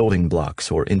tools, building blocks,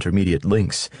 or intermediate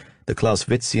links, the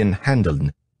Clausewitzian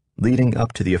Handeln, leading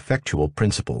up to the effectual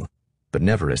principle, but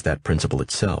never as that principle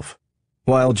itself.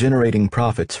 While generating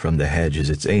profits from the hedge is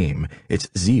its aim, its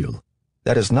Ziel,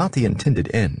 that is not the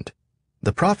intended end.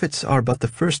 The profits are but the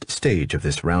first stage of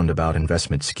this roundabout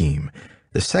investment scheme.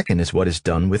 The second is what is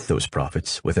done with those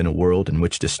profits within a world in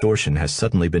which distortion has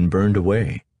suddenly been burned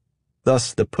away.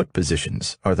 Thus, the put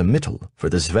positions are the Mittel for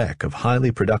the Zweck of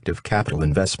highly productive capital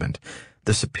investment,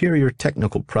 the superior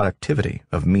technical productivity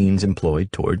of means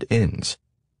employed toward ends.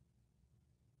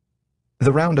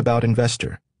 The roundabout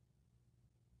investor.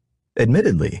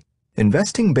 Admittedly,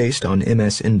 investing based on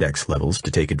MS index levels to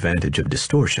take advantage of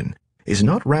distortion is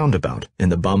not roundabout in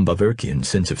the Bombaverkian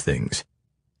sense of things.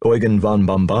 Eugen von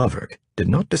Bombaverk did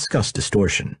not discuss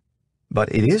distortion,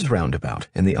 but it is roundabout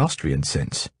in the Austrian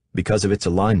sense because of its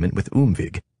alignment with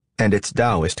Umweg and its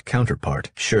Taoist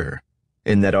counterpart, Heir,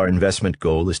 in that our investment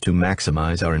goal is to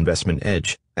maximize our investment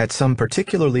edge at some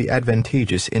particularly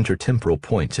advantageous intertemporal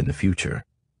points in the future.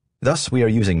 Thus, we are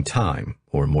using time,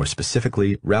 or more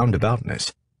specifically,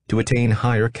 roundaboutness, to attain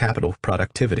higher capital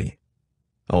productivity.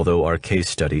 Although our case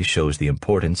study shows the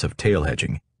importance of tail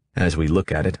hedging, as we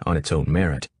look at it on its own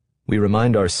merit, we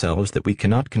remind ourselves that we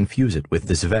cannot confuse it with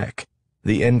the Zweck,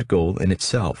 the end goal in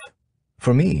itself.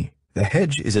 For me, the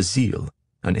hedge is a Ziel,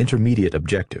 an intermediate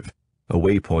objective, a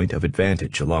waypoint of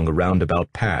advantage along a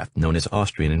roundabout path known as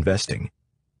Austrian investing.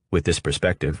 With this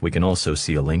perspective, we can also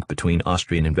see a link between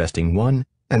Austrian investing 1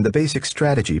 and the basic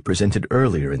strategy presented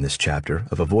earlier in this chapter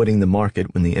of avoiding the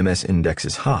market when the MS index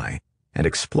is high and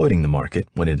exploiting the market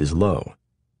when it is low.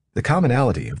 The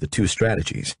commonality of the two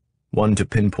strategies, one to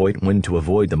pinpoint when to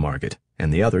avoid the market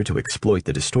and the other to exploit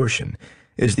the distortion,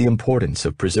 is the importance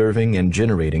of preserving and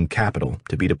generating capital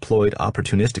to be deployed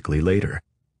opportunistically later,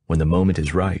 when the moment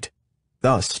is right.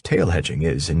 Thus, tail hedging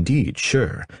is, indeed,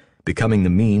 Heir, becoming the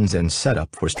means and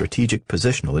setup for strategic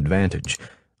positional advantage,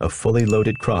 a fully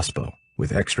loaded crossbow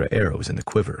with extra arrows in the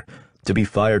quiver, to be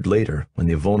fired later when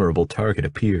the vulnerable target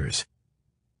appears.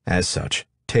 As such,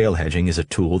 tail hedging is a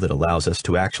tool that allows us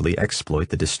to actually exploit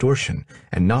the distortion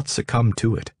and not succumb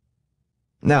to it.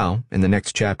 Now, in the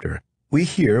next chapter, we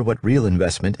hear what real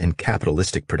investment and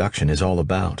capitalistic production is all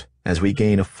about, as we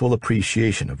gain a full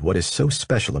appreciation of what is so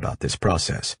special about this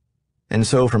process. And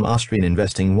so from Austrian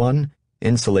Investing 1,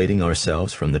 insulating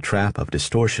ourselves from the trap of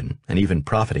distortion and even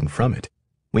profiting from it,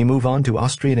 we move on to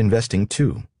Austrian Investing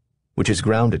 2, which is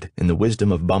grounded in the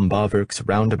wisdom of Bombaverk's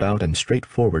roundabout and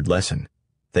straightforward lesson,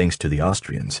 thanks to the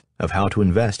Austrians, of how to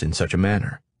invest in such a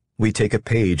manner. We take a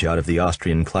page out of the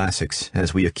Austrian classics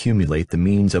as we accumulate the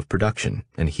means of production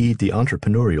and heed the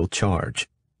entrepreneurial charge.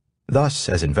 Thus,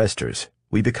 as investors,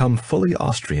 we become fully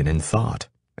Austrian in thought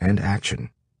and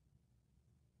action.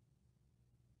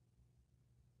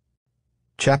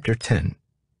 Chapter 10.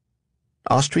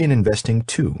 Austrian Investing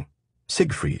 2,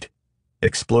 Siegfried,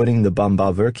 Exploiting the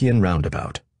Bombaverkian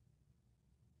Roundabout.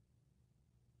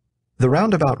 The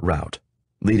roundabout route,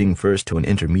 leading first to an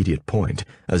intermediate point,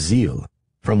 a Ziel,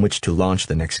 from which to launch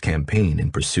the next campaign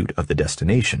in pursuit of the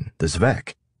destination, the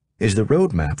Zweck, is the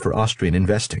roadmap for Austrian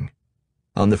investing.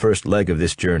 On the first leg of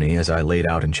this journey, as I laid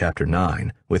out in Chapter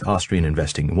 9 with Austrian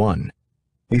Investing 1,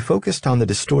 we focused on the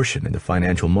distortion in the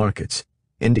financial markets,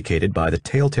 indicated by the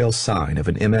telltale sign of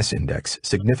an MS index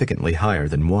significantly higher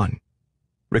than 1.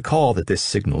 Recall that this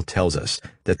signal tells us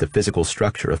that the physical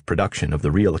structure of production of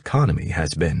the real economy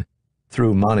has been,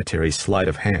 through monetary sleight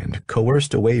of hand,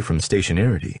 coerced away from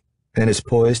stationarity, and is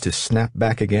poised to snap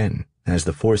back again as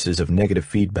the forces of negative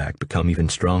feedback become even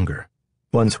stronger.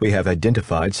 Once we have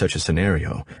identified such a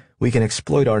scenario, we can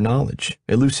exploit our knowledge,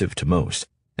 elusive to most,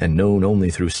 and known only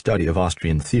through study of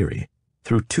Austrian theory,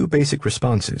 through two basic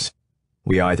responses.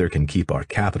 We either can keep our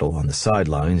capital on the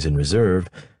sidelines in reserve,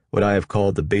 what I have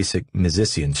called the basic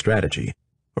Misesian strategy,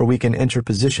 or we can enter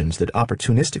positions that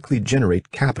opportunistically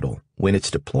generate capital when its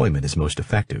deployment is most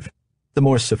effective, the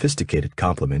more sophisticated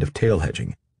complement of tail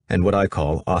hedging, and what I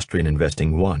call Austrian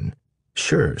Investing 1,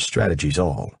 Heir strategies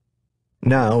all.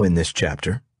 Now, in this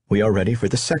chapter, we are ready for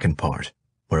the second part,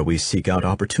 where we seek out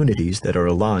opportunities that are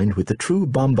aligned with the true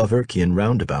Bombaverkian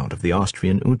roundabout of the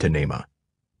Austrian Unternehmer.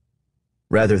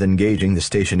 Rather than gauging the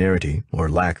stationarity, or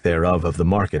lack thereof, of the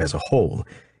market as a whole,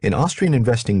 in Austrian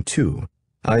Investing 2,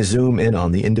 I zoom in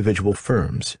on the individual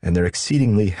firms and their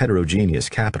exceedingly heterogeneous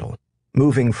capital,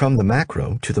 moving from the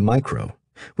macro to the micro,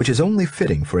 which is only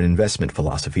fitting for an investment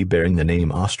philosophy bearing the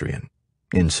name Austrian.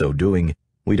 In so doing,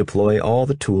 we deploy all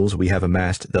the tools we have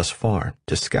amassed thus far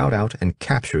to scout out and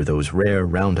capture those rare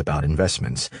roundabout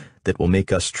investments that will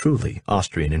make us truly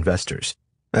Austrian investors.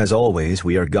 As always,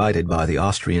 we are guided by the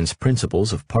Austrians'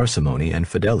 principles of parsimony and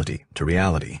fidelity to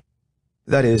reality.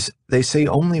 That is, they say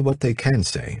only what they can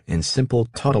say in simple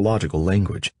tautological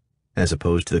language, as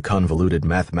opposed to the convoluted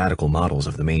mathematical models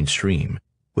of the mainstream,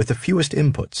 with the fewest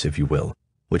inputs, if you will,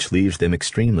 which leaves them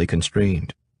extremely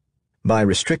constrained. By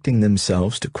restricting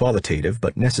themselves to qualitative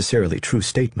but necessarily true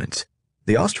statements,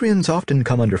 the Austrians often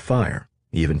come under fire,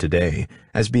 even today,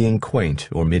 as being quaint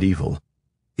or medieval.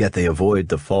 Yet they avoid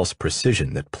the false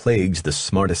precision that plagues the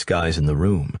smartest guys in the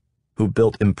room, who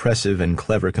built impressive and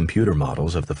clever computer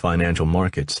models of the financial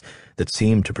markets that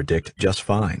seemed to predict just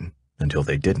fine until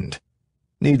they didn't.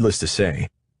 Needless to say,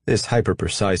 this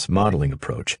hyper-precise modeling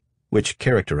approach, which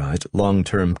characterized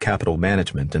long-term capital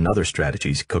management and other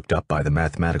strategies cooked up by the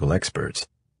mathematical experts,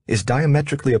 is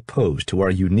diametrically opposed to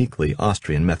our uniquely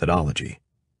Austrian methodology.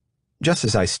 Just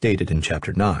as I stated in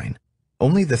Chapter 9,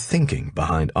 only the thinking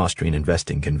behind Austrian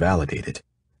investing can validate it.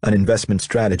 An investment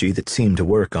strategy that seemed to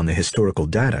work on the historical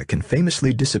data can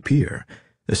famously disappear,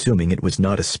 assuming it was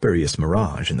not a spurious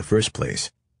mirage in the first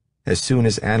place, as soon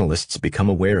as analysts become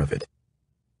aware of it.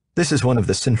 This is one of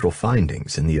the central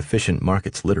findings in the efficient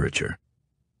markets literature.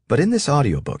 But in this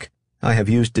audiobook, I have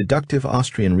used deductive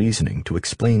Austrian reasoning to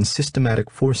explain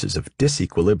systematic forces of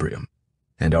disequilibrium,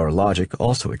 and our logic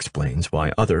also explains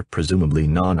why other presumably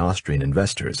non-Austrian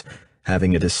investors,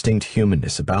 having a distinct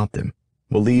humanness about them,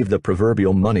 will leave the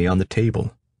proverbial money on the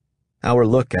table. Our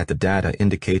look at the data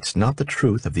indicates not the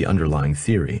truth of the underlying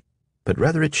theory, but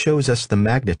rather it shows us the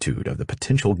magnitude of the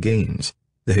potential gains.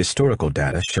 The historical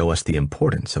data show us the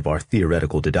importance of our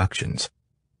theoretical deductions.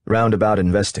 Roundabout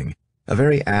investing, a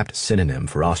very apt synonym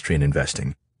for Austrian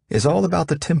investing, is all about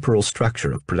the temporal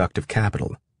structure of productive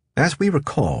capital. As we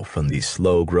recall from the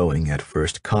slow-growing at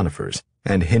first conifers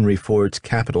and Henry Ford's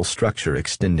capital structure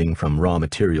extending from raw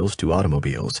materials to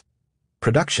automobiles,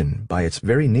 production by its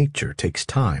very nature takes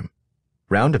time.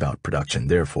 Roundabout production,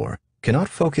 therefore, cannot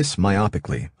focus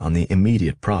myopically on the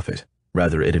immediate profit.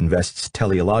 Rather, it invests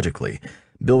teleologically,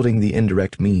 building the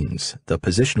indirect means, the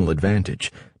positional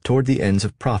advantage, toward the ends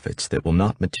of profits that will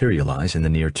not materialize in the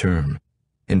near term.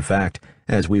 In fact,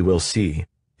 as we will see,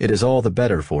 it is all the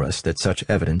better for us that such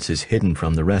evidence is hidden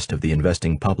from the rest of the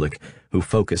investing public who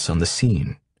focus on the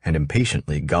seen and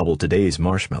impatiently gobble today's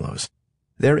marshmallows.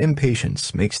 Their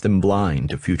impatience makes them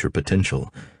blind to future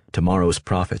potential, tomorrow's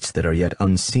profits that are yet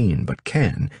unseen but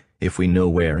can, if we know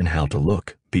where and how to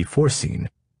look, be foreseen.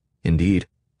 Indeed,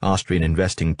 Austrian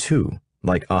investing 2,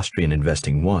 like Austrian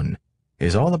investing 1,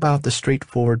 is all about the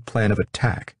straightforward plan of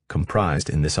attack comprised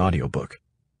in this audiobook,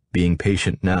 being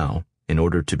patient now in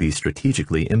order to be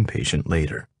strategically impatient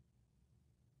later.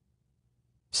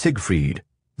 Siegfried,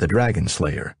 the Dragon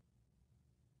Slayer.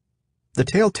 The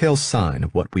telltale sign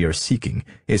of what we are seeking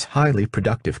is highly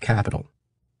productive capital.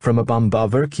 From a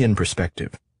Bombaverkian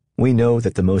perspective, we know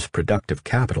that the most productive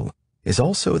capital is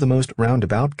also the most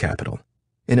roundabout capital.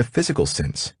 In a physical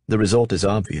sense, the result is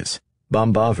obvious.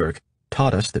 Bombaverk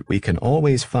taught us that we can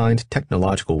always find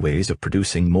technological ways of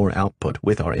producing more output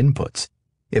with our inputs,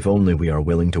 if only we are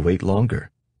willing to wait longer.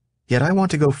 Yet I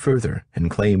want to go further and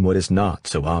claim what is not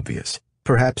so obvious,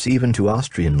 perhaps even to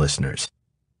Austrian listeners.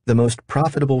 The most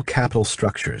profitable capital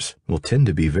structures will tend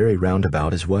to be very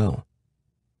roundabout as well.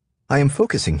 I am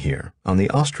focusing here on the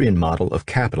Austrian model of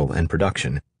capital and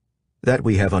production, that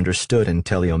we have understood in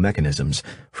teleomechanisms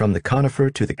from the conifer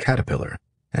to the caterpillar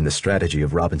and the strategy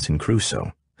of Robinson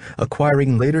Crusoe,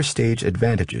 acquiring later-stage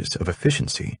advantages of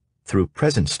efficiency through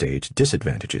present-stage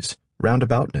disadvantages,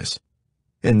 roundaboutness.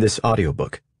 In this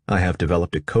audiobook, I have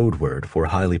developed a code word for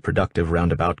highly productive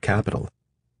roundabout capital,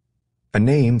 a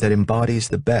name that embodies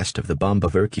the best of the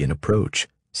Bombaverkian approach,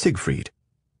 Siegfried.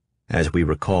 As we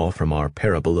recall from our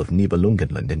parable of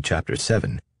Nibelungenland in Chapter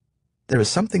 7, there is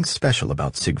something special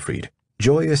about Siegfried,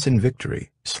 joyous in victory,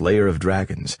 slayer of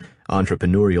dragons,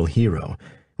 entrepreneurial hero,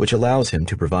 which allows him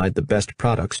to provide the best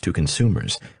products to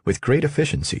consumers with great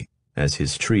efficiency, as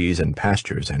his trees and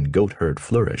pastures and goat herd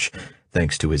flourish,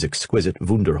 thanks to his exquisite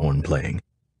Wunderhorn playing.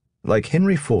 Like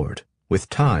Henry Ford, with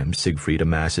time Siegfried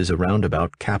amasses a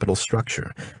roundabout capital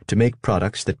structure to make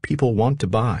products that people want to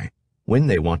buy, when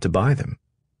they want to buy them.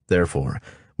 Therefore,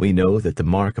 we know that the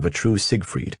mark of a true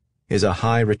Siegfried is a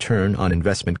high return on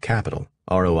investment capital,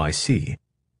 ROIC,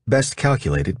 best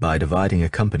calculated by dividing a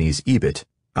company's EBIT,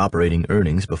 operating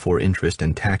earnings before interest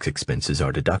and tax expenses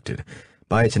are deducted,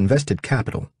 by its invested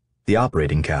capital, the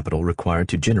operating capital required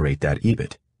to generate that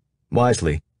EBIT.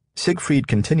 Wisely, Siegfried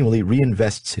continually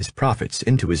reinvests his profits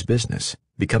into his business,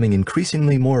 becoming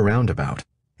increasingly more roundabout,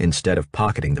 instead of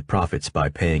pocketing the profits by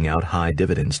paying out high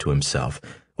dividends to himself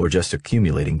or just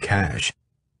accumulating cash.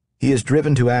 He is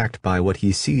driven to act by what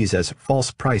he sees as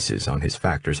false prices on his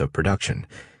factors of production.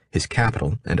 His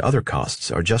capital and other costs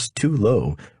are just too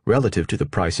low relative to the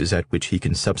prices at which he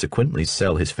can subsequently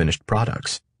sell his finished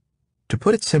products. To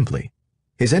put it simply,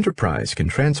 his enterprise can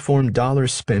transform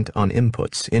dollars spent on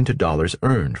inputs into dollars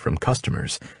earned from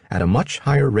customers at a much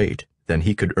higher rate than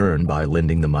he could earn by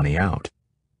lending the money out.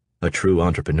 A true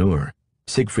entrepreneur,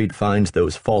 Siegfried finds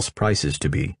those false prices to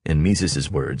be, in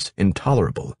Mises's words,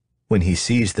 intolerable. When he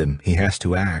sees them, he has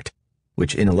to act.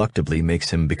 which ineluctably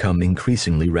makes him become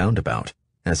increasingly roundabout,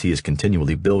 as he is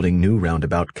continually building new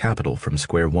roundabout capital from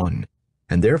square one,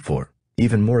 and therefore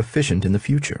even more efficient in the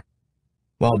future.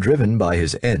 While driven by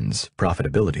his ends,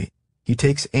 profitability, he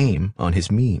takes aim on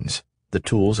his means, the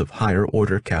tools of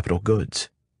higher-order capital goods.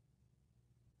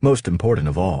 Most important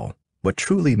of all, what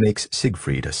truly makes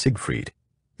Siegfried a Siegfried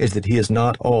is that he is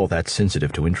not all that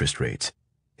sensitive to interest rates.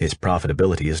 His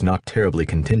profitability is not terribly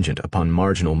contingent upon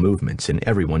marginal movements in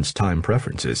everyone's time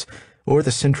preferences or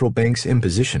the central bank's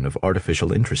imposition of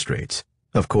artificial interest rates.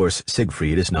 Of course,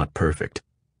 Siegfried is not perfect.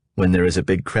 When there is a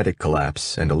big credit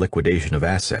collapse and a liquidation of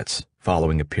assets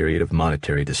following a period of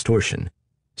monetary distortion,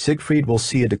 Siegfried will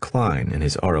see a decline in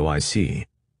his ROIC.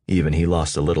 Even he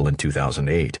lost a little in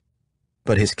 2008.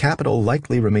 But his capital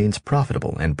likely remains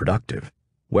profitable and productive,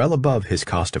 well above his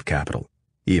cost of capital,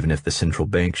 even if the central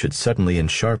bank should suddenly and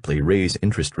sharply raise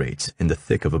interest rates in the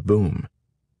thick of a boom.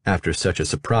 After such a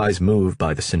surprise move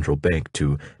by the central bank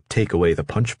to take away the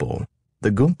punch bowl,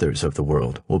 the Gunthers of the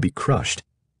world will be crushed,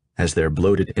 as their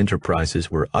bloated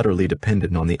enterprises were utterly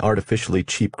dependent on the artificially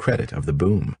cheap credit of the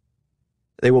boom.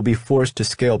 They will be forced to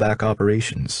scale back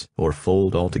operations or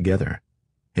fold altogether.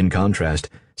 In contrast,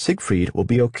 Siegfried will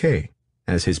be okay,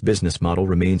 as his business model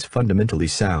remains fundamentally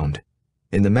sound.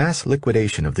 In the mass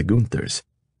liquidation of the Gunthers,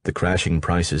 the crashing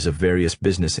prices of various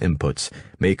business inputs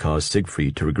may cause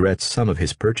Siegfried to regret some of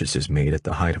his purchases made at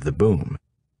the height of the boom,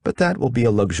 but that will be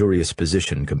a luxurious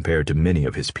position compared to many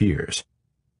of his peers.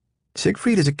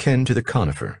 Siegfried is akin to the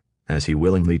conifer, as he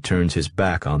willingly turns his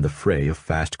back on the fray of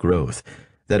fast growth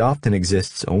that often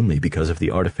exists only because of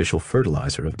the artificial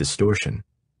fertilizer of distortion,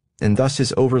 and thus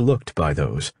is overlooked by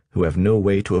those who have no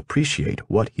way to appreciate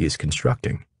what he is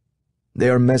constructing. They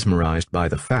are mesmerized by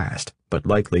the fast, but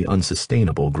likely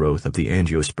unsustainable growth of the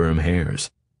angiosperm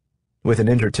hairs. With an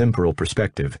intertemporal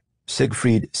perspective,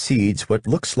 Siegfried cedes what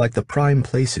looks like the prime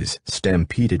places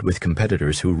stampeded with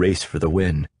competitors who race for the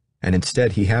win, and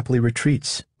instead he happily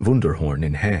retreats, Wunderhorn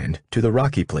in hand, to the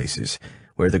rocky places,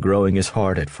 where the growing is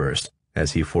hard at first,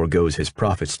 as he forgoes his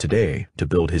profits today to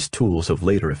build his tools of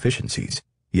later efficiencies.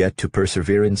 Yet to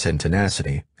perseverance and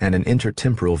tenacity and an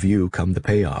intertemporal view come the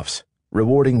payoffs,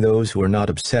 rewarding those who are not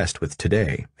obsessed with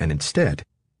today and instead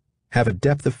have a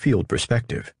depth of field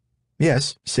perspective.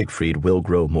 Yes, Siegfried will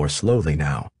grow more slowly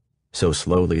now, so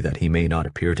slowly that he may not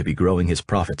appear to be growing his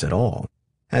profits at all,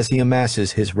 as he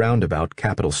amasses his roundabout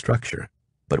capital structure.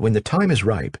 But when the time is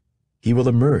ripe, he will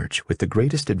emerge with the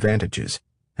greatest advantages,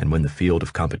 and when the field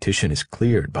of competition is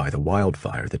cleared by the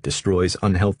wildfire that destroys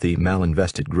unhealthy,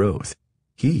 malinvested growth,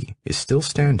 he is still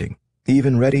standing,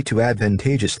 even ready to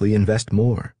advantageously invest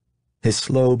more. His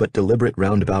slow but deliberate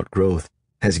roundabout growth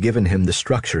has given him the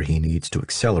structure he needs to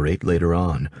accelerate later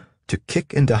on, to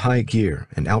kick into high gear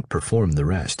and outperform the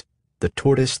rest, the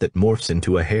tortoise that morphs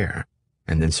into a hare,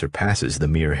 and then surpasses the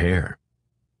mere hare.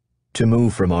 To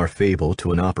move from our fable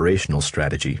to an operational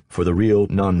strategy for the real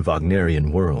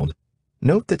non-Wagnerian world,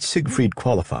 note that Siegfried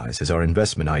qualifies as our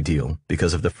investment ideal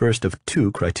because of the first of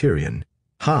two criterion: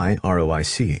 high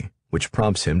ROIC, which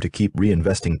prompts him to keep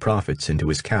reinvesting profits into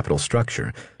his capital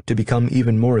structure to become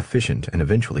even more efficient and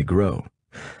eventually grow.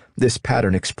 This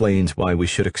pattern explains why we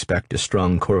should expect a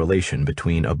strong correlation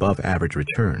between above-average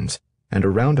returns and a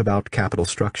roundabout capital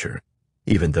structure,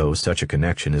 even though such a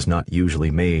connection is not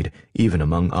usually made even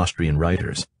among Austrian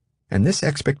writers, and this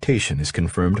expectation is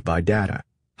confirmed by data.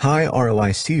 High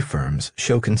ROIC firms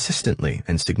show consistently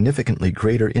and significantly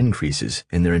greater increases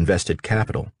in their invested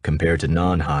capital compared to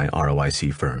non-high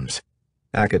ROIC firms.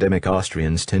 Academic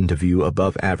Austrians tend to view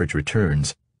above-average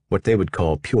returns, what they would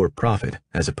call pure profit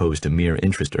as opposed to mere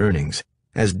interest earnings,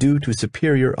 as due to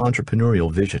superior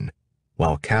entrepreneurial vision,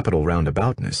 while capital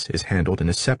roundaboutness is handled in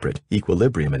a separate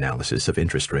equilibrium analysis of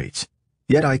interest rates.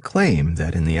 Yet I claim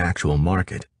that in the actual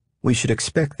market, we should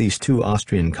expect these two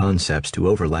Austrian concepts to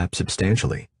overlap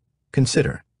substantially.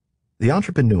 Consider, the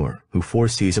entrepreneur who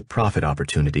foresees a profit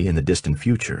opportunity in the distant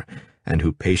future and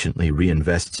who patiently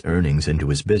reinvests earnings into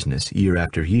his business year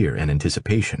after year in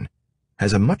anticipation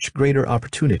has a much greater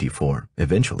opportunity for,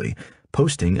 eventually,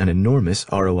 posting an enormous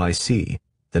ROIC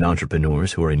than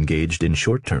entrepreneurs who are engaged in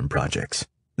short-term projects.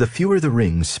 The fewer the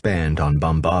rings spanned on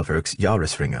Bombawerk's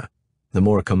Jahresringe, the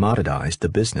more commoditized the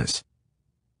business.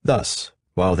 Thus,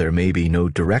 while there may be no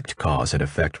direct cause and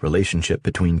effect relationship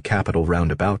between capital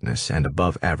roundaboutness and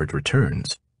above-average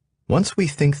returns, once we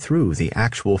think through the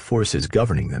actual forces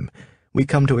governing them, we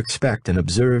come to expect an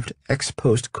observed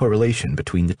ex-post correlation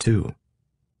between the two.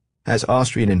 As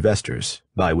Austrian investors,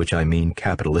 by which I mean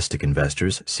capitalistic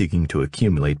investors seeking to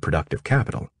accumulate productive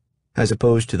capital, as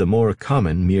opposed to the more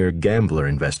common mere gambler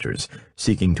investors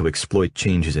seeking to exploit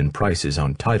changes in prices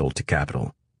on title to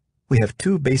capital, we have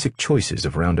two basic choices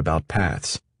of roundabout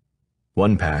paths.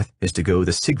 One path is to go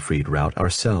the Siegfried route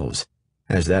ourselves,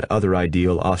 as that other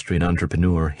ideal Austrian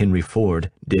entrepreneur Henry Ford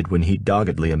did when he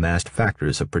doggedly amassed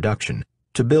factors of production,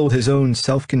 to build his own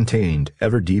self-contained,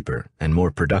 ever deeper and more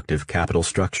productive capital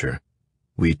structure.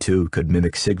 We too could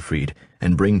mimic Siegfried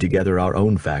and bring together our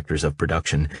own factors of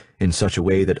production in such a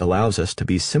way that allows us to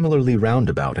be similarly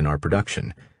roundabout in our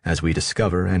production as we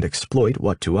discover and exploit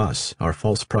what to us are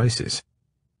false prices.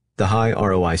 The high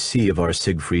ROIC of our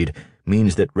Siegfried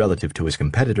means that relative to his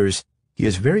competitors, he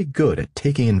is very good at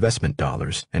taking investment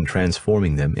dollars and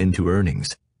transforming them into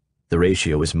earnings. The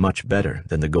ratio is much better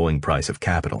than the going price of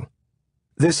capital.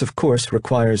 This, of course,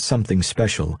 requires something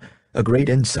special, a great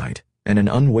insight, and an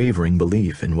unwavering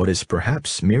belief in what is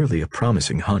perhaps merely a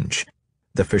promising hunch,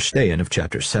 the Verstehen of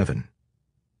Chapter 7.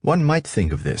 One might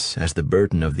think of this as the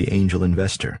burden of the angel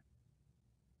investor.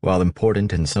 While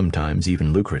important and sometimes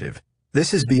even lucrative,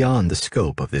 this is beyond the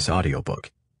scope of this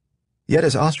audiobook. Yet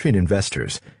as Austrian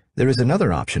investors, there is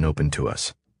another option open to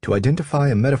us, to identify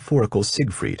a metaphorical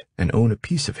Siegfried and own a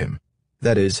piece of him.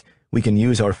 That is, we can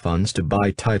use our funds to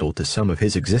buy title to some of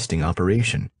his existing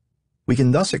operation. We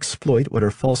can thus exploit what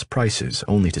are false prices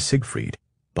only to Siegfried,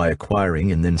 by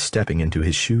acquiring and then stepping into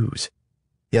his shoes.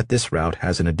 Yet this route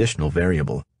has an additional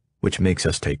variable, which makes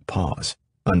us take pause.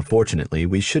 Unfortunately,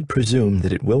 we should presume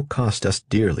that it will cost us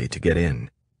dearly to get in.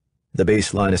 The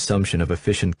baseline assumption of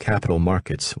efficient capital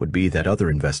markets would be that other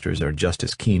investors are just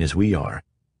as keen as we are,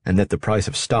 and that the price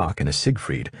of stock in a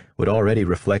Siegfried would already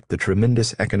reflect the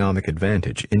tremendous economic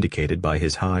advantage indicated by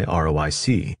his high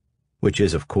ROIC, which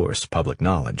is, of course, public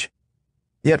knowledge.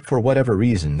 Yet for whatever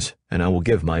reasons, and I will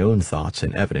give my own thoughts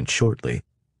and evidence shortly,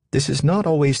 this is not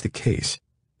always the case.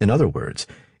 In other words,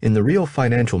 in the real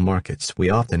financial markets, we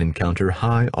often encounter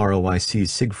high ROIC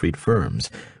Siegfried firms,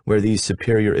 where these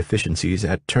superior efficiencies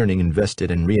at turning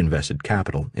invested and reinvested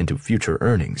capital into future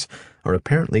earnings are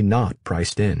apparently not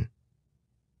priced in.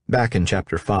 Back in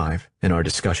Chapter 5, in our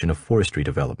discussion of forestry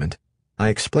development, I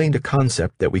explained a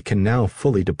concept that we can now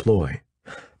fully deploy.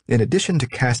 In addition to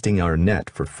casting our net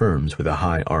for firms with a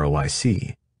high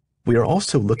ROIC, we are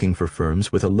also looking for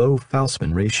firms with a low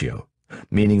Faustman ratio,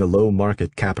 meaning a low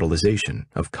market capitalization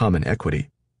of common equity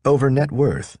over net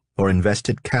worth or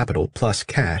invested capital plus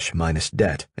cash minus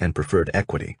debt and preferred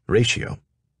equity ratio.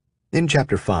 In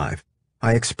Chapter 5,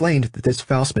 I explained that this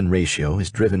Faustman ratio is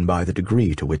driven by the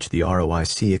degree to which the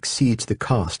ROIC exceeds the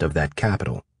cost of that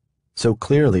capital. So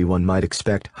clearly one might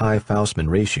expect high Faustman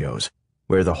ratios,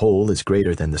 where the whole is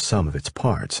greater than the sum of its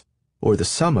parts, or the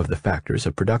sum of the factors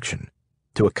of production,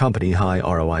 to accompany high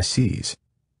ROICs.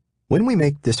 When we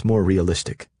make this more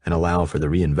realistic and allow for the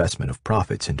reinvestment of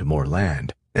profits into more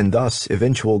land, and thus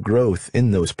eventual growth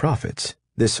in those profits,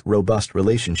 this robust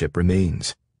relationship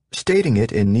remains. Stating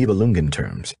it in Nibelungen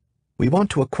terms, we want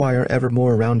to acquire ever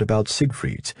more roundabout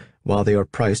Siegfrieds, while they are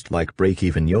priced like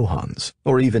break-even Johanns,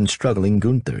 or even struggling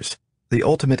Gunthers. The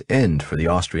ultimate end for the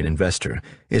Austrian investor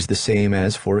is the same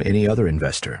as for any other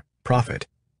investor, profit.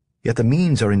 Yet the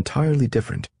means are entirely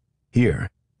different. Here,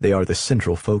 they are the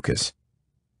central focus.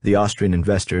 The Austrian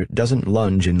investor doesn't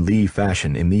lunge in Lee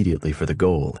fashion immediately for the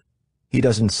goal. He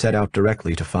doesn't set out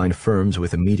directly to find firms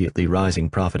with immediately rising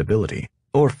profitability,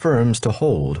 or firms to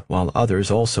hold while others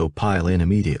also pile in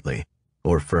immediately,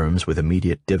 or firms with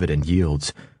immediate dividend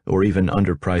yields, or even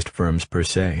underpriced firms per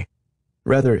se.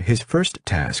 Rather, his first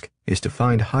task is to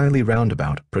find highly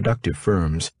roundabout, productive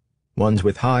firms, ones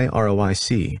with high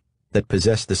ROIC, that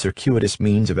possess the circuitous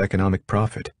means of economic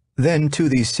profit. Then to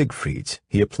these Siegfrieds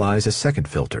he applies a second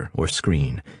filter, or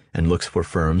screen, and looks for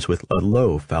firms with a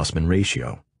low Faustman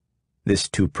ratio. This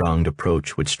two-pronged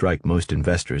approach would strike most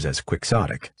investors as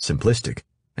quixotic, simplistic,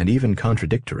 and even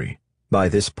contradictory. By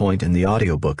this point in the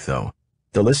audiobook, though,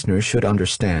 the listener should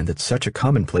understand that such a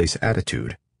commonplace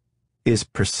attitude is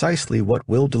precisely what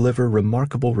will deliver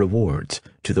remarkable rewards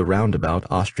to the roundabout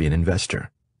Austrian investor.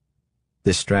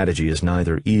 This strategy is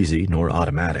neither easy nor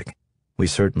automatic. We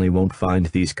certainly won't find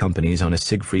these companies on a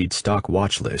Siegfried stock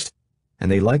watch list, and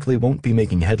they likely won't be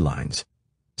making headlines.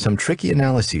 Some tricky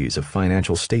analyses of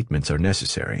financial statements are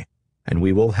necessary, and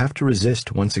we will have to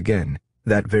resist once again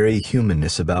that very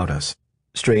humanness about us.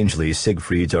 Strangely,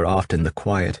 Siegfrieds are often the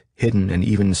quiet, hidden, and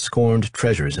even scorned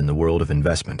treasures in the world of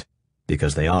investment,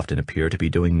 because they often appear to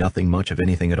be doing nothing much of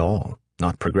anything at all,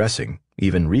 not progressing,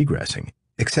 even regressing,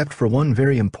 except for one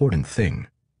very important thing.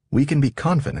 We can be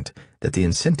confident that the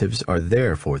incentives are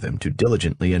there for them to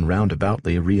diligently and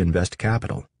roundaboutly reinvest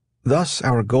capital. Thus,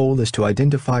 our goal is to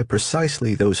identify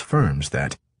precisely those firms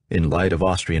that, in light of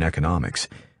Austrian economics,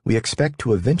 we expect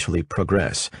to eventually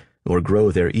progress or grow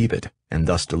their EBIT and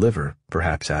thus deliver,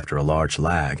 perhaps after a large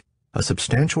lag, a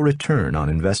substantial return on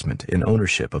investment in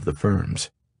ownership of the firms.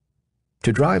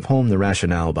 To drive home the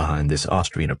rationale behind this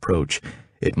Austrian approach,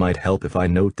 it might help if I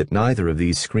note that neither of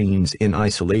these screens in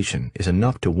isolation is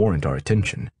enough to warrant our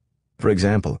attention. For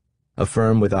example, a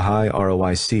firm with a high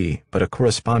ROIC but a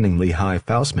correspondingly high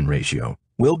Faustman ratio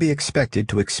will be expected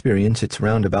to experience its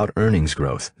roundabout earnings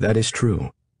growth. That is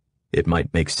true. It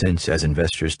might make sense as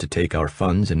investors to take our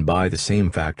funds and buy the same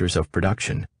factors of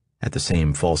production at the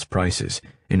same false prices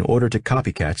in order to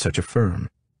copycat such a firm.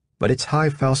 But its high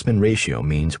Faustman ratio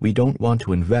means we don't want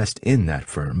to invest in that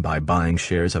firm by buying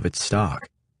shares of its stock.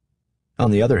 On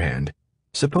the other hand,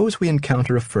 suppose we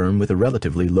encounter a firm with a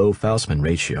relatively low Faustman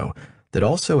ratio that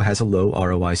also has a low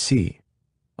ROIC.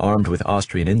 Armed with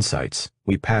Austrian insights,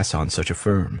 we pass on such a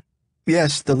firm.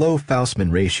 Yes, the low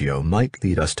Faustman ratio might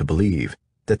lead us to believe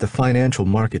that the financial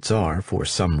markets are, for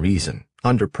some reason,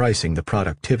 underpricing the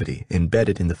productivity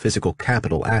embedded in the physical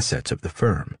capital assets of the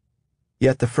firm.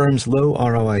 Yet the firm's low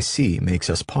ROIC makes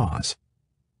us pause.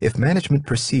 If management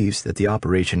perceives that the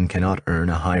operation cannot earn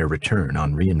a higher return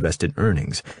on reinvested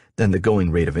earnings than the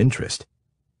going rate of interest,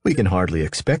 we can hardly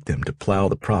expect them to plow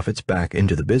the profits back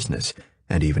into the business,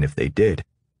 and even if they did,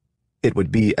 it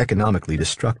would be economically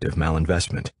destructive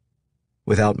malinvestment.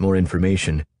 Without more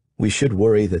information, we should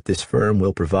worry that this firm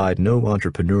will provide no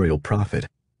entrepreneurial profit,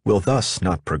 will thus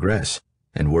not progress,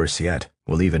 and worse yet,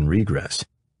 will even regress.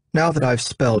 Now that I've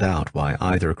spelled out why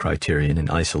either criterion in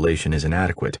isolation is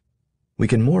inadequate, we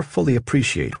can more fully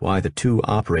appreciate why the two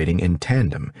operating in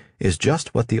tandem is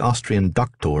just what the Austrian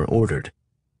doctor ordered.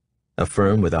 A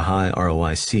firm with a high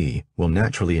ROIC will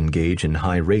naturally engage in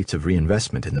high rates of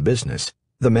reinvestment in the business.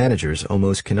 The managers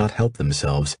almost cannot help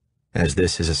themselves, as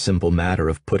this is a simple matter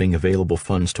of putting available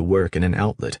funds to work in an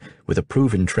outlet with a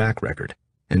proven track record,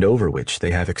 and over which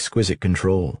they have exquisite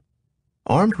control.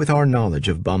 Armed with our knowledge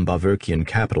of Bombaverkian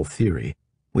capital theory,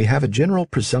 we have a general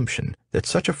presumption that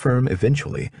such a firm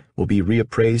eventually will be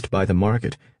reappraised by the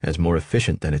market as more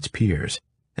efficient than its peers,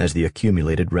 as the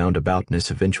accumulated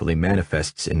roundaboutness eventually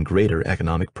manifests in greater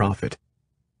economic profit.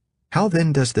 How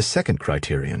then does the second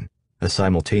criterion, a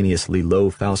simultaneously low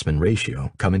Faustman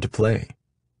ratio, come into play?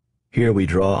 Here we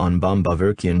draw on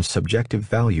Bombaverkian's subjective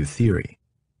value theory.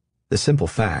 The simple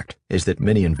fact is that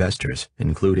many investors,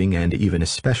 including and even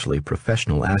especially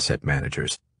professional asset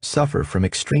managers, suffer from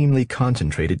extremely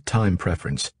concentrated time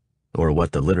preference, or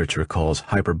what the literature calls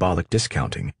hyperbolic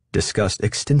discounting, discussed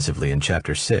extensively in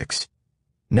Chapter 6.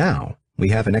 Now, we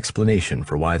have an explanation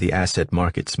for why the asset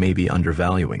markets may be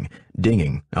undervaluing,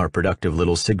 dinging our productive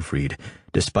little Siegfried,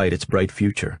 despite its bright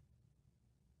future.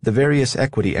 The various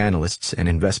equity analysts and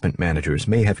investment managers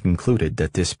may have concluded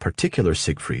that this particular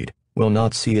Siegfried will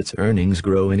not see its earnings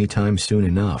grow any time soon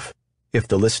enough. If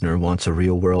the listener wants a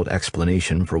real-world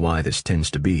explanation for why this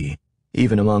tends to be,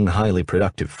 even among highly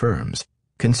productive firms,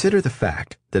 consider the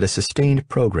fact that a sustained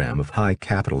program of high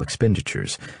capital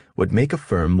expenditures would make a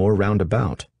firm more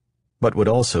roundabout, but would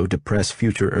also depress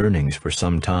future earnings for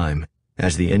some time,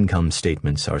 as the income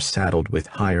statements are saddled with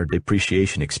higher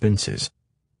depreciation expenses.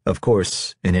 Of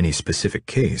course, in any specific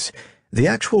case, the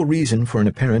actual reason for an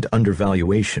apparent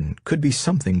undervaluation could be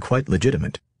something quite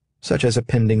legitimate, such as a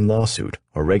pending lawsuit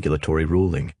or regulatory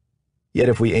ruling. Yet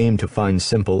if we aim to find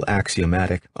simple,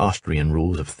 axiomatic Austrian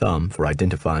rules of thumb for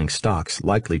identifying stocks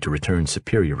likely to return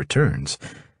superior returns,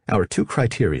 our two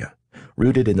criteria,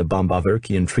 rooted in the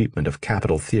Bombaverkian treatment of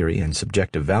capital theory and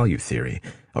subjective value theory,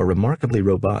 are remarkably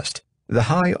robust. The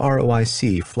high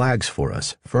ROIC flags for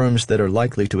us firms that are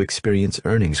likely to experience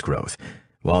earnings growth,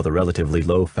 while the relatively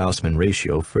low Faustman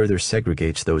ratio further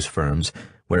segregates those firms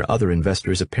where other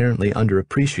investors apparently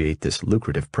underappreciate this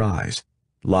lucrative prize,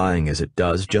 lying as it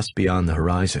does just beyond the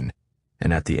horizon,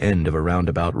 and at the end of a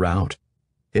roundabout route.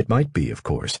 It might be, of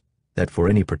course, that for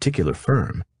any particular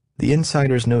firm, the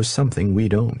insiders know something we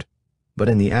don't, but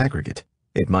in the aggregate,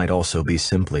 it might also be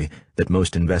simply that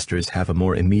most investors have a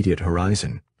more immediate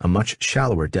horizon, a much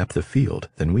shallower depth of field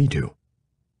than we do.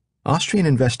 Austrian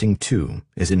Investing 2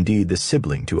 is indeed the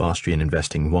sibling to Austrian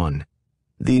Investing 1.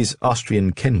 These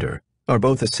Austrian Kinder are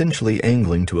both essentially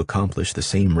angling to accomplish the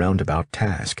same roundabout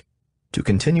task, to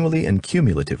continually and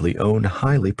cumulatively own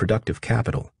highly productive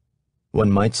capital.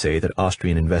 One might say that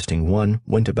Austrian Investing 1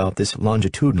 went about this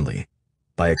longitudinally,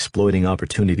 by exploiting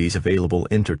opportunities available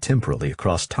intertemporally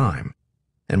across time,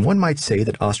 and one might say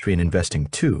that Austrian Investing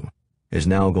 2 is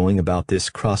now going about this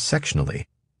cross-sectionally,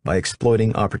 by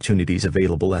exploiting opportunities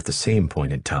available at the same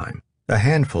point in time, a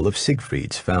handful of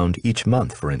Siegfrieds found each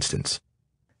month, for instance.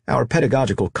 Our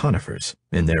pedagogical conifers,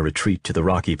 in their retreat to the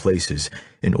rocky places,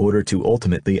 in order to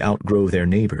ultimately outgrow their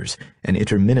neighbors and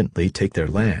intermittently take their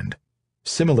land,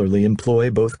 similarly employ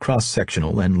both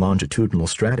cross-sectional and longitudinal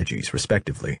strategies,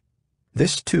 respectively.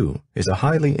 This, too, is a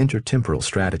highly intertemporal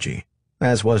strategy,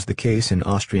 as was the case in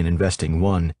Austrian Investing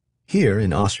 1. Here,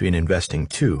 in Austrian Investing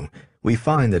 2, we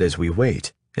find that as we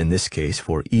wait, in this case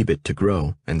for EBIT to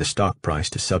grow and the stock price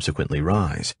to subsequently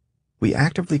rise, we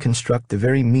actively construct the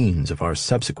very means of our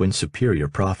subsequent superior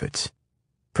profits.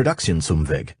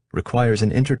 Produktionsumweg requires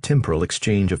an intertemporal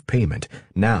exchange of payment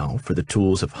now for the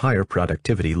tools of higher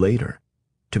productivity later.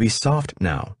 To be soft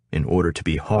now in order to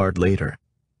be hard later.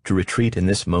 To retreat in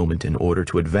this moment in order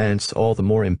to advance all the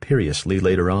more imperiously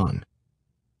later on.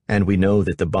 And we know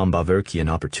that the Bombaverkian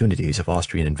opportunities of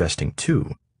Austrian Investing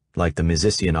 2, like the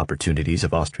Misesian opportunities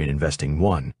of Austrian Investing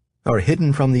 1, are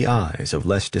hidden from the eyes of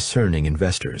less discerning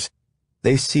investors.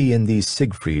 They see in these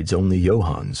Siegfrieds only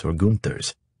Johanns or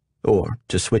Gunthers. Or,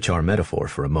 to switch our metaphor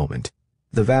for a moment,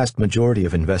 the vast majority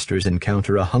of investors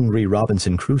encounter a hungry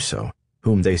Robinson Crusoe,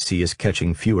 whom they see as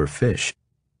catching fewer fish,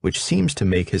 which seems to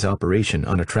make his operation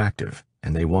unattractive,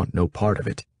 and they want no part of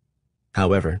it.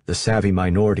 However, the savvy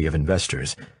minority of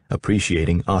investors,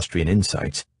 appreciating Austrian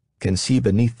insights, can see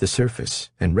beneath the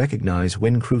surface and recognize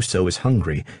when Crusoe is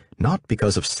hungry not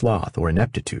because of sloth or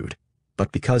ineptitude,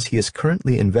 but because he is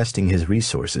currently investing his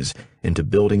resources into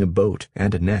building a boat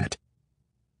and a net.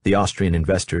 The Austrian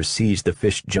investor sees the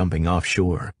fish jumping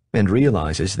offshore and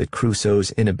realizes that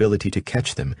Crusoe's inability to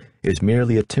catch them is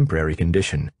merely a temporary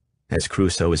condition, as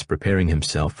Crusoe is preparing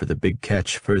himself for the big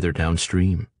catch further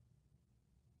downstream.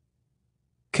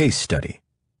 Case Study: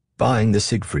 Buying the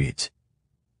Siegfrieds.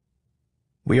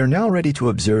 We are now ready to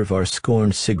observe our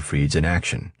scorned Siegfrieds in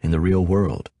action in the real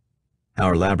world.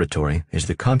 Our laboratory is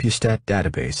the Compustat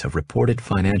database of reported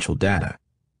financial data,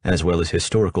 as well as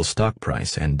historical stock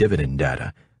price and dividend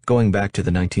data going back to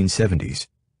the 1970s.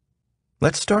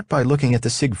 Let's start by looking at the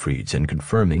Siegfrieds and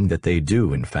confirming that they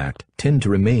do, in fact, tend to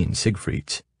remain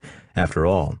Siegfrieds. After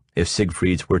all, if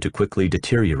Siegfrieds were to quickly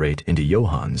deteriorate into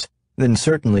Johanns, then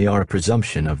certainly our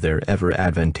presumption of their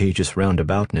ever-advantageous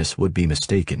roundaboutness would be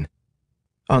mistaken.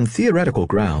 On theoretical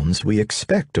grounds, we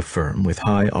expect a firm with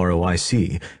high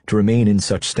ROIC to remain in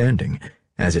such standing,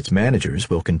 as its managers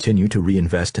will continue to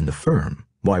reinvest in the firm.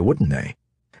 Why wouldn't they?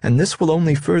 And this will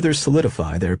only further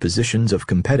solidify their positions of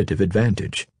competitive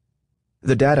advantage.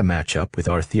 The data match up with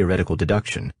our theoretical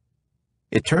deduction.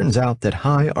 It turns out that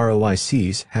high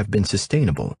ROICs have been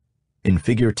sustainable. In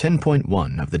Figure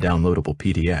 10.1 of the downloadable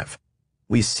PDF,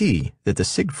 we see that the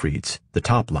Siegfrieds, the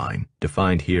top line,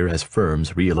 defined here as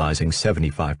firms realizing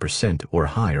 75% or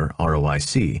higher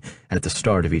ROIC at the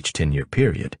start of each 10-year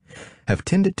period, have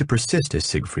tended to persist as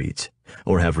Siegfrieds,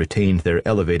 or have retained their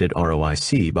elevated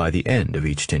ROIC by the end of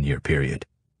each 10-year period.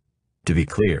 To be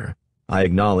clear, I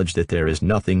acknowledge that there is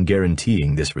nothing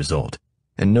guaranteeing this result,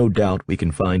 and no doubt we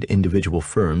can find individual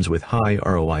firms with high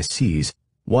ROICs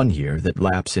one year that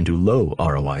lapse into low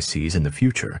ROICs in the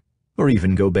future, or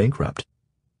even go bankrupt.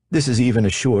 This is even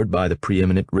assured by the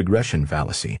preeminent regression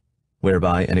fallacy,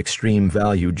 whereby an extreme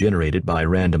value generated by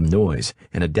random noise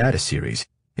in a data series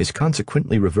is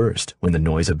consequently reversed when the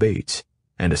noise abates,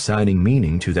 and assigning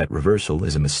meaning to that reversal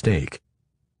is a mistake.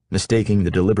 Mistaking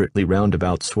the deliberately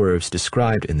roundabout swerves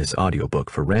described in this audiobook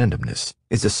for randomness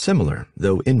is a similar,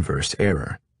 though inverse,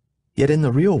 error. Yet in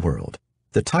the real world,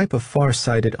 the type of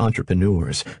far-sighted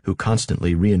entrepreneurs who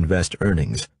constantly reinvest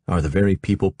earnings are the very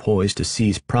people poised to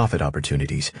seize profit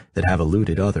opportunities that have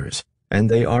eluded others, and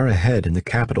they are ahead in the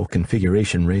capital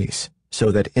configuration race,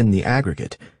 so that in the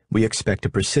aggregate, we expect a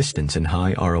persistence in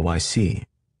high ROIC.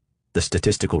 The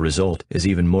statistical result is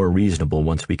even more reasonable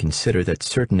once we consider that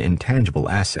certain intangible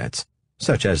assets,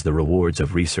 such as the rewards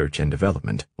of research and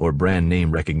development, or brand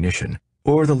name recognition,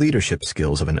 or the leadership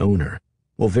skills of an owner,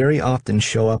 will very often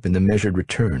show up in the measured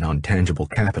return on tangible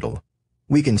capital.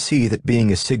 We can see that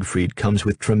being a Siegfried comes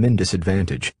with tremendous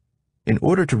advantage. In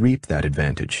order to reap that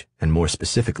advantage, and more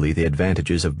specifically the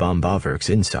advantages of Bombaverk's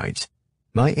insights,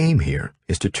 my aim here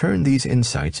is to turn these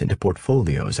insights into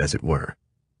portfolios, as it were.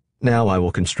 Now I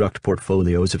will construct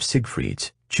portfolios of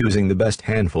Siegfrieds, choosing the best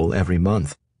handful every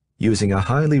month, using a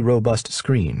highly robust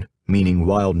screen, meaning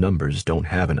wild numbers don't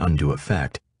have an undue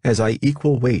effect, as I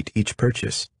equal weight each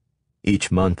purchase.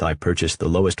 Each month I purchase the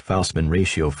lowest Faustman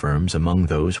ratio firms among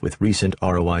those with recent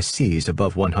ROICs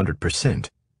above 100%,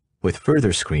 with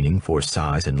further screening for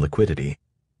size and liquidity,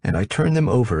 and I turn them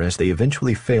over as they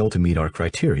eventually fail to meet our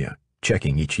criteria,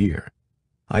 checking each year.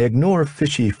 I ignore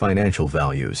fishy financial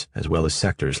values as well as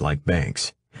sectors like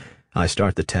banks. I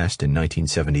start the test in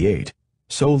 1978,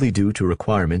 solely due to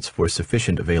requirements for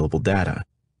sufficient available data.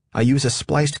 I use a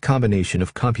spliced combination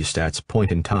of Compustat's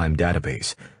point-in-time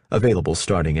database, available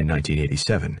starting in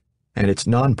 1987, and its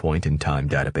non-point-in-time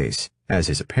database, as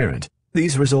is apparent,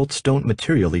 These results don't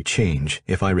materially change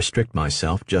if I restrict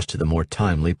myself just to the more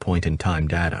timely point-in-time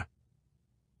data.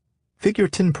 Figure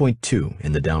 10.2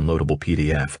 in the downloadable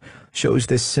PDF shows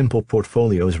this simple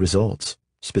portfolio's results,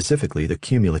 specifically the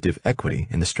cumulative equity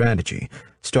in the strategy,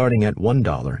 starting at $1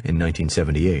 in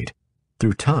 1978,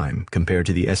 through time compared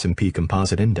to the S&P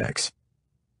Composite Index.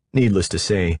 Needless to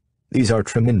say, these are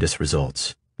tremendous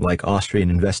results, like Austrian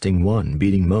Investing 1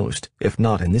 beating most, if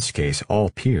not in this case all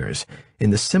peers,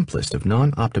 in the simplest of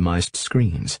non-optimized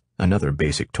screens, another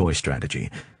basic toy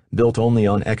strategy, built only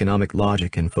on economic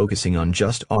logic and focusing on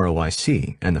just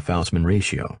ROIC and the Faustman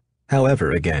ratio.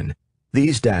 However, again,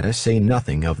 these data say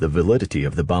nothing of the validity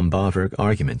of the Bombaverk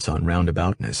arguments on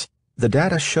roundaboutness. The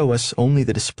data show us only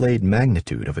the displayed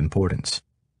magnitude of importance.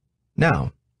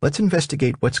 Now, let's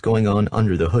investigate what's going on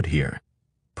under the hood here.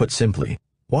 Put simply,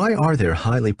 why are there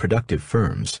highly productive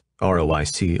firms,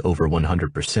 ROIC over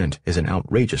 100% is an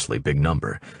outrageously big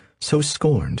number, so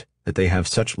scorned that they have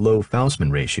such low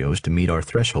Faustman ratios to meet our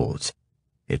thresholds?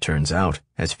 It turns out,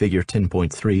 as Figure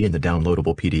 10.3 in the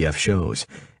downloadable PDF shows,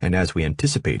 and as we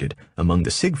anticipated, among the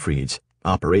Siegfrieds,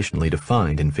 operationally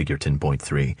defined in Figure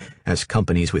 10.3 as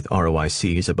companies with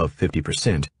ROICs above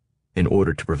 50%, in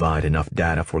order to provide enough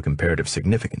data for comparative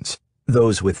significance,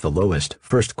 those with the lowest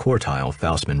first quartile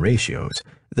Faustman ratios,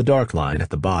 the dark line at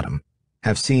the bottom,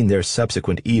 have seen their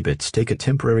subsequent EBITs take a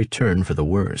temporary turn for the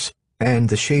worse, and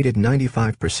the shaded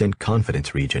 95%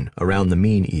 confidence region around the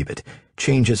mean EBIT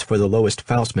changes for the lowest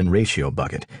Faustman ratio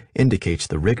bucket indicates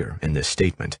the rigor in this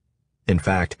statement. In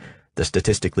fact, the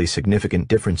statistically significant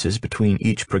differences between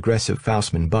each progressive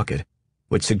Faustman bucket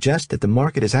would suggest that the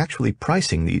market is actually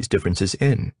pricing these differences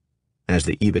in, as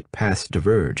the EBIT paths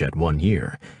diverge at 1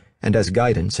 year, and as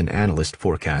guidance and analyst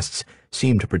forecasts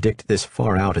seem to predict this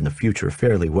far out in the future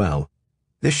fairly well.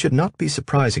 This should not be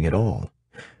surprising at all.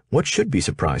 What should be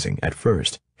surprising, at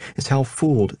first, is how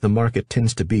fooled the market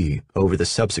tends to be over the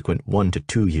subsequent 1 to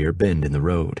 2 year bend in the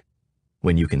road.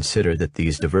 When you consider that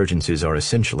these divergences are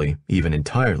essentially, even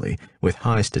entirely, with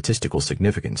high statistical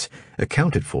significance,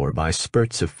 accounted for by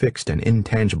spurts of fixed and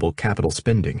intangible capital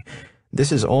spending,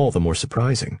 this is all the more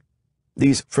surprising.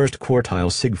 These first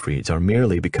quartile Siegfrieds are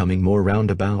merely becoming more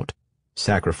roundabout,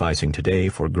 sacrificing today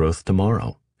for growth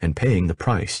tomorrow, and paying the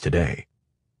price today.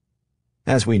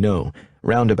 As we know,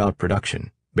 roundabout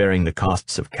production, bearing the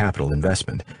costs of capital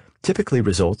investment, typically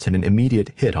results in an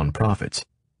immediate hit on profits,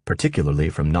 particularly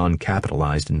from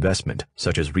non-capitalized investment,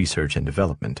 such as research and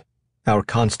development. Our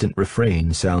constant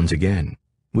refrain sounds again.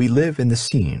 We live in the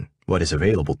scene, what is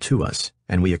available to us,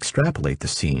 and we extrapolate the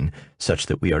scene such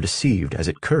that we are deceived as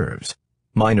it curves.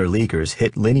 Minor leaguers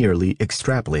hit linearly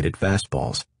extrapolated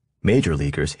fastballs. Major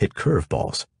leaguers hit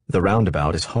curveballs. The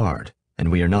roundabout is hard, and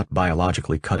we are not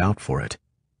biologically cut out for it.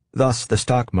 Thus, the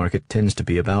stock market tends to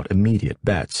be about immediate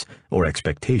bets or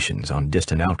expectations on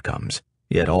distant outcomes,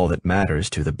 yet all that matters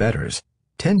to the bettors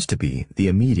tends to be the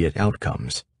immediate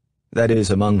outcomes. That is,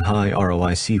 among high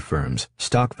ROIC firms,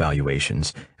 stock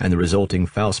valuations and the resulting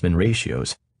Faustman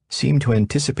ratios seem to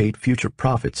anticipate future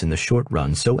profits in the short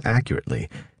run so accurately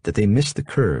that they miss the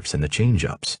curves and the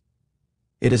change-ups.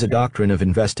 It is a doctrine of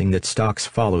investing that stocks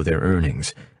follow their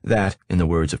earnings, that, in the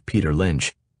words of Peter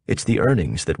Lynch, it's the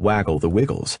earnings that waggle the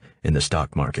wiggles in the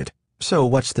stock market. So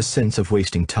what's the sense of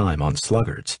wasting time on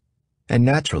sluggards? And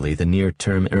naturally, the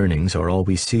near-term earnings are all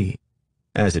we see.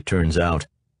 As it turns out,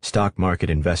 stock market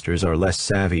investors are less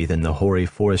savvy than the hoary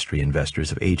forestry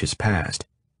investors of ages past,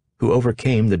 who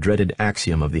overcame the dreaded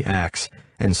axiom of the axe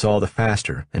and saw the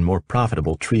faster and more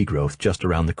profitable tree growth just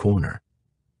around the corner.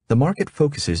 The market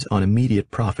focuses on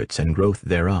immediate profits and growth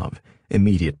thereof,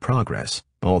 immediate progress,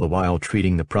 all the while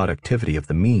treating the productivity of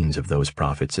the means of those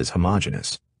profits as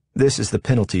homogeneous. This is the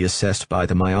penalty assessed by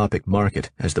the myopic market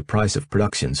as the price of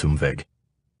Produktionsumweg.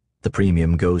 The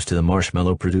premium goes to the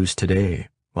marshmallow produced today,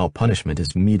 while punishment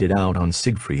is meted out on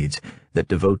Siegfrieds that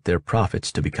devote their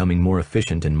profits to becoming more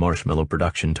efficient in marshmallow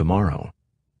production tomorrow.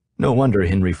 No wonder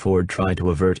Henry Ford tried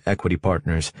to avert equity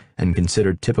partners and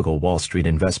considered typical Wall Street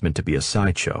investment to be a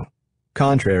sideshow.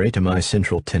 Contrary to my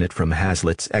central tenet from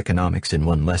Hazlitt's Economics in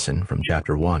One Lesson from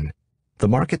Chapter 1, the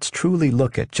markets truly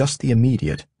look at just the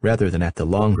immediate rather than at the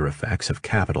longer effects of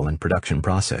capital and production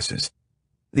processes.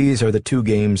 These are the two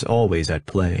games always at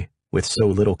play, with so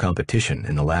little competition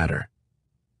in the latter.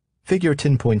 Figure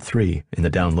 10.3 in the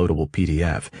downloadable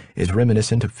PDF is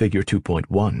reminiscent of Figure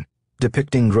 2.1,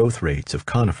 depicting growth rates of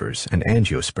conifers and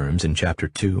angiosperms in Chapter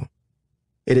 2.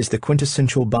 It is the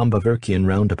quintessential Bombaverkian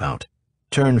roundabout.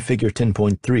 Turn Figure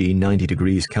 10.3 90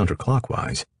 degrees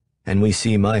counterclockwise, and we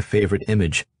see my favorite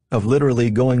image of literally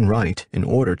going right in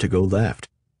order to go left.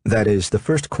 That is, the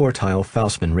first quartile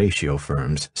Faustman ratio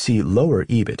firms see lower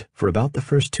EBIT for about the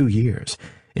first 2 years,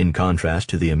 in contrast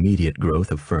to the immediate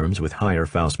growth of firms with higher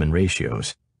Faustman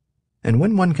ratios. And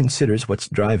when one considers what's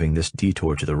driving this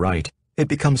detour to the right, it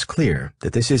becomes clear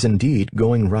that this is indeed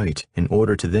going right in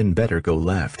order to then better go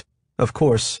left. Of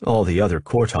course, all the other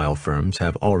quartile firms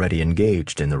have already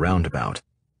engaged in the roundabout,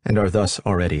 and are thus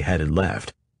already headed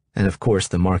left, and of course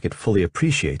the market fully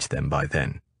appreciates them by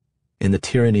then. In the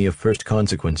tyranny of first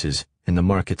consequences, and the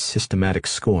market's systematic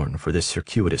scorn for this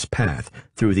circuitous path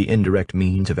through the indirect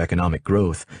means of economic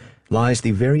growth, lies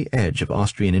the very edge of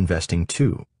Austrian investing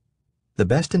too. The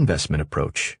best investment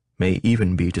approach may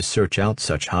even be to search out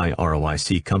such high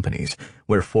ROIC companies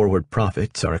where forward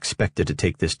profits are expected to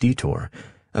take this detour,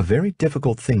 a very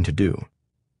difficult thing to do.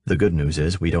 The good news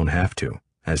is we don't have to,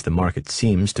 as the market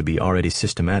seems to be already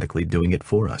systematically doing it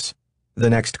for us. The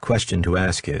next question to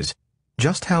ask is,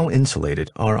 just how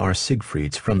insulated are our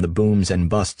Siegfrieds from the booms and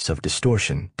busts of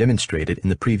distortion demonstrated in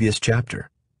the previous chapter?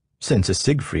 Since a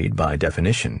Siegfried, by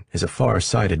definition, is a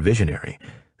far-sighted visionary,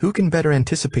 who can better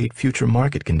anticipate future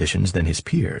market conditions than his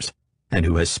peers, and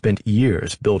who has spent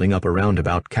years building up a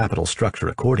roundabout capital structure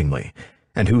accordingly,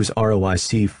 and whose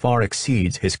ROIC far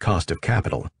exceeds his cost of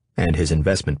capital, and his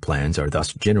investment plans are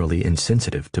thus generally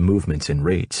insensitive to movements in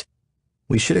rates?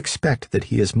 We should expect that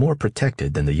he is more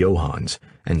protected than the Johanns,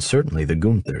 and certainly the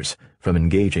Gunthers, from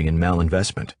engaging in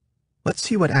malinvestment. Let's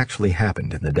see what actually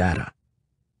happened in the data.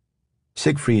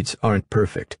 Siegfrieds aren't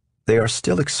perfect. They are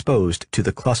still exposed to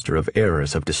the cluster of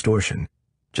errors of distortion,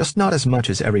 just not as much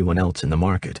as everyone else in the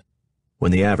market.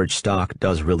 When the average stock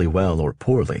does really well or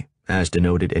poorly, as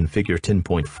denoted in figure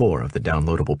 10.4 of the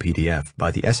downloadable PDF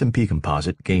by the S&P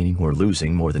composite gaining or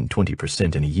losing more than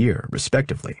 20% in a year,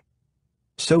 respectively,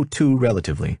 so too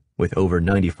relatively, with over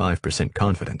 95%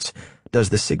 confidence, does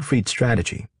the Siegfried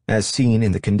strategy, as seen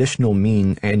in the conditional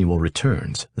mean annual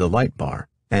returns, the light bar,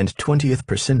 and 20th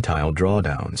percentile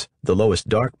drawdowns, the lowest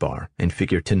dark bar, in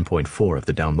figure 10.4 of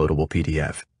the downloadable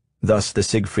PDF. Thus, the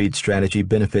Siegfried strategy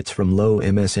benefits from low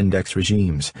MS index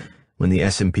regimes, when the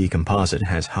S&P composite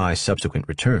has high subsequent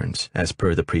returns, as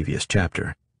per the previous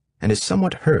chapter, and is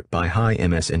somewhat hurt by high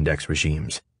MS index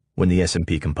regimes, when the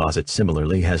S&P composite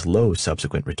similarly has low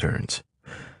subsequent returns.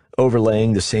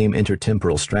 Overlaying the same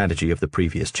intertemporal strategy of the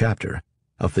previous chapter,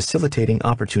 of facilitating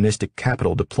opportunistic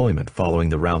capital deployment following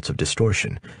the routes of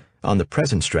distortion, on the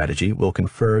present strategy will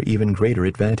confer even greater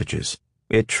advantages.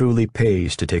 It truly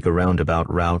pays to take a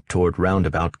roundabout route toward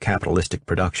roundabout capitalistic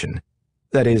production.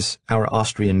 That is, our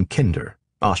Austrian Kinder,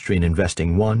 Austrian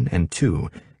Investing 1 and 2,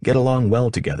 get along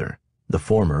well together. The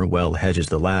former well hedges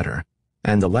the latter,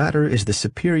 and the latter is the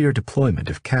superior deployment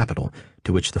of capital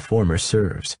to which the former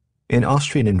serves. In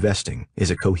Austrian investing is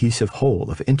a cohesive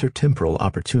whole of intertemporal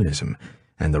opportunism,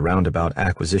 and the roundabout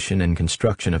acquisition and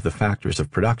construction of the factors of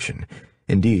production.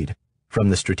 Indeed, from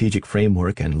the strategic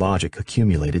framework and logic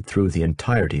accumulated through the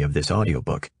entirety of this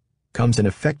audiobook, comes an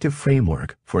effective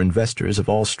framework for investors of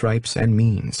all stripes and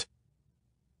means.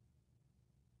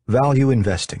 Value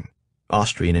investing,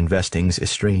 Austrian investing's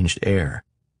estranged heir.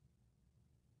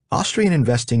 Austrian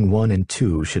Investing 1 and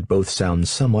 2 should both sound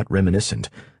somewhat reminiscent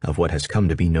of what has come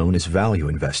to be known as value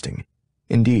investing.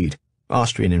 Indeed,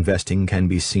 Austrian investing can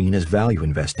be seen as value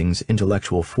investing's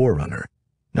intellectual forerunner,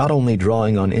 not only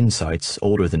drawing on insights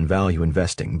older than value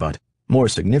investing, but, more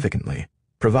significantly,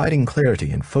 providing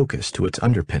clarity and focus to its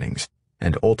underpinnings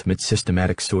and ultimate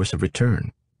systematic source of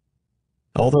return.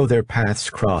 Although their paths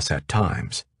cross at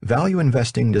times, value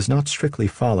investing does not strictly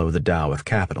follow the Tao of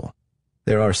capital.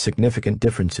 There are significant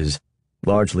differences,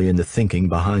 largely in the thinking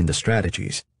behind the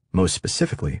strategies, most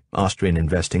specifically Austrian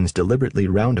investing's deliberately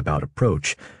roundabout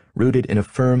approach, rooted in a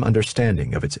firm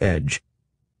understanding of its edge.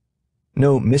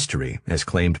 No mystery, as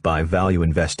claimed by value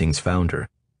investing's founder,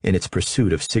 in its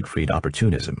pursuit of Siegfried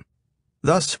opportunism.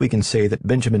 Thus, we can say that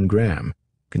Benjamin Graham,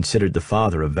 considered the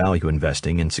father of value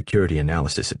investing and security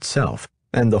analysis itself,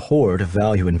 and the horde of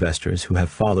value investors who have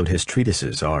followed his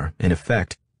treatises are, in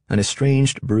effect, an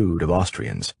estranged brood of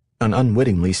Austrians, an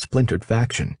unwittingly splintered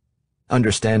faction.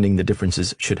 Understanding the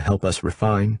differences should help us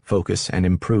refine, focus, and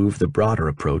improve the broader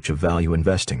approach of value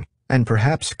investing, and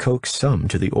perhaps coax some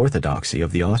to the orthodoxy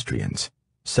of the Austrians.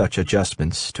 Such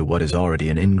adjustments to what is already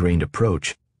an ingrained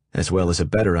approach, as well as a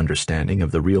better understanding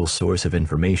of the real source of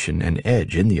information and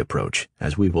edge in the approach,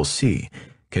 as we will see,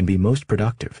 can be most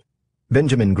productive.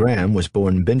 Benjamin Graham was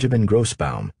born Benjamin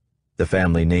Grossbaum. The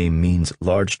family name means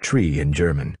large tree in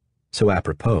German, so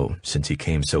apropos since he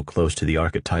came so close to the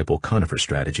archetypal conifer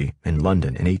strategy in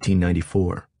London in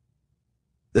 1894.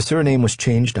 The surname was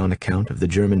changed on account of the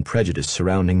German prejudice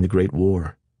surrounding the Great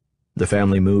War. The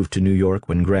family moved to New York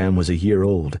when Graham was a year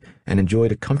old and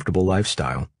enjoyed a comfortable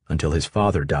lifestyle until his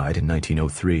father died in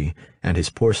 1903 and his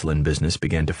porcelain business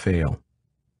began to fail.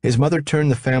 His mother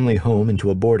turned the family home into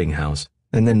a boarding house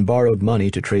and then borrowed money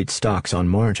to trade stocks on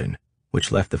margin,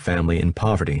 which left the family in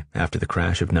poverty after the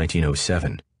crash of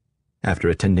 1907. After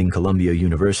attending Columbia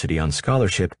University on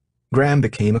scholarship, Graham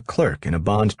became a clerk in a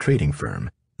bond trading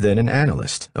firm, then an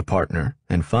analyst, a partner,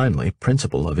 and finally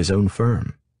principal of his own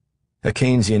firm. A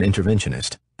Keynesian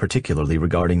interventionist, particularly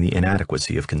regarding the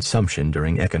inadequacy of consumption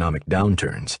during economic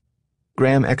downturns,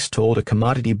 Graham extolled a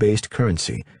commodity-based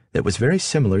currency that was very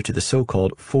similar to the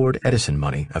so-called Ford-Edison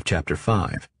money of Chapter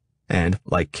 5, and,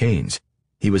 like Keynes,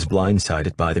 he was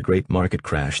blindsided by the great market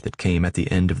crash that came at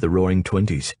the end of the Roaring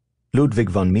Twenties. Ludwig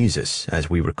von Mises, as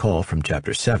we recall from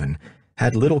Chapter 7,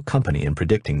 had little company in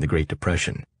predicting the Great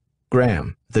Depression.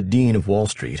 Graham, the Dean of Wall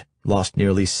Street, lost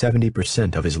nearly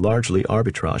 70% of his largely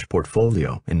arbitrage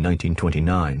portfolio in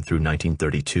 1929 through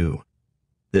 1932.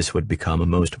 This would become a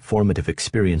most formative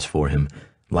experience for him,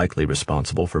 likely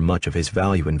responsible for much of his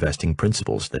value investing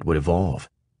principles that would evolve.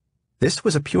 This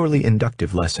was a purely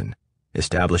inductive lesson,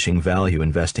 establishing value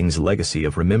investing's legacy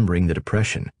of remembering the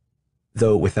Depression,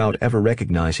 though without ever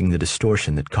recognizing the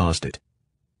distortion that caused it.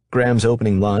 Graham's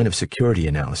opening line of security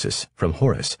analysis, from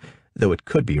Horace, though it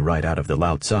could be right out of the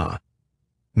Lao Tzu,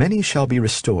 "Many shall be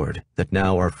restored that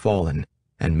now are fallen,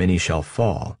 and many shall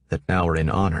fall that now are in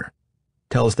honor,"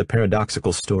 tells the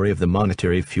paradoxical story of the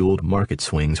monetary-fueled market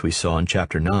swings we saw in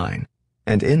Chapter 9,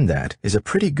 and in that is a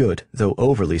pretty good, though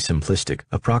overly simplistic,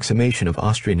 approximation of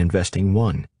Austrian investing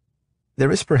 1.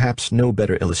 There is perhaps no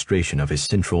better illustration of his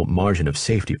central margin of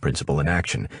safety principle in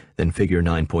action than Figure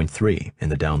 9.3 in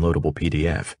the downloadable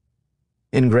PDF.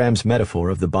 In Graham's metaphor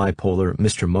of the bipolar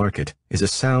Mr. Market is a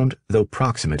sound, though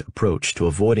proximate, approach to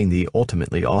avoiding the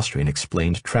ultimately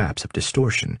Austrian-explained traps of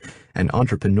distortion and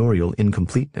entrepreneurial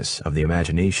incompleteness of the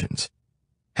imaginations.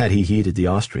 Had he heeded the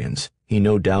Austrians, he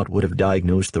no doubt would have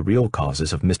diagnosed the real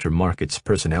causes of Mr. Market's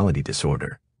personality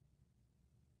disorder.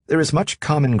 There is much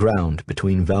common ground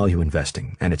between value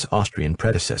investing and its Austrian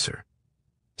predecessor.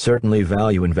 Certainly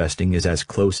value investing is as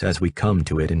close as we come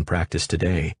to it in practice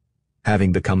today,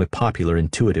 having become a popular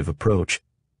intuitive approach,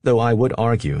 though I would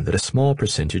argue that a small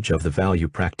percentage of the value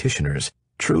practitioners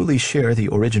truly share the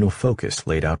original focus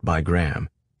laid out by Graham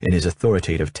in his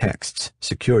authoritative texts,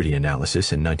 Security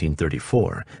Analysis in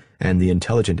 1934 and The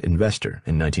Intelligent Investor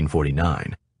in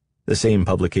 1949, the same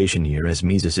publication year as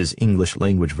Mises's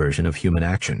English-language version of Human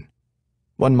Action.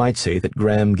 One might say that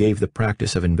Graham gave the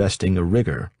practice of investing a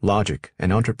rigor, logic,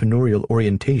 and entrepreneurial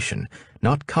orientation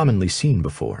not commonly seen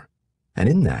before. And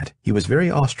in that, he was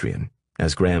very Austrian.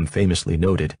 As Graham famously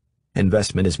noted,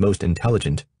 investment is most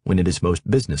intelligent when it is most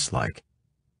businesslike.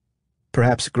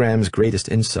 Perhaps Graham's greatest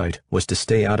insight was to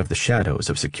stay out of the shadows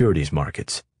of securities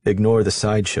markets, ignore the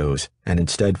sideshows, and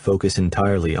instead focus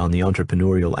entirely on the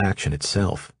entrepreneurial action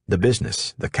itself, the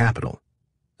business, the capital.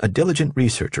 A diligent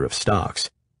researcher of stocks,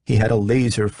 he had a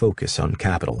laser focus on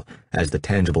capital as the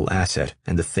tangible asset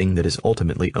and the thing that is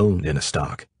ultimately owned in a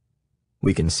stock.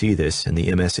 We can see this in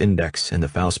the MS index and the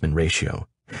Faustman ratio,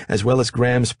 as well as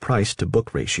Graham's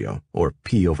price-to-book ratio, or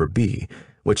P/B,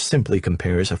 which simply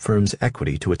compares a firm's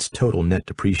equity to its total net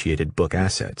depreciated book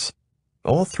assets.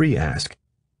 All three ask,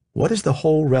 what is the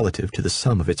whole relative to the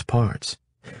sum of its parts?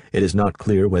 It is not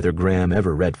clear whether Graham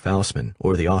ever read Faustman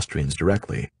or the Austrians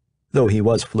directly. Though he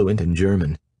was fluent in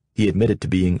German, he admitted to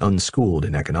being unschooled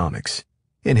in economics.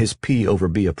 In his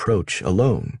P/B approach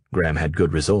alone, Graham had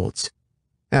good results.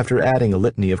 After adding a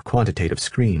litany of quantitative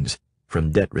screens,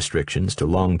 from debt restrictions to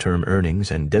long-term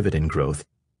earnings and dividend growth,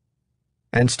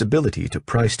 and stability to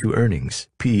price-to-earnings,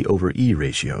 P/E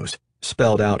ratios,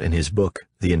 spelled out in his book,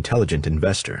 The Intelligent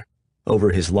Investor,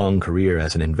 over his long career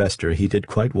as an investor he did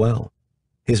quite well.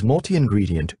 His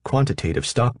multi-ingredient quantitative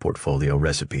stock portfolio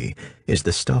recipe is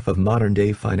the stuff of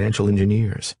modern-day financial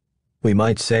engineers. We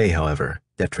might say, however,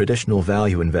 that traditional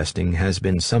value investing has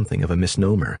been something of a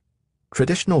misnomer.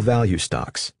 Traditional value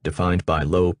stocks, defined by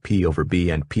low P/B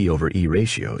and P/E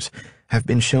ratios, have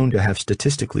been shown to have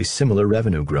statistically similar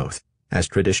revenue growth as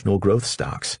traditional growth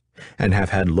stocks, and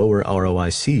have had lower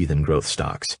ROIC than growth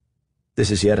stocks.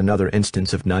 This is yet another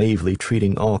instance of naively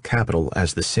treating all capital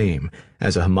as the same,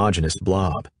 as a homogeneous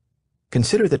blob.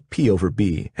 Consider that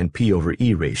P/B and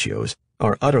P/E ratios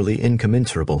are utterly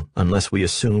incommensurable unless we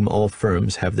assume all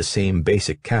firms have the same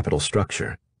basic capital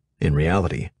structure. In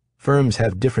reality, firms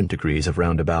have different degrees of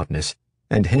roundaboutness,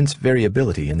 and hence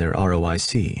variability in their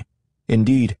ROIC.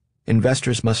 Indeed,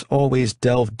 investors must always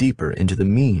delve deeper into the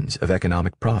means of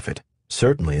economic profit,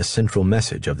 certainly a central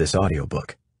message of this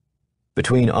audiobook.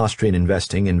 Between Austrian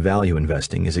investing and value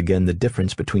investing is again the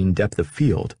difference between depth of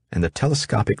field and the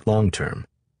telescopic long-term.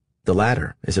 The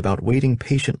latter is about waiting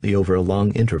patiently over a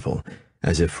long interval,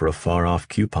 as if for a far-off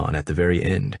coupon at the very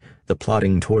end, the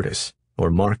plodding tortoise, or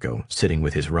Marco sitting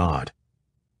with his rod.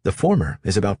 The former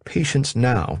is about patience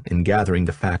now in gathering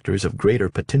the factors of greater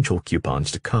potential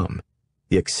coupons to come,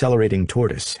 the accelerating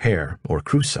tortoise, Heir, or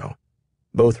Crusoe.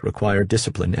 Both require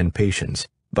discipline and patience,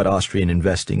 but Austrian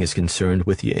investing is concerned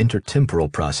with the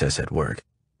intertemporal process at work,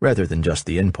 rather than just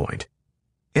the endpoint.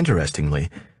 Interestingly,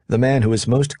 the man who is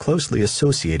most closely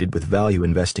associated with value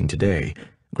investing today,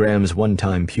 Graham's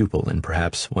one-time pupil and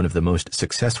perhaps one of the most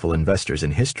successful investors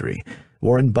in history,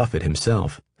 Warren Buffett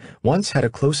himself, once had a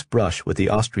close brush with the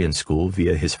Austrian school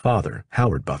via his father,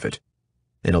 Howard Buffett.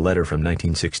 In a letter from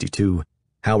 1962,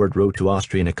 Howard wrote to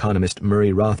Austrian economist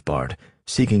Murray Rothbard,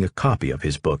 seeking a copy of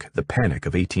his book The Panic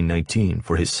of 1819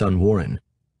 for his son Warren,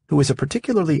 who is a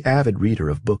particularly avid reader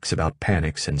of books about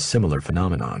panics and similar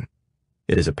phenomenon.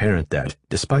 It is apparent that,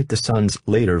 despite the son's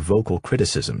later vocal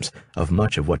criticisms of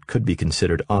much of what could be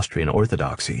considered Austrian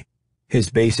orthodoxy, his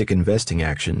basic investing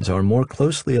actions are more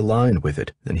closely aligned with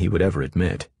it than he would ever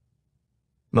admit.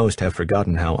 Most have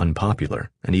forgotten how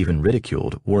unpopular and even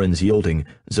ridiculed Warren's yielding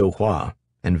Zohua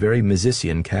and very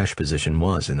Misesian cash position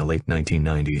was in the late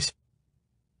 1990s.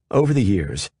 Over the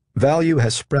years, value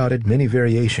has sprouted many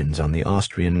variations on the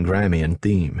Austrian Grahamian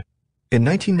theme. In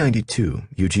 1992,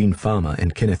 Eugene Fama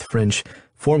and Kenneth French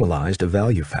formalized a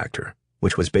value factor,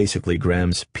 which was basically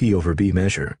Graham's P over B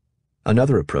measure.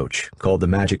 Another approach, called the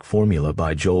Magic Formula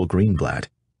by Joel Greenblatt,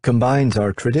 combines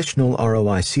our traditional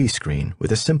ROIC screen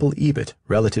with a simple EBIT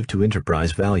relative to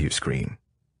enterprise value screen.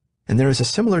 And there is a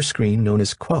similar screen known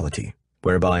as Quality,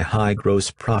 whereby high gross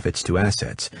profits to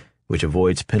assets, which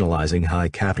avoids penalizing high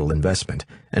capital investment,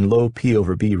 and low P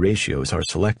over B ratios are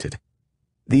selected.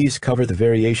 These cover the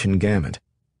variation gamut,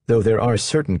 though there are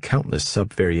certain countless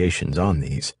sub-variations on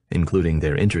these, including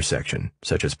their intersection,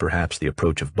 such as perhaps the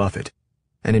approach of Buffett,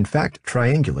 and in fact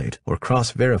triangulate or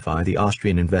cross-verify the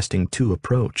Austrian Investing 2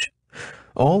 approach.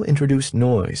 All introduce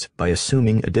noise by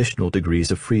assuming additional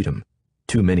degrees of freedom,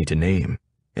 too many to name,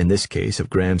 in this case of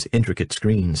Graham's intricate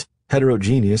screens,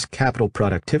 heterogeneous capital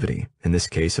productivity, in this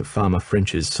case of Fama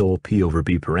French's sole P over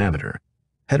B parameter,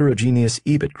 heterogeneous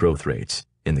EBIT growth rates,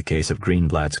 in the case of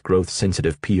Greenblatt's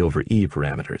growth-sensitive P over E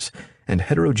parameters, and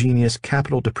heterogeneous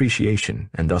capital depreciation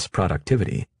and thus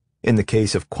productivity, in the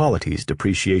case of Quality's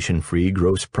depreciation-free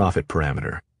gross profit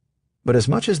parameter. But as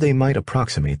much as they might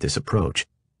approximate this approach,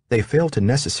 they fail to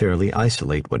necessarily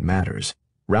isolate what matters,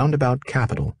 roundabout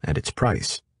capital and its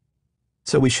price.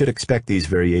 So we should expect these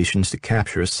variations to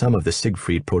capture some of the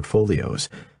Siegfried portfolios,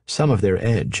 some of their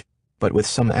edge, but with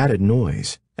some added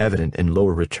noise, evident in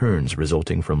lower returns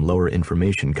resulting from lower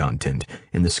information content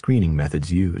in the screening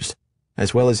methods used,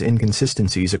 as well as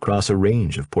inconsistencies across a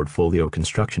range of portfolio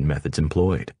construction methods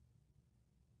employed.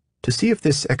 To see if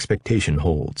this expectation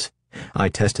holds, I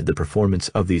tested the performance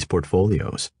of these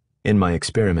portfolios. In my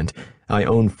experiment, I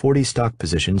own 40 stock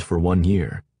positions for 1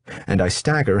 year, and I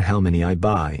stagger how many I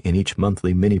buy in each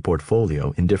monthly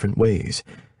mini-portfolio in different ways,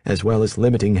 as well as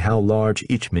limiting how large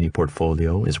each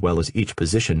mini-portfolio as well as each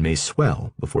position may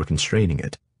swell before constraining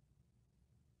it.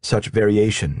 Such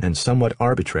variation and somewhat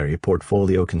arbitrary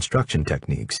portfolio construction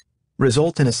techniques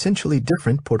result in essentially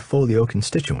different portfolio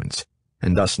constituents,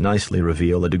 and thus nicely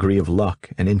reveal a degree of luck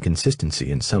and inconsistency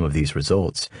in some of these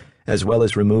results, as well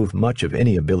as remove much of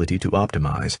any ability to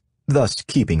optimize, thus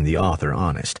keeping the author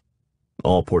honest.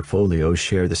 All portfolios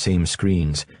share the same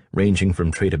screens, ranging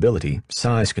from tradability,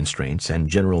 size constraints, and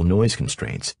general noise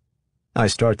constraints. I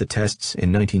start the tests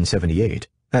in 1978,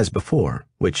 as before,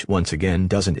 which once again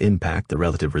doesn't impact the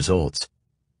relative results.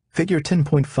 Figure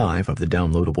 10.5 of the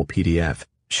downloadable PDF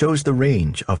shows the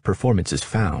range of performances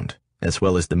found, as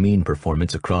well as the mean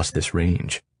performance across this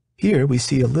range. Here we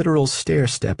see a literal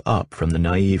stair-step up from the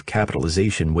naive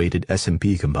capitalization-weighted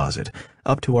S&P composite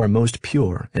up to our most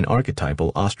pure and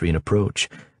archetypal Austrian approach,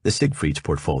 the Siegfried's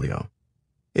portfolio.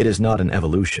 It is not an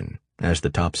evolution, as the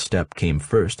top step came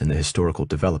first in the historical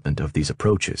development of these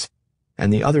approaches,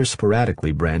 and the others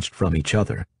sporadically branched from each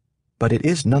other, but it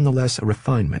is nonetheless a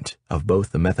refinement of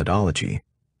both the methodology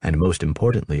and, most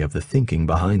importantly, of the thinking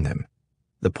behind them.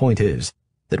 The point is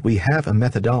that we have a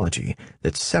methodology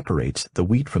that separates the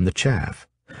wheat from the chaff,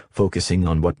 focusing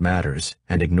on what matters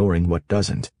and ignoring what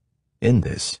doesn't. In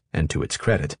this, and to its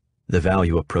credit, the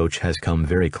value approach has come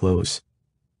very close.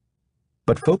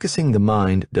 But focusing the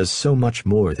mind does so much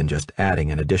more than just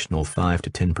adding an additional 5 to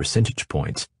 10 percentage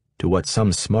points to what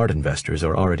some smart investors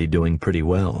are already doing pretty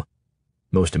well.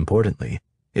 Most importantly,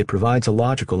 it provides a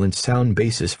logical and sound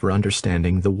basis for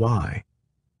understanding the why.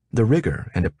 The rigor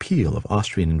and appeal of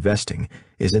Austrian investing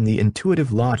is in the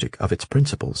intuitive logic of its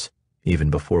principles. Even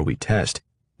before we test,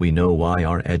 we know why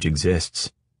our edge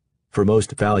exists. For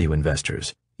most value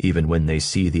investors, even when they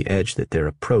see the edge that their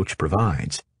approach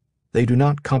provides, they do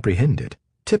not comprehend it,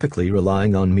 typically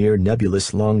relying on mere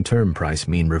nebulous long-term price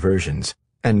mean reversions.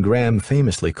 And Graham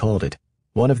famously called it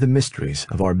one of the mysteries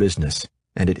of our business,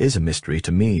 and it is a mystery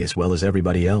to me as well as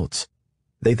everybody else.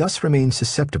 They thus remain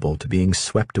susceptible to being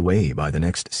swept away by the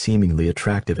next seemingly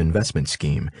attractive investment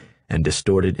scheme and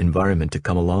distorted environment to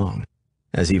come along,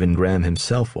 as even Graham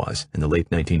himself was in the late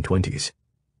 1920s.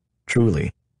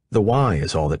 Truly, the why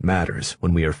is all that matters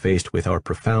when we are faced with our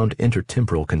profound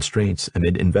intertemporal constraints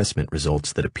amid investment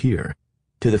results that appear,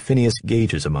 to the Phineas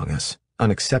Gages among us,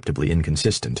 unacceptably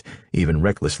inconsistent, even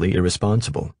recklessly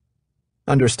irresponsible.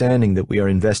 Understanding that we are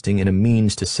investing in a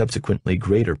means to subsequently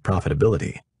greater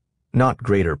profitability, not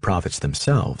greater profits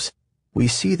themselves, we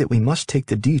see that we must take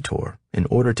the detour in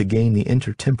order to gain the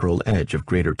intertemporal edge of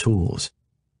greater tools.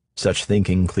 Such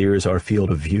thinking clears our field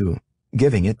of view,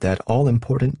 giving it that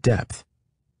all-important depth.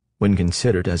 When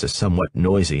considered as a somewhat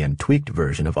noisy and tweaked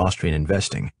version of Austrian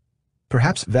investing,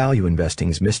 perhaps value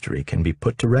investing's mystery can be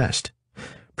put to rest.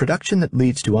 Production that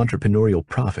leads to entrepreneurial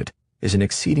profit is an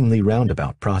exceedingly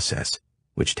roundabout process,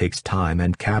 which takes time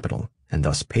and capital, and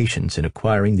thus patience in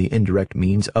acquiring the indirect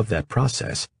means of that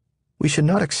process. We should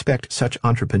not expect such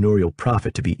entrepreneurial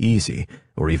profit to be easy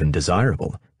or even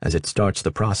desirable as it starts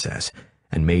the process,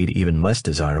 and made even less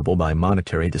desirable by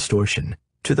monetary distortion.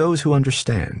 To those who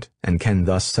understand and can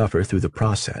thus suffer through the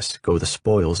process go the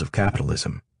spoils of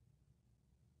capitalism.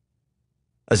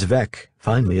 A Zweck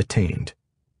finally attained.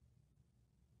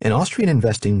 In Austrian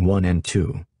Investing 1 and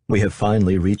 2, we have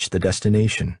finally reached the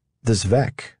destination, the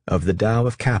Zweck of the Tao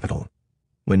of Capital.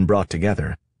 When brought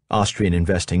together, Austrian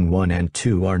Investing 1 and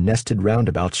 2 are nested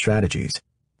roundabout strategies,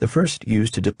 the first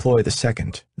used to deploy the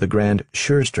second, the grand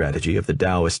sure strategy of the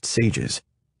Taoist sages.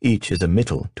 Each is a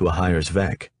mittel to a higher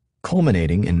Zweck,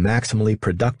 culminating in maximally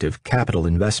productive capital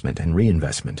investment and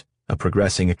reinvestment, a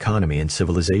progressing economy and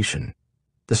civilization.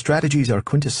 The strategies are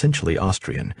quintessentially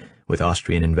Austrian, with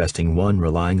Austrian Investing 1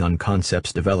 relying on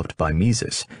concepts developed by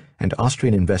Mises, and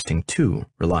Austrian Investing 2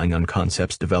 relying on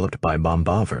concepts developed by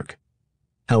Bombawerk.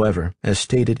 However, as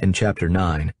stated in Chapter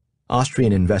 9,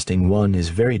 Austrian Investing 1 is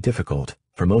very difficult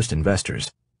for most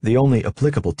investors. The only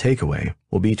applicable takeaway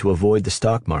will be to avoid the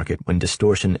stock market when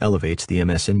distortion elevates the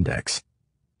MS index.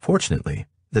 Fortunately,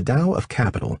 the Tao of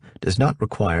Capital does not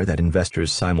require that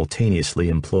investors simultaneously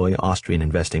employ Austrian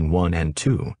Investing 1 and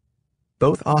 2.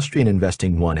 Both Austrian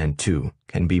Investing 1 and 2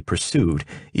 can be pursued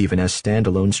even as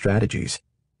standalone strategies,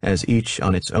 as each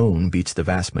on its own beats the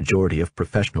vast majority of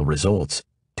professional results,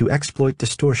 to exploit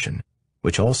distortion,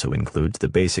 which also includes the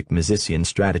basic Misesian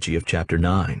strategy of Chapter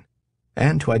 9,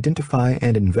 and to identify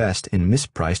and invest in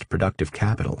mispriced productive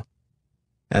capital.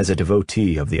 As a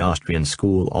devotee of the Austrian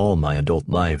school all my adult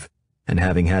life, and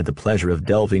having had the pleasure of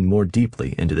delving more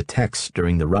deeply into the texts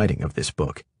during the writing of this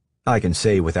book, I can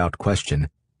say without question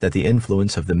that the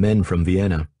influence of the men from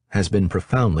Vienna has been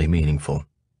profoundly meaningful,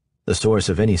 the source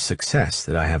of any success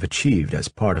that I have achieved as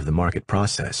part of the market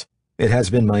process. It has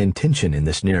been my intention in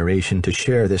this narration to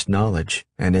share this knowledge,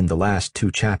 and in the last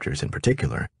 2 chapters in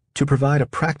particular, to provide a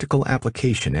practical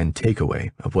application and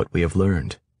takeaway of what we have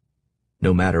learned.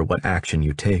 No matter what action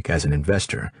you take as an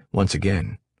investor, once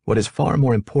again, what is far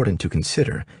more important to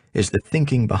consider is the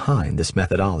thinking behind this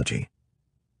methodology.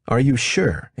 Are you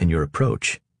sure in your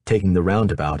approach, taking the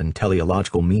roundabout and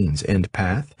teleological means end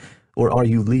path, or are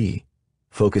you Lee,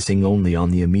 focusing only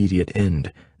on the immediate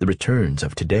end, the returns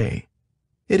of today?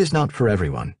 It is not for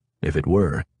everyone. If it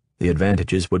were, the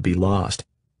advantages would be lost,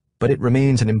 but it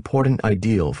remains an important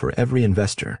ideal for every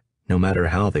investor, no matter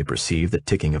how they perceive the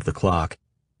ticking of the clock.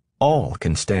 All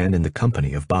can stand in the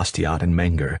company of Bastiat and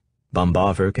Menger,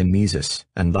 Bombawerk and Mises,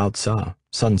 and Lao Tzu,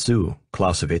 Sun Tzu,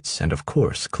 Clausewitz, and of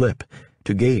course Klipp,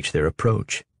 to gauge their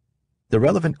approach. The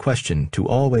relevant question to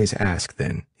always ask,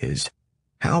 then, is,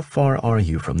 how far are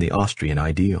you from the Austrian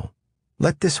ideal?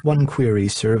 Let this one query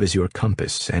serve as your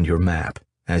compass and your map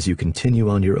as you continue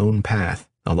on your own path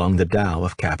along the Tao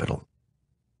of Capital.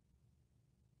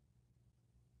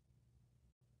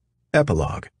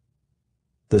 Epilogue.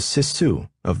 The Sisu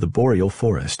of the Boreal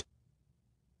Forest.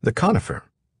 The conifer,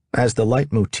 as the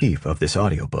leitmotif of this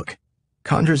audiobook,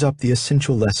 conjures up the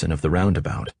essential lesson of the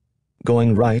roundabout,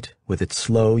 going right with its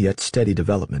slow yet steady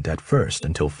development at first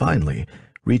until finally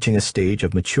reaching a stage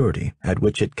of maturity at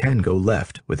which it can go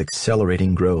left with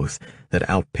accelerating growth that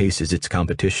outpaces its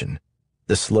competition.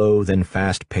 The slow then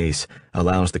fast pace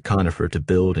allows the conifer to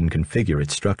build and configure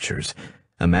its structures,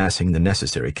 amassing the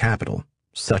necessary capital,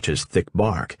 such as thick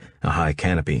bark, a high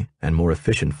canopy, and more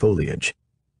efficient foliage.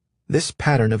 This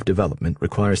pattern of development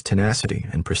requires tenacity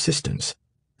and persistence,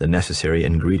 the necessary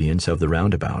ingredients of the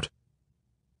roundabout.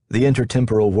 The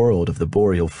intertemporal world of the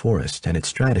boreal forest and its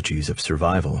strategies of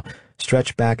survival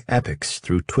stretch back epochs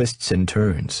through twists and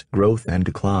turns, growth and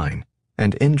decline,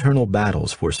 and internal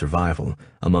battles for survival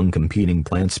among competing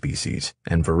plant species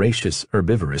and voracious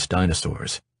herbivorous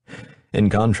dinosaurs. In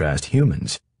contrast,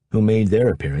 humans, who made their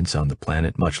appearance on the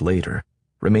planet much later,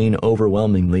 remain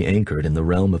overwhelmingly anchored in the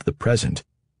realm of the present,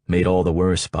 made all the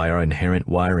worse by our inherent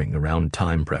wiring around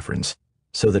time preference,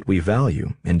 so that we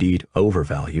value, indeed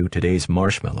overvalue, today's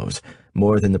marshmallows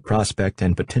more than the prospect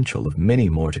and potential of many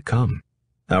more to come.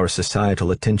 Our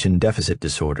societal attention deficit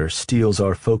disorder steals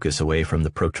our focus away from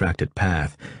the protracted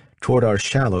path toward our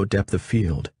shallow depth of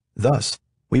field. Thus,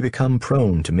 we become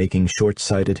prone to making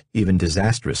short-sighted, even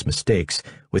disastrous mistakes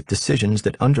with decisions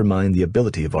that undermine the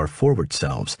ability of our forward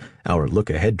selves, our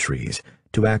look-ahead trees,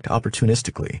 to act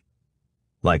opportunistically.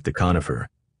 Like the conifer,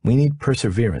 we need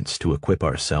perseverance to equip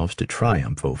ourselves to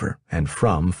triumph over and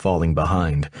from falling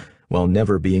behind, while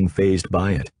never being fazed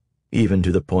by it, even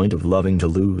to the point of loving to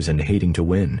lose and hating to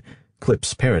win,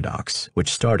 Clip's paradox,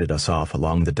 which started us off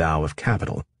along the Tao of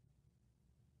capital.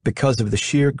 Because of the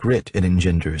sheer grit it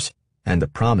engenders, and the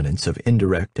prominence of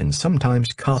indirect and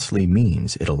sometimes costly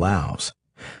means it allows.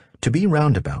 To be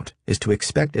roundabout is to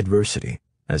expect adversity,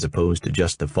 as opposed to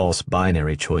just the false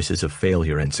binary choices of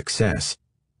failure and success.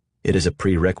 It is a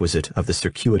prerequisite of the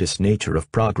circuitous nature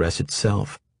of progress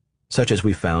itself, such as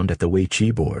we found at the Wei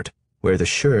Chi board, where the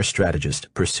sure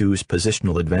strategist pursues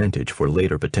positional advantage for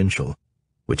later potential,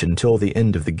 which until the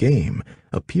end of the game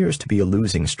appears to be a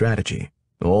losing strategy.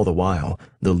 All the while,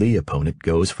 the Li opponent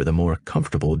goes for the more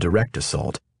comfortable direct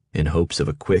assault in hopes of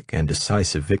a quick and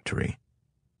decisive victory.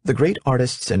 The great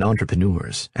artists and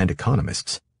entrepreneurs and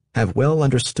economists have well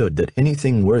understood that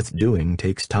anything worth doing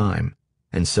takes time,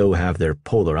 and so have their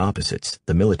polar opposites,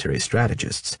 the military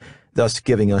strategists, thus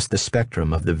giving us the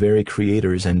spectrum of the very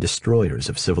creators and destroyers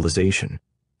of civilization.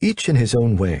 Each in his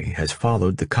own way has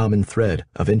followed the common thread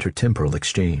of intertemporal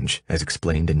exchange, as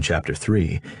explained in Chapter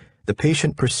 3, the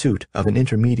patient pursuit of an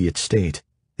intermediate state,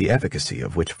 the efficacy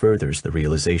of which furthers the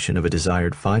realization of a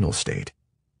desired final state.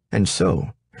 And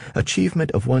so,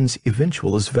 achievement of one's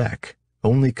eventual Zweck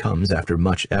only comes after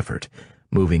much effort,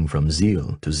 moving from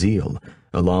zeal to zeal,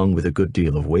 along with a good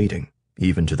deal of waiting,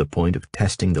 even to the point of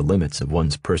testing the limits of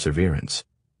one's perseverance.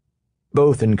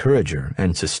 Both encourager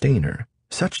and sustainer,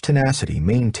 such tenacity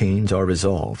maintains our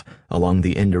resolve along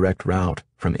the indirect route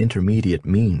from intermediate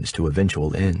means to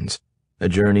eventual ends, a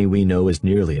journey we know is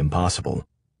nearly impossible,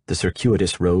 the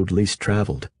circuitous road least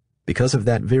traveled, because of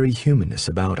that very humanness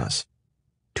about us.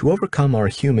 To overcome our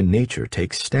human nature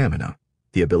takes stamina,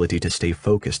 the ability to stay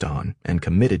focused on and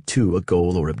committed to a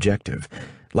goal or objective,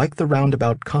 like the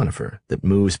roundabout conifer that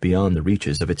moves beyond the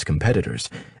reaches of its competitors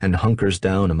and hunkers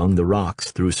down among the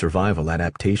rocks through survival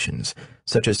adaptations,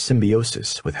 such as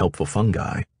symbiosis with helpful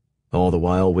fungi, all the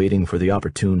while waiting for the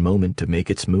opportune moment to make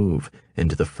its move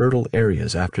into the fertile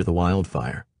areas after the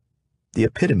wildfire. The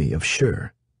epitome of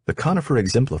sure, the conifer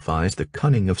exemplifies the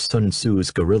cunning of Sun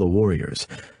Tzu's guerrilla warriors,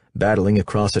 battling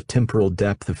across a temporal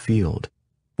depth of field.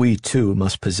 We, too,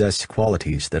 must possess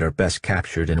qualities that are best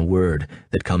captured in a word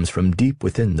that comes from deep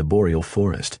within the boreal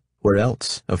forest, where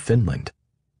else of Finland.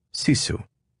 Sisu.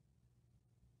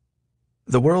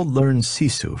 The world learns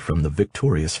Sisu from the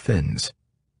victorious Finns.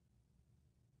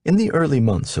 In the early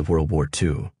months of World War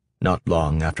II, not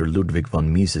long after Ludwig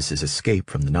von Mises's escape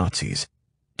from the Nazis,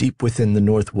 deep within the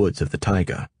north woods of the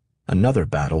taiga, another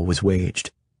battle was waged,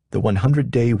 the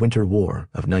 100-day Winter War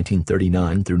of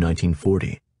 1939 through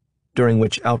 1940. During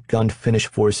which outgunned Finnish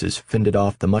forces fended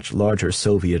off the much larger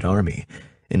Soviet army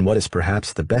in what is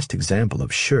perhaps the best example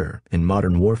of sure in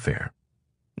modern warfare.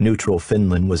 Neutral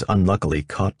Finland was unluckily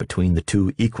caught between the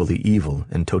two equally evil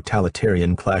and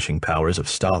totalitarian clashing powers of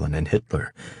Stalin and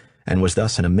Hitler, and was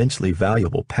thus an immensely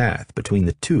valuable path between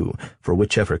the two for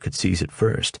whichever could seize it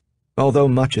first. Although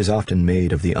much is often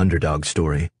made of the underdog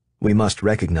story, we must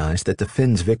recognize that the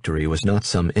Finns' victory was not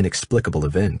some inexplicable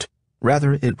event.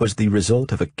 Rather, it was the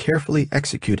result of a carefully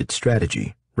executed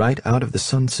strategy right out of the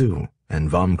Sun Tzu and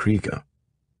Vom Kriege.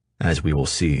 As we will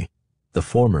see, the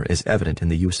former is evident in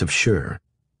the use of sure,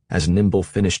 as nimble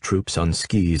Finnish troops on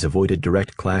skis avoided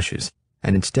direct clashes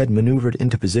and instead maneuvered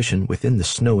into position within the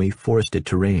snowy, forested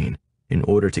terrain in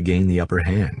order to gain the upper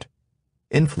hand.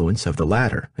 Influence of the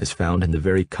latter is found in the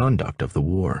very conduct of the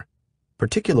war,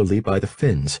 particularly by the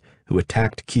Finns, who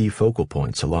attacked key focal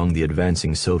points along the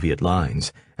advancing Soviet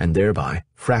lines and thereby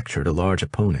fractured a large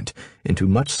opponent into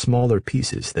much smaller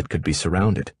pieces that could be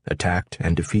surrounded, attacked,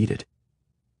 and defeated.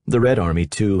 The Red Army,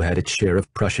 too, had its share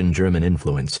of Prussian-German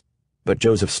influence, but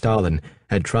Joseph Stalin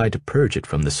had tried to purge it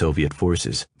from the Soviet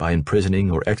forces by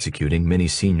imprisoning or executing many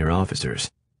senior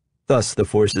officers. Thus, the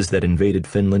forces that invaded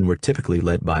Finland were typically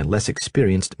led by less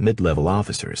experienced mid-level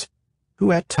officers,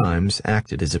 who at times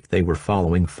acted as if they were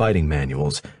following fighting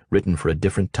manuals written for a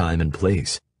different time and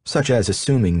place, such as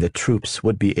assuming that troops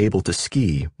would be able to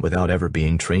ski without ever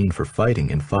being trained for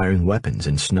fighting and firing weapons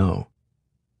in snow.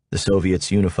 The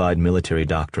Soviets' unified military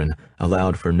doctrine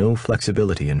allowed for no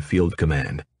flexibility in field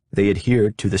command. They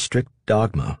adhered to the strict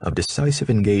dogma of decisive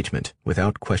engagement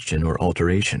without question or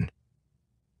alteration.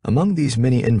 Among these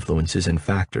many influences and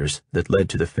factors that led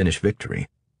to the Finnish victory,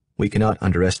 we cannot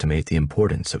underestimate the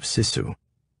importance of Sisu.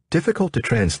 Difficult to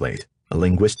translate, a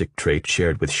linguistic trait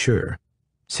shared with Scheer,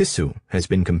 Sisu has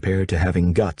been compared to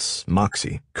having guts,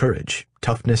 moxie, courage,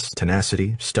 toughness,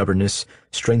 tenacity, stubbornness,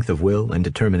 strength of will, and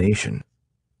determination.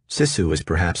 Sisu is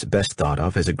perhaps best thought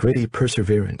of as a gritty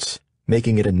perseverance,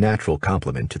 making it a natural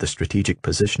complement to the strategic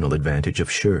positional advantage of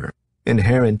Scheer.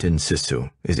 Inherent in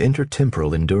Sisu is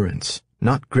intertemporal endurance,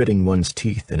 not gritting one's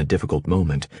teeth in a difficult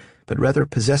moment, but rather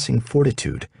possessing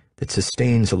fortitude that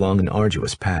sustains along an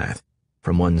arduous path,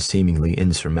 from one seemingly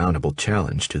insurmountable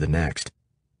challenge to the next.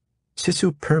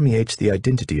 Sisu permeates the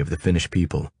identity of the Finnish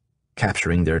people,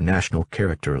 capturing their national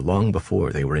character long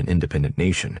before they were an independent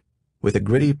nation, with a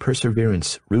gritty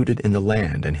perseverance rooted in the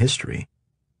land and history.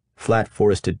 Flat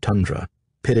forested tundra,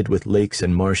 pitted with lakes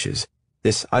and marshes,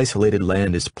 this isolated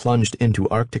land is plunged into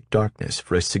Arctic darkness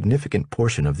for a significant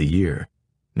portion of the year,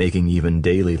 making even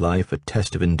daily life a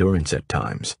test of endurance at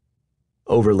times.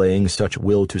 Overlaying such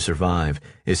will to survive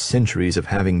is centuries of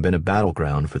having been a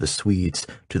battleground for the Swedes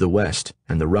to the west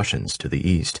and the Russians to the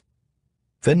east.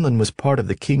 Finland was part of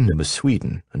the Kingdom of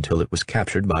Sweden until it was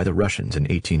captured by the Russians in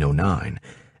 1809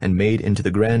 and made into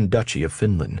the Grand Duchy of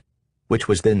Finland, which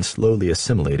was then slowly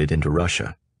assimilated into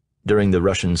Russia. During the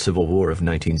Russian Civil War of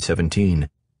 1917,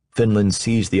 Finland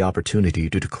seized the opportunity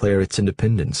to declare its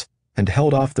independence and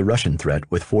held off the Russian threat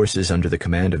with forces under the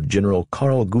command of General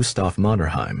Carl Gustaf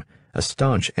Mannerheim, a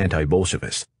staunch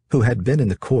anti-Bolshevist who had been in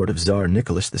the court of Tsar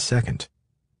Nicholas II.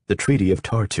 The Treaty of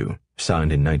Tartu,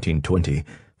 signed in 1920,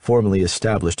 formally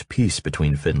established peace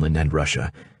between Finland and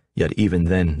Russia, yet even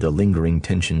then the lingering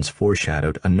tensions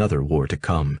foreshadowed another war to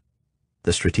come.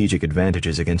 The strategic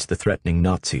advantages against the threatening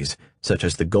Nazis, such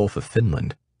as the Gulf of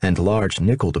Finland, and large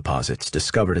nickel deposits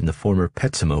discovered in the former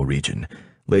Petsamo region,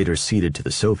 later ceded to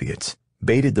the Soviets,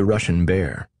 baited the Russian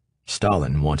bear.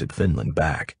 Stalin wanted Finland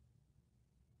back.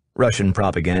 Russian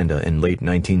propaganda in late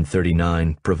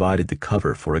 1939 provided the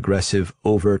cover for aggressive,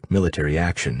 overt military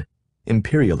action.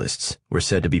 Imperialists were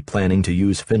said to be planning to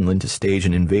use Finland to stage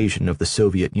an invasion of the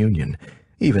Soviet Union,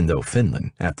 even though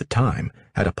Finland, at the time,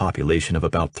 had a population of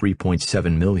about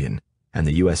 3.7 million, and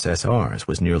the USSR's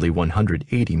was nearly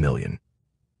 180 million.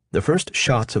 The first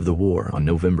shots of the war on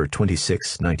November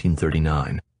 26,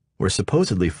 1939, were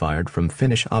supposedly fired from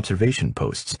Finnish observation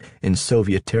posts in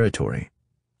Soviet territory.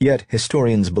 Yet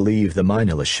historians believe the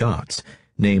Mainila shots,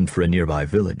 named for a nearby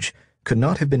village, could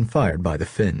not have been fired by the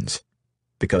Finns,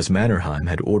 because Mannerheim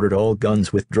had ordered all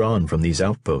guns withdrawn from these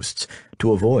outposts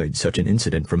to avoid such an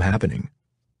incident from happening.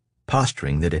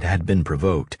 Posturing that it had been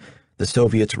provoked, the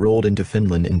Soviets rolled into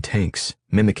Finland in tanks,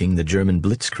 mimicking the German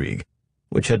blitzkrieg,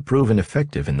 which had proven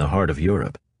effective in the heart of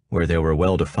Europe, where there were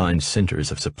well-defined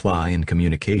centers of supply and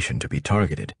communication to be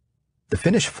targeted. The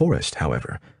Finnish forest,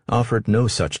 however, offered no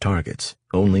such targets,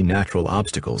 only natural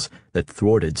obstacles that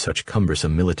thwarted such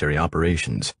cumbersome military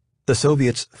operations. The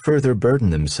Soviets further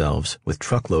burdened themselves with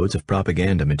truckloads of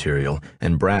propaganda material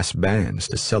and brass bands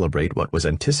to celebrate what was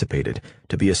anticipated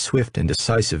to be a swift and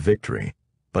decisive victory,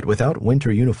 but without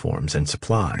winter uniforms and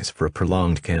supplies for a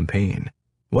prolonged campaign.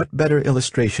 What better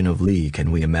illustration of Lee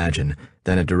can we imagine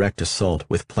than a direct assault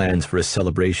with plans for a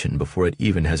celebration before it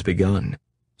even has begun?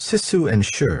 Sisu and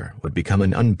Scheer would become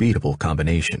an unbeatable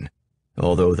combination.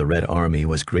 Although the Red Army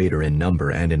was greater in number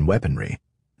and in weaponry,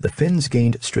 the Finns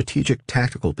gained strategic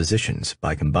tactical positions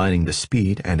by combining the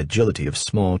speed and agility of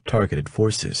small targeted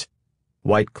forces.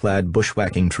 White-clad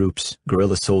bushwhacking troops,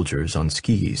 guerrilla soldiers on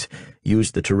skis,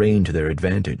 used the terrain to their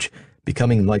advantage,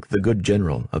 becoming like the good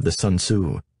general of the Sun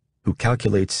Tzu, who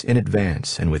calculates in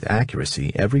advance and with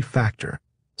accuracy every factor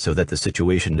so that the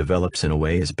situation develops in a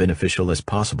way as beneficial as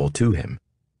possible to him,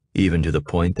 even to the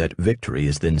point that victory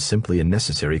is then simply a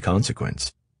necessary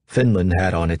consequence. Finland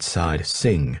had on its side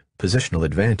Sing, positional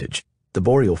advantage, the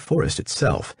boreal forest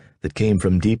itself that came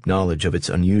from deep knowledge of its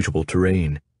unusual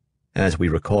terrain. As we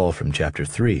recall from Chapter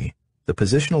 3, the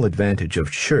positional advantage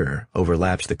of Scheer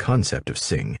overlaps the concept of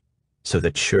Sing, so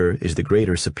that Scheer is the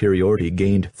greater superiority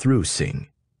gained through Sing.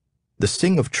 The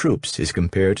sing of troops is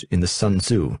compared in the Sun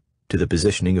Tzu to the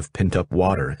positioning of pent-up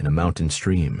water in a mountain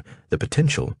stream, the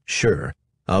potential, sure,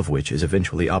 of which is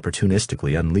eventually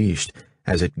opportunistically unleashed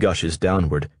as it gushes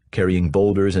downward, carrying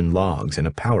boulders and logs in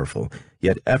a powerful,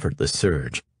 yet effortless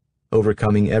surge,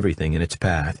 overcoming everything in its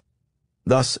path.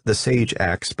 Thus, the sage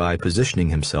acts by positioning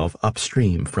himself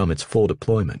upstream from its full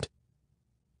deployment.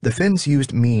 The Finns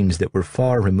used means that were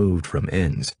far removed from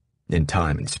ends, in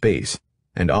time and space,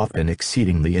 and often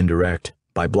exceedingly indirect,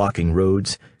 by blocking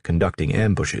roads, conducting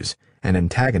ambushes, and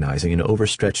antagonizing an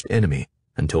overstretched enemy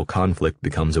until conflict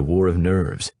becomes a war of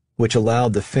nerves, which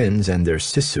allowed the Finns and their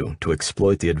Sisu to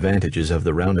exploit the advantages of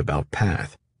the roundabout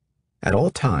path. At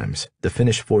all times, the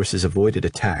Finnish forces avoided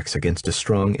attacks against a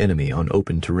strong enemy on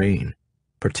open terrain,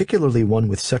 particularly one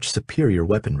with such superior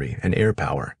weaponry and air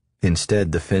power.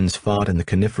 Instead, the Finns fought in the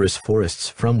coniferous forests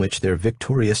from which their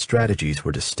victorious strategies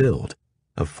were distilled,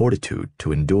 of fortitude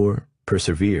to endure,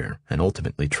 persevere, and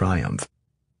ultimately triumph,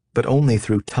 but only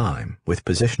through time, with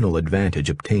positional advantage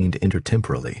obtained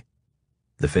intertemporally.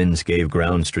 The Finns gave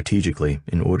ground strategically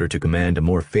in order to command a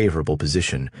more favorable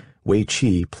position, Wei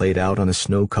Qi played out on a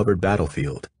snow-covered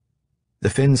battlefield. The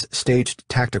Finns staged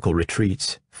tactical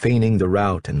retreats, feigning the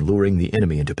rout and luring the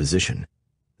enemy into position.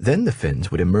 Then the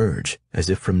Finns would emerge, as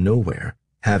if from nowhere,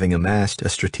 having amassed a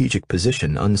strategic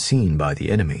position unseen by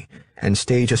the enemy, and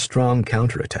stage a strong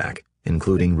counterattack,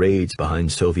 including raids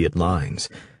behind Soviet lines.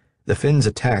 The Finns'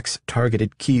 attacks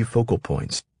targeted key focal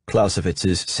points,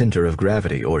 Clausewitz's center of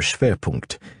gravity or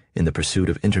Schwerpunkt, in the pursuit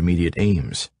of intermediate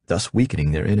aims, thus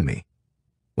weakening their enemy.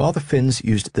 While the Finns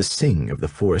used the sing of the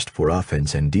forest for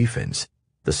offense and defense,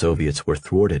 the Soviets were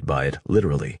thwarted by it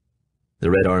literally. The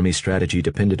Red Army strategy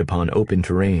depended upon open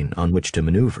terrain on which to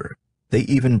maneuver. They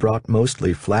even brought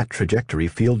mostly flat trajectory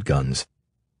field guns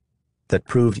that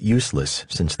proved useless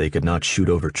since they could not shoot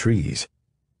over trees.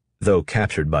 Though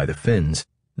captured by the Finns,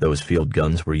 those field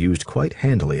guns were used quite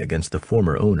handily against the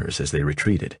former owners as they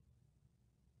retreated.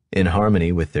 In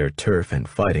harmony with their turf and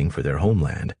fighting for their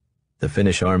homeland, the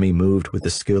Finnish army moved with the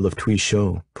skill of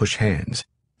tuisho, push hands,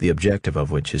 the objective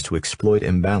of which is to exploit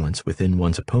imbalance within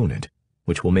one's opponent,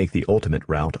 which will make the ultimate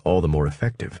rout all the more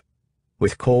effective.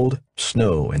 With cold,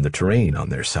 snow, and the terrain on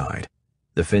their side,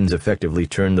 the Finns effectively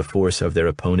turned the force of their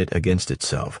opponent against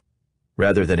itself.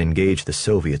 Rather than engage the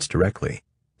Soviets directly,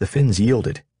 the Finns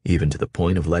yielded, even to the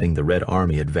point of letting the Red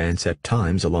Army advance at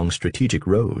times along strategic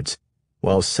roads,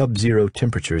 while sub-zero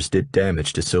temperatures did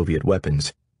damage to Soviet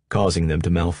weapons, causing them to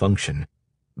malfunction.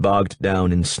 Bogged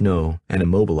down in snow and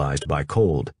immobilized by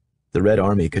cold, the Red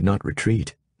Army could not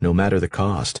retreat, no matter the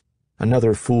cost,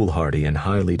 another foolhardy and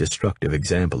highly destructive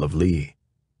example of Lee.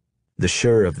 The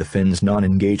sure of the Finns'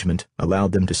 non-engagement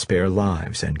allowed them to spare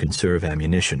lives and conserve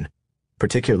ammunition,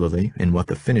 particularly in what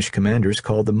the Finnish commanders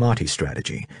called the Matti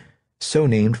strategy, so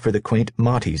named for the quaint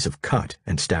Mattis of cut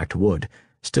and stacked wood,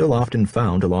 still often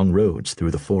found along roads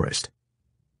through the forest.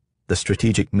 The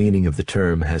strategic meaning of the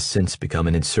term has since become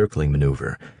an encircling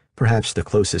maneuver, perhaps the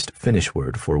closest Finnish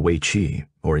word for Wei Qi,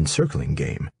 or encircling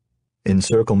game.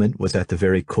 Encirclement was at the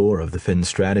very core of the Finn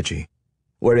strategy,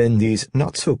 wherein these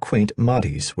not-so-quaint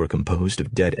Mattis were composed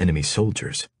of dead enemy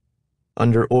soldiers.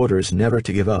 Under orders never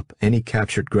to give up any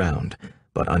captured ground,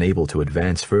 but unable to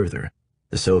advance further,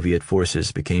 the Soviet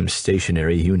forces became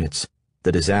stationary units,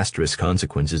 the disastrous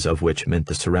consequences of which meant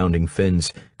the surrounding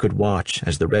Finns could watch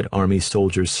as the Red Army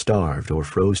soldiers starved or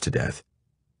froze to death.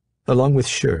 Along with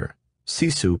Schur,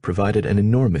 Sisu provided an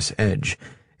enormous edge,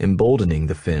 emboldening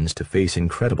the Finns to face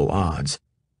incredible odds,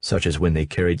 such as when they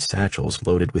carried satchels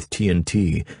loaded with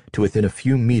TNT to within a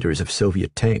few meters of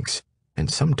Soviet tanks, and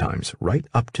sometimes right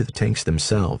up to the tanks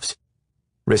themselves,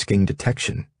 risking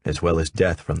detection as well as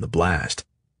death from the blast.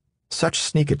 Such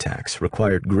sneak attacks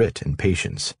required grit and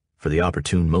patience for the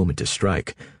opportune moment to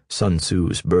strike, Sun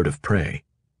Tzu's bird of prey.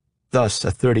 Thus,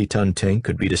 a 30-ton tank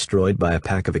could be destroyed by a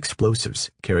pack of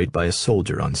explosives carried by a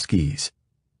soldier on skis.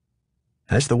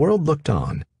 As the world looked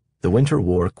on, the Winter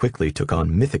War quickly took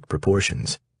on mythic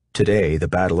proportions. Today, the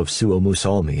Battle of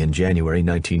Suomussalmi in January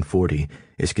 1940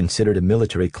 is considered a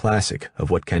military classic of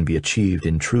what can be achieved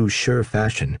in true Schur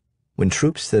fashion when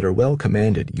troops that are well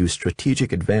commanded use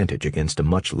strategic advantage against a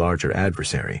much larger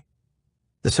adversary.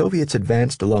 The Soviets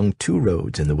advanced along two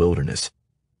roads in the wilderness,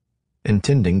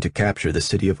 intending to capture the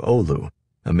city of Oulu,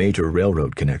 a major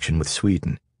railroad connection with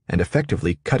Sweden, and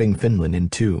effectively cutting Finland in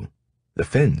two. The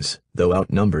Finns, though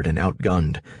outnumbered and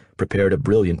outgunned, prepared a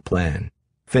brilliant plan.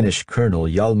 Finnish Colonel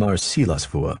Hjalmar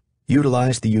Siilasvuo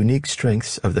utilized the unique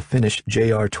strengths of the Finnish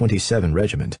JR-27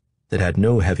 regiment that had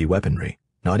no heavy weaponry,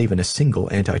 not even a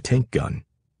single anti-tank gun.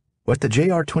 What the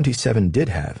JR-27 did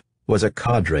have was a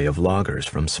cadre of loggers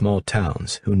from small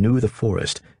towns who knew the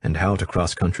forest and how to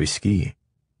cross-country ski.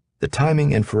 The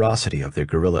timing and ferocity of their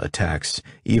guerrilla attacks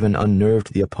even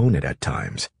unnerved the opponent at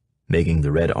times, making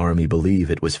the Red Army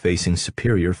believe it was facing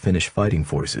superior Finnish fighting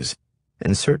forces,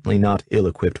 and certainly not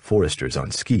ill-equipped foresters on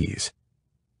skis.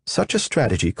 Such a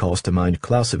strategy calls to mind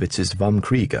Clausewitz's Vom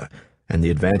Kriege and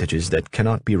the advantages that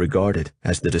cannot be regarded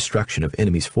as the destruction of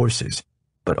enemy's forces,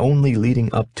 but only leading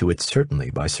up to it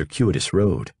certainly by circuitous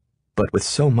road, but with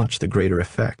so much the greater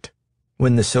effect.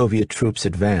 When the Soviet troops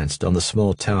advanced on the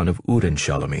small town of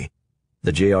Urenshalomi,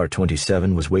 the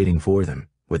JR-27 was waiting for them,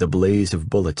 with a blaze of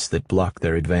bullets that blocked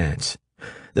their advance.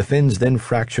 The Finns then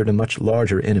fractured a much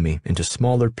larger enemy into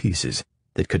smaller pieces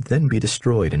that could then be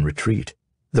destroyed in retreat.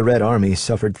 The Red Army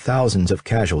suffered thousands of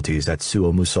casualties at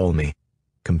Suomussalmi,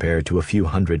 compared to a few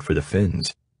hundred for the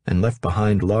Finns, and left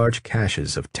behind large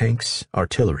caches of tanks,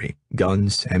 artillery,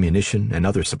 guns, ammunition, and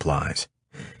other supplies.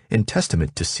 In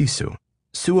testament to Sisu,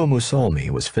 Suomussalmi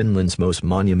was Finland's most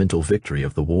monumental victory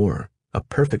of the war, a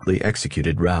perfectly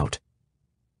executed rout.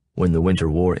 When the Winter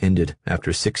War ended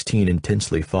after 16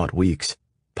 intensely fought weeks,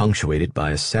 punctuated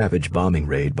by a savage bombing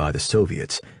raid by the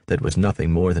Soviets that was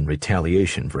nothing more than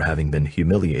retaliation for having been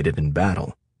humiliated in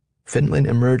battle, Finland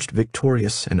emerged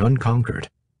victorious and unconquered.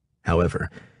 However,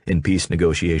 in peace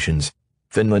negotiations,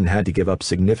 Finland had to give up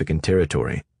significant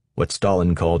territory, what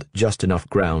Stalin called just enough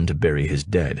ground to bury his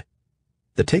dead.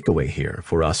 The takeaway here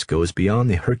for us goes beyond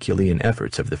the Herculean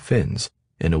efforts of the Finns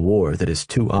in a war that is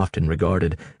too often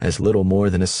regarded as little more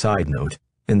than a side note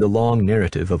in the long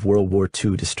narrative of World War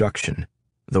II destruction.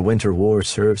 The Winter War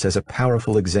serves as a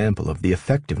powerful example of the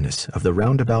effectiveness of the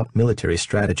roundabout military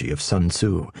strategy of Sun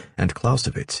Tzu and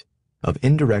Clausewitz, of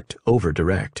indirect over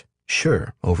direct,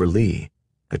 sure over Lee,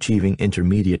 achieving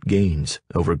intermediate gains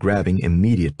over grabbing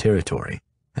immediate territory,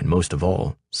 and most of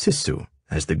all, Sisu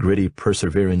as the gritty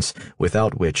perseverance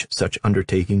without which such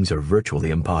undertakings are virtually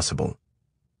impossible.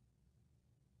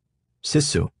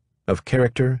 Sisu, of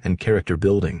character and character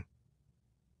building.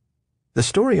 The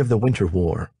story of the Winter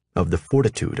War, of the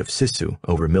fortitude of Sisu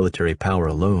over military power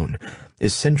alone,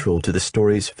 is central to the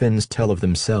stories Finns tell of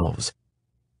themselves,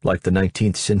 like the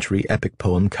 19th century epic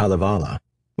poem Kalevala,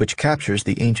 which captures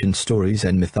the ancient stories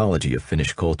and mythology of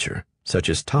Finnish culture, such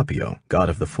as Tapio, god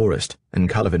of the forest, and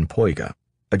Kalevan Poika,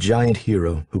 a giant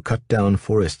hero who cut down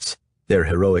forests, their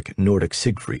heroic Nordic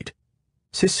Siegfried.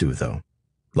 Sisu, though,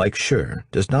 like Heir,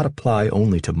 does not apply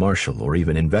only to martial or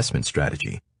even investment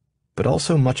strategy, but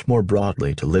also much more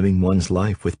broadly to living one's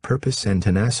life with purpose and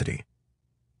tenacity.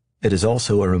 It is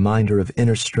also a reminder of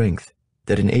inner strength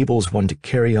that enables one to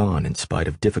carry on in spite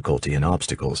of difficulty and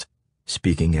obstacles,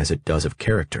 speaking as it does of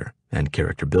character and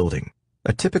character building.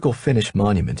 A typical Finnish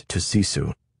monument to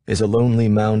Sisu is a lonely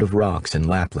mound of rocks in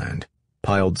Lapland,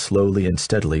 piled slowly and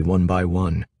steadily one by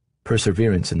one,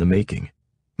 perseverance in the making.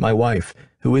 My wife,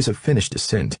 who is of Finnish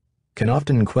descent, can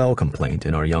often quell complaint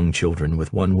in our young children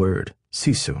with one word,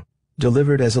 Sisu,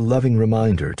 delivered as a loving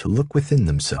reminder to look within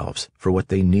themselves for what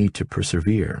they need to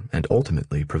persevere and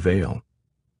ultimately prevail.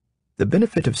 The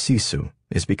benefit of Sisu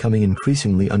is becoming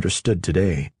increasingly understood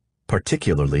today,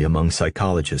 particularly among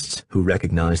psychologists who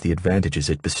recognize the advantages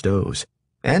it bestows.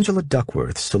 Angela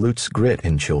Duckworth salutes grit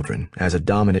in children as a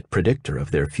dominant predictor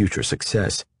of their future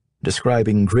success,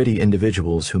 describing gritty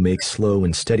individuals who make slow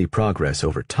and steady progress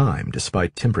over time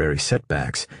despite temporary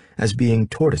setbacks as being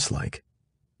tortoise-like.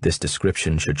 This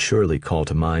description should surely call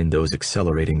to mind those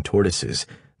accelerating tortoises,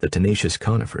 the tenacious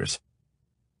conifers.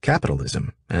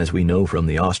 Capitalism, as we know from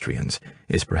the Austrians,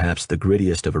 is perhaps the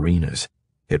grittiest of arenas.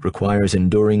 It requires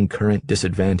enduring current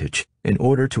disadvantage in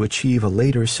order to achieve a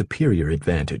later superior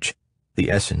advantage, the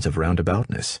essence of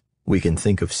roundaboutness. We can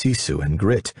think of Sisu and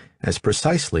grit as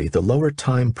precisely the lower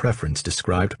time preference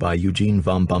described by Eugene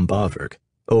von Bombaverk,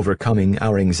 overcoming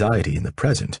our anxiety in the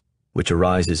present, which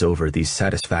arises over the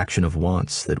satisfaction of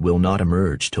wants that will not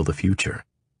emerge till the future.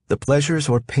 The pleasures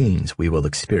or pains we will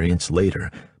experience later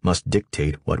must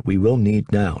dictate what we will need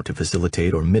now to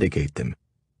facilitate or mitigate them.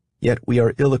 Yet we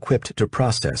are ill-equipped to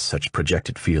process such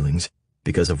projected feelings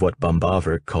because of what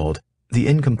Bombaverk called the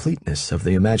incompleteness of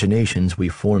the imaginations we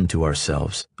form to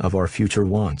ourselves of our future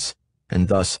wants, and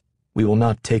thus we will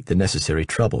not take the necessary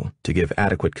trouble to give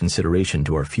adequate consideration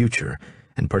to our future,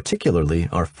 and particularly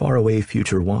our faraway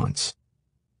future wants.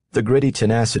 The gritty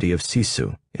tenacity of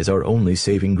Sisu is our only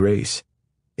saving grace.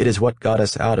 It is what got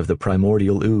us out of the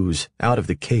primordial ooze, out of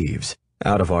the caves,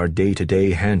 out of our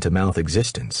day-to-day hand-to-mouth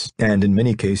existence, and in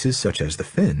many cases, such as the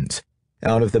Finns,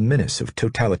 out of the menace of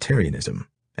totalitarianism,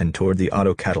 and toward the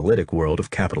autocatalytic world of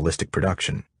capitalistic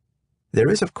production. There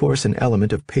is, of course, an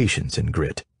element of patience in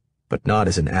grit, but not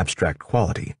as an abstract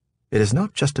quality. It is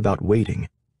not just about waiting.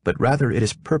 but rather it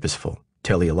is purposeful,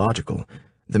 teleological,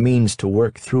 the means to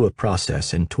work through a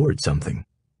process and toward something.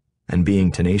 And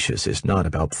being tenacious is not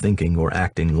about thinking or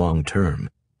acting long-term,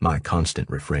 my constant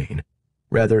refrain.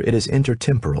 Rather, it is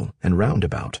intertemporal and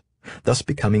roundabout, thus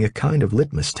becoming a kind of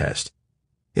litmus test.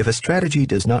 If a strategy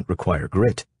does not require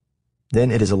grit,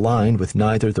 then it is aligned with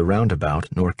neither the roundabout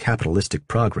nor capitalistic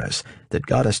progress that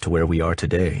got us to where we are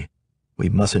today. We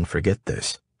mustn't forget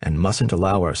this, and mustn't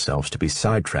allow ourselves to be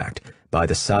sidetracked by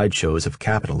the sideshows of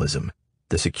capitalism,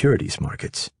 the securities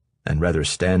markets, and rather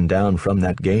stand down from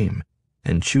that game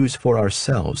and choose for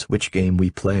ourselves which game we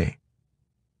play.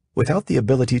 Without the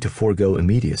ability to forego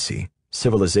immediacy,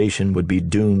 civilization would be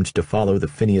doomed to follow the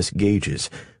Phineas Gages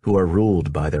who are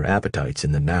ruled by their appetites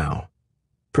in the now.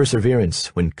 Perseverance,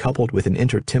 when coupled with an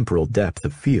intertemporal depth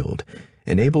of field,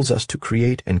 enables us to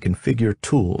create and configure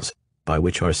tools by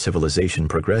which our civilization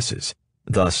progresses.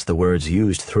 Thus, the words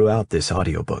used throughout this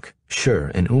audiobook,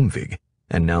 Schur and Umweg,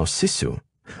 and now Sisu,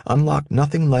 unlock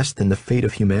nothing less than the fate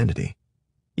of humanity.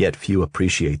 Yet few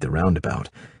appreciate the roundabout,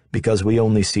 because we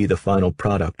only see the final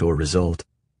product or result,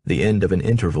 the end of an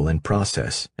interval and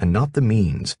process, and not the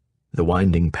means, the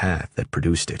winding path that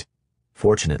produced it.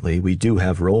 Fortunately, we do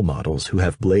have role models who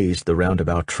have blazed the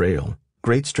roundabout trail,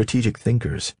 great strategic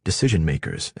thinkers,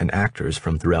 decision-makers, and actors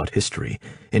from throughout history,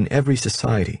 in every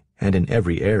society and in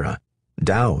every era,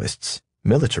 Taoists,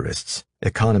 militarists,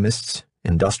 economists,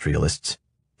 industrialists,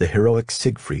 the heroic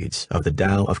Siegfrieds of the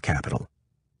Tao of capital.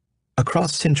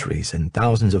 Across centuries and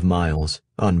thousands of miles,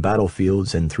 on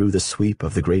battlefields and through the sweep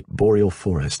of the great Boreal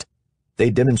forest, they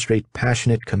demonstrate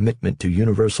passionate commitment to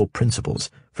universal principles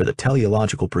for the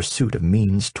teleological pursuit of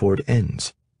means toward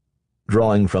ends.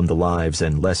 Drawing from the lives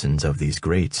and lessons of these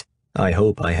greats, I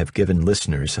hope I have given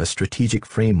listeners a strategic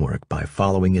framework by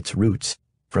following its roots,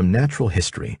 from natural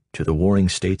history to the warring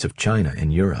states of China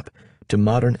and Europe to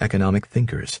modern economic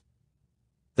thinkers.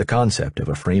 The concept of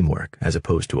a framework, as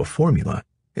opposed to a formula,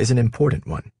 is an important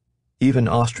one. Even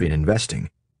Austrian investing,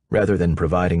 rather than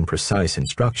providing precise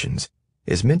instructions,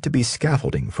 is meant to be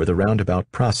scaffolding for the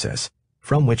roundabout process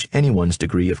from which anyone's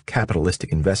degree of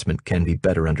capitalistic investment can be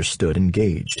better understood and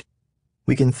gauged.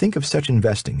 We can think of such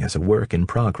investing as a work in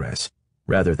progress,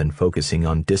 rather than focusing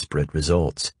on disparate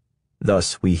results.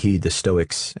 Thus, we heed the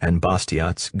Stoics' and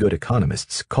Bastiat's good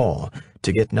economists' call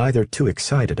to get neither too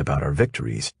excited about our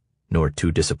victories, nor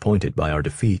too disappointed by our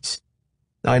defeats.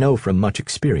 I know from much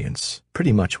experience,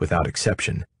 pretty much without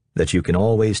exception, that you can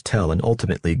always tell an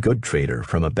ultimately good trader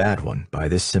from a bad one by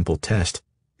this simple test.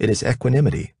 It is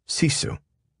equanimity, Sisu.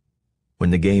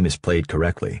 When the game is played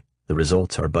correctly, the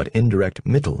results are but indirect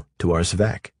Mittel to our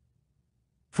Zweck.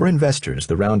 For investors,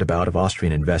 the roundabout of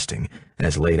Austrian investing,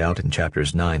 as laid out in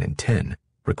chapters 9 and 10,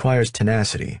 requires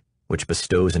tenacity, which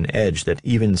bestows an edge that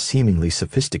even seemingly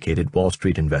sophisticated Wall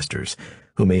Street investors,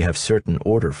 who may have certain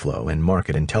order flow and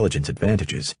market intelligence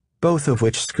advantages, both of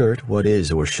which skirt what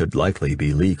is or should likely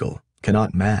be legal,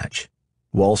 cannot match.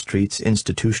 Wall Street's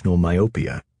institutional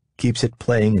myopia keeps it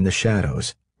playing in the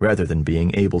shadows, rather than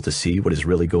being able to see what is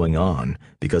really going on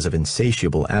because of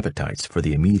insatiable appetites for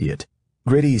the immediate.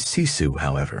 Gritty Sisu,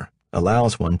 however,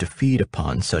 allows one to feed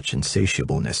upon such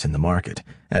insatiableness in the market,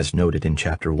 as noted in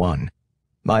Chapter 1.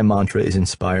 My mantra is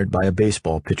inspired by a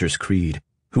baseball pitcher's creed,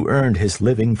 who earned his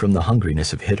living from the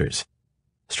hungriness of hitters.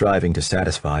 Striving to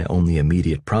satisfy only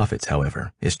immediate profits,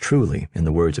 however, is truly, in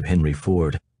the words of Henry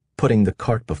Ford, putting the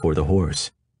cart before the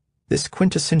horse. This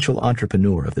quintessential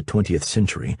entrepreneur of the 20th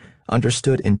century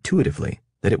understood intuitively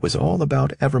that it was all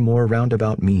about ever more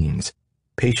roundabout means,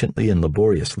 patiently and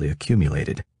laboriously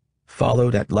accumulated,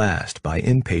 followed at last by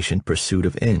impatient pursuit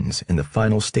of ends in the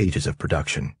final stages of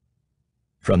production.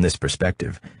 From this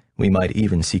perspective, we might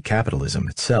even see capitalism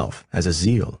itself as a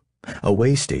zeal, a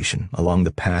way station along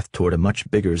the path toward a much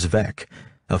bigger Zweck,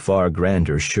 a far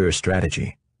grander sure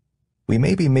strategy. We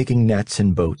may be making nets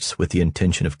and boats with the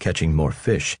intention of catching more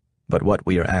fish, but what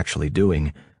we are actually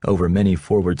doing, over many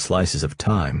forward slices of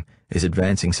time, is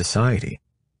advancing society.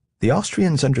 The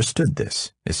Austrians understood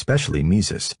this, especially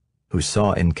Mises, who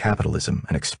saw in capitalism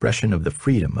an expression of the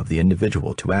freedom of the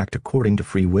individual to act according to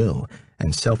free will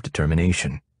and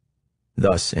self-determination.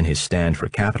 Thus, in his stand for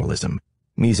capitalism,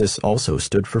 Mises also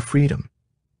stood for freedom.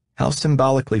 How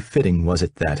symbolically fitting was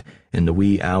it that, in the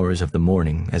wee hours of the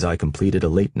morning as I completed a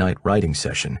late-night writing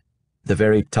session, the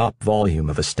very top volume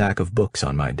of a stack of books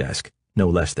on my desk, no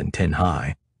less than 10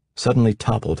 high, suddenly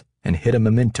toppled and hit a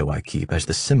memento I keep as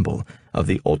the symbol of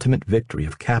the ultimate victory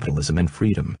of capitalism and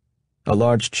freedom, a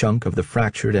large chunk of the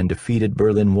fractured and defeated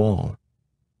Berlin Wall.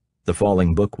 The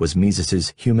falling book was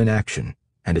Mises's Human Action,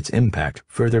 and its impact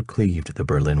further cleaved the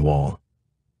Berlin Wall.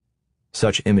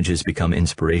 Such images become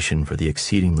inspiration for the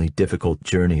exceedingly difficult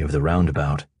journey of the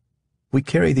roundabout. We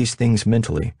carry these things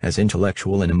mentally as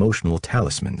intellectual and emotional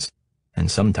talismans,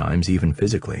 and sometimes even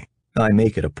physically. I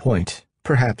make it a point,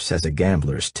 perhaps as a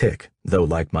gambler's tick, though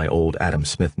like my old Adam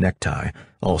Smith necktie,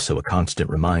 also a constant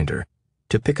reminder,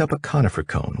 to pick up a conifer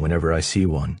cone whenever I see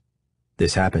one.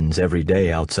 This happens every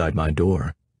day outside my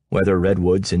door, whether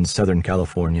redwoods in Southern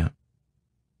California,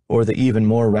 or the even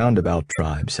more roundabout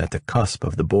tribes at the cusp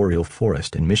of the Boreal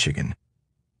forest in Michigan.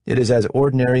 It is as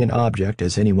ordinary an object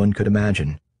as anyone could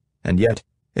imagine, and yet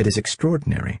it is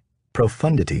extraordinary,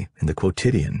 profundity in the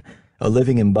quotidian, a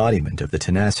living embodiment of the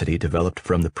tenacity developed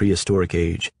from the prehistoric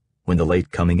age, when the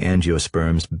late-coming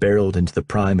angiosperms barreled into the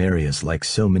prime areas like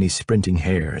so many sprinting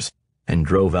hares, and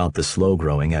drove out the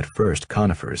slow-growing at first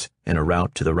conifers in a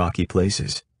route to the rocky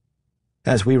places.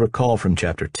 As we recall from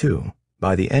Chapter 2,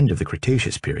 by the end of the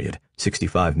Cretaceous period,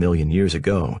 65 million years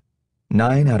ago,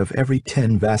 9 out of every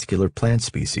 10 vascular plant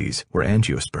species were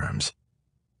angiosperms.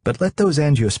 But let those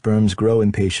angiosperms grow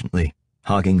impatiently,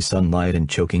 hogging sunlight and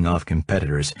choking off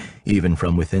competitors, even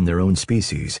from within their own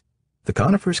species. The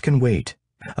conifers can wait,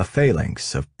 a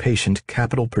phalanx of patient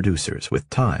capital producers with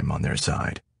time on their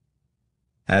side.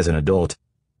 As an adult,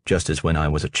 just as when I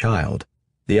was a child,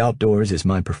 the outdoors is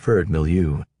my preferred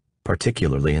milieu,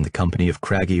 particularly in the company of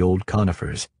craggy old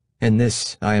conifers. In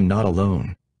this I am not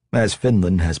alone, as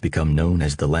Finland has become known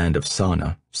as the land of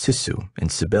sauna, Sisu,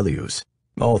 and Sibelius.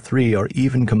 All three are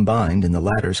even combined in the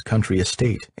latter's country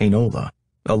estate, Einola,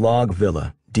 a log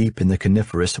villa deep in the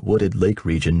coniferous wooded lake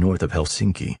region north of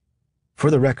Helsinki. For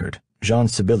the record, Jean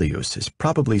Sibelius is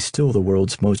probably still the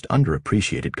world's most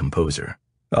underappreciated composer.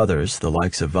 Others, the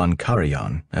likes of von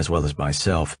Karajan, as well as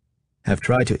myself, have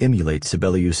tried to emulate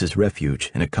Sibelius's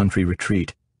refuge in a country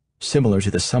retreat, similar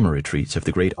to the summer retreats of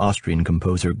the great Austrian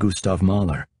composer Gustav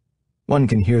Mahler. One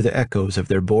can hear the echoes of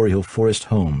their boreal forest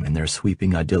home in their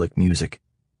sweeping idyllic music.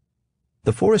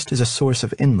 The forest is a source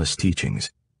of endless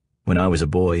teachings. When I was a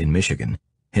boy in Michigan,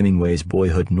 Hemingway's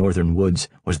boyhood northern woods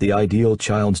was the ideal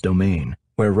child's domain,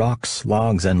 where rocks,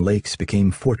 logs, and lakes became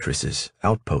fortresses,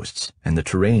 outposts, and the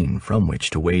terrain from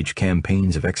which to wage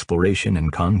campaigns of exploration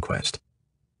and conquest.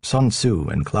 Sun Tzu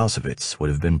and Clausewitz would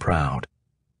have been proud.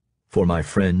 For my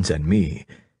friends and me,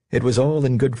 it was all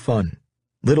in good fun.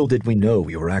 Little did we know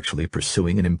we were actually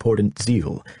pursuing an important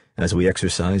zeal as we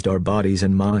exercised our bodies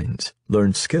and minds,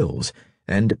 learned skills,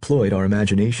 and deployed our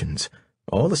imaginations,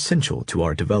 all essential to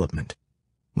our development.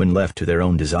 When left to their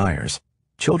own desires,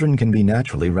 children can be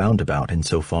naturally roundabout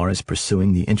insofar as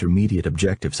pursuing the intermediate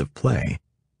objectives of play,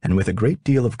 and with a great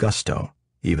deal of gusto,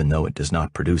 even though it does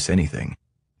not produce anything,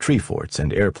 tree forts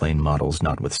and airplane models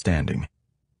notwithstanding.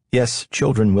 Yes,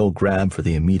 children will grab for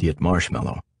the immediate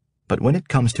marshmallow, but when it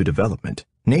comes to development,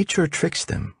 nature tricks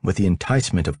them with the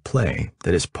enticement of play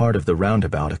that is part of the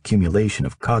roundabout accumulation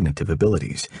of cognitive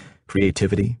abilities,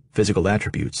 creativity, physical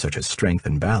attributes such as strength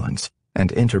and balance,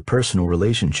 and interpersonal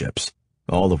relationships,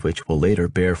 all of which will later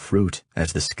bear fruit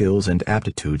as the skills and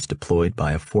aptitudes deployed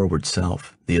by a forward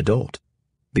self, the adult.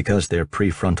 Because their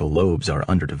prefrontal lobes are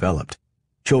underdeveloped,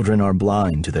 children are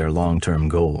blind to their long-term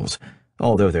goals,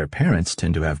 although their parents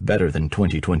tend to have better than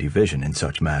 20/20 vision in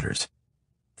such matters.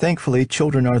 Thankfully,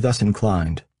 children are thus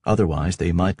inclined, otherwise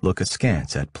they might look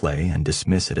askance at play and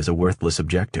dismiss it as a worthless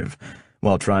objective,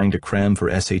 while trying to cram for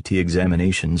SAT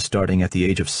examinations starting at the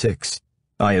age of 6.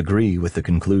 I agree with the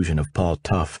conclusion of Paul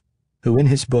Tough, who in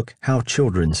his book How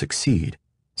Children Succeed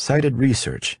cited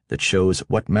research that shows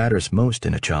what matters most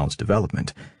in a child's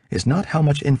development is not how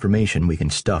much information we can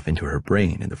stuff into her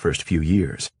brain in the first few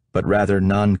years, but rather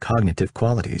non-cognitive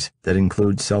qualities that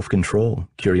include self-control,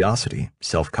 curiosity,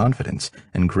 self-confidence,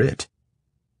 and grit.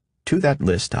 To that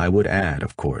list I would add,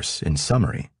 of course, in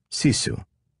summary, Sisu.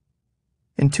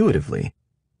 Intuitively,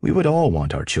 we would all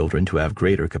want our children to have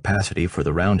greater capacity for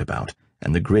the roundabout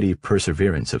and the gritty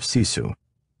perseverance of Sisu,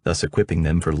 thus equipping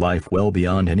them for life well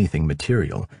beyond anything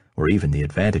material or even the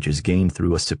advantages gained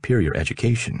through a superior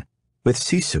education. With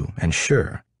Sisu and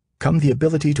Sure come the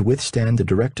ability to withstand the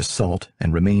direct assault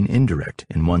and remain indirect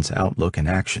in one's outlook and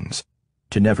actions,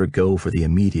 to never go for the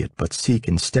immediate but seek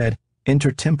instead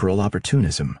intertemporal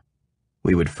opportunism.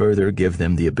 We would further give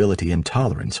them the ability and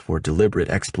tolerance for deliberate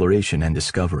exploration and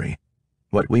discovery,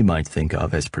 what we might think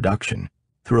of as production,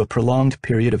 through a prolonged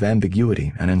period of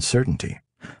ambiguity and uncertainty,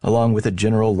 along with a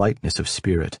general lightness of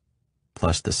spirit,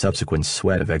 plus the subsequent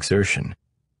sweat of exertion.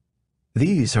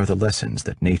 These are the lessons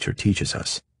that nature teaches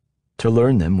us. To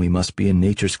learn them, we must be in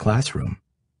nature's classroom.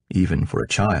 Even for a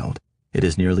child, it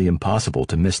is nearly impossible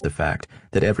to miss the fact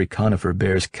that every conifer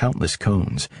bears countless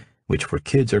cones, which for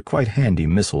kids are quite handy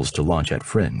missiles to launch at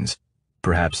friends,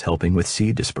 perhaps helping with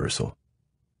seed dispersal.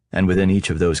 and within each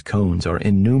of those cones are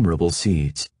innumerable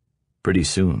seeds. Pretty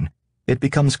soon, it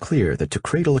becomes clear that to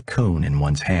cradle a cone in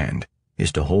one's hand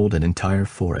is to hold an entire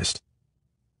forest.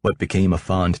 What became a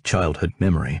fond childhood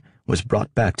memory was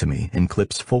brought back to me in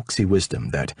Clip's folksy wisdom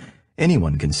that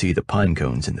anyone can see the pine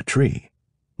cones in the tree.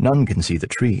 None can see the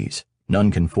trees. None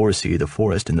can foresee the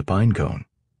forest in the pine cone.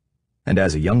 And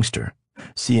as a youngster,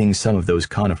 seeing some of those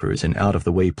conifers in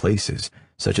out-of-the-way places,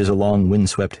 such as along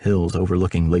windswept hills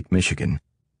overlooking Lake Michigan,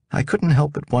 I couldn't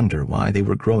help but wonder why they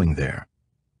were growing there.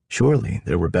 Surely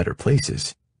there were better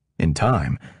places. In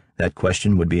time, that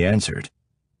question would be answered.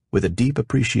 With a deep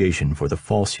appreciation for the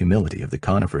false humility of the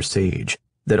conifer sage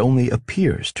that only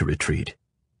appears to retreat.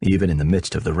 Even in the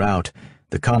midst of the rout,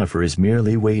 the conifer is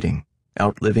merely waiting,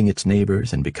 outliving its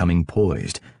neighbors and becoming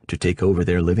poised to take over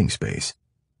their living space.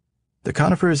 The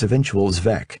conifer's eventual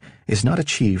Zvek is not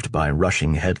achieved by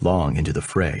rushing headlong into the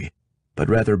fray, but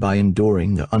rather by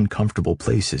enduring the uncomfortable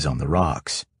places on the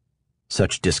rocks.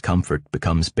 Such discomfort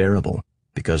becomes bearable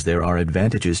because there are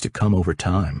advantages to come over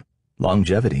time.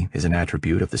 Longevity is an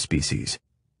attribute of the species.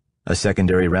 A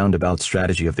secondary roundabout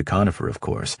strategy of the conifer, of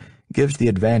course, gives the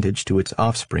advantage to its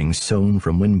offspring sown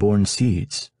from wind-borne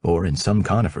seeds, or in some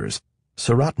conifers,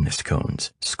 serotinous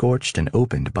cones, scorched and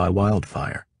opened by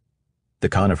wildfire. The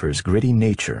conifer's gritty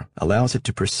nature allows it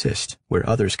to persist where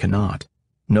others cannot.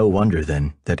 No wonder,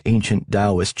 then, that ancient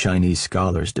Taoist Chinese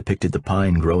scholars depicted the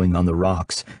pine growing on the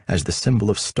rocks as the symbol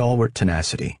of stalwart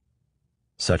tenacity.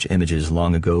 Such images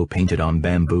long ago painted on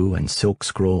bamboo and silk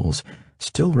scrolls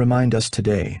still remind us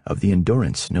today of the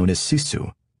endurance known as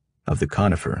Sisu, of the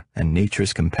conifer and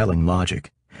nature's compelling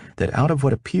logic, that out of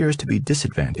what appears to be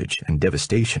disadvantage and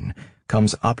devastation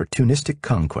comes opportunistic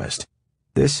conquest.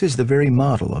 This is the very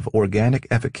model of organic,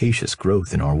 efficacious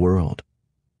growth in our world.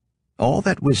 All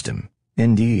that wisdom,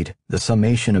 indeed, the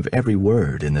summation of every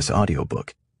word in this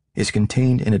audiobook, is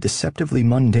contained in a deceptively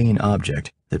mundane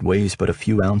object that weighs but a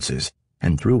few ounces,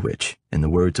 and through which, in the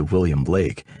words of William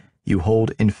Blake, you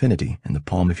hold infinity in the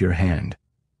palm of your hand,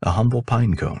 a humble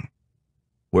pine cone.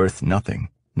 Worth nothing,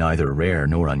 neither rare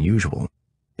nor unusual,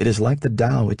 it is like the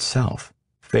Tao itself,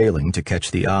 failing to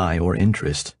catch the eye or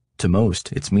interest. To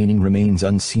most, its meaning remains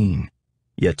unseen,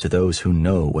 yet to those who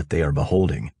know what they are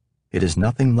beholding, it is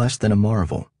nothing less than a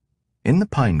marvel. In the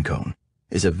pine cone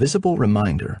is a visible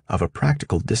reminder of a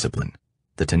practical discipline,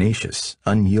 the tenacious,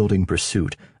 unyielding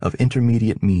pursuit of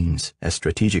intermediate means as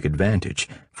strategic advantage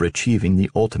for achieving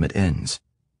the ultimate ends,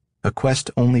 a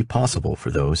quest only possible for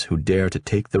those who dare to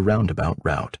take the roundabout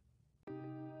route.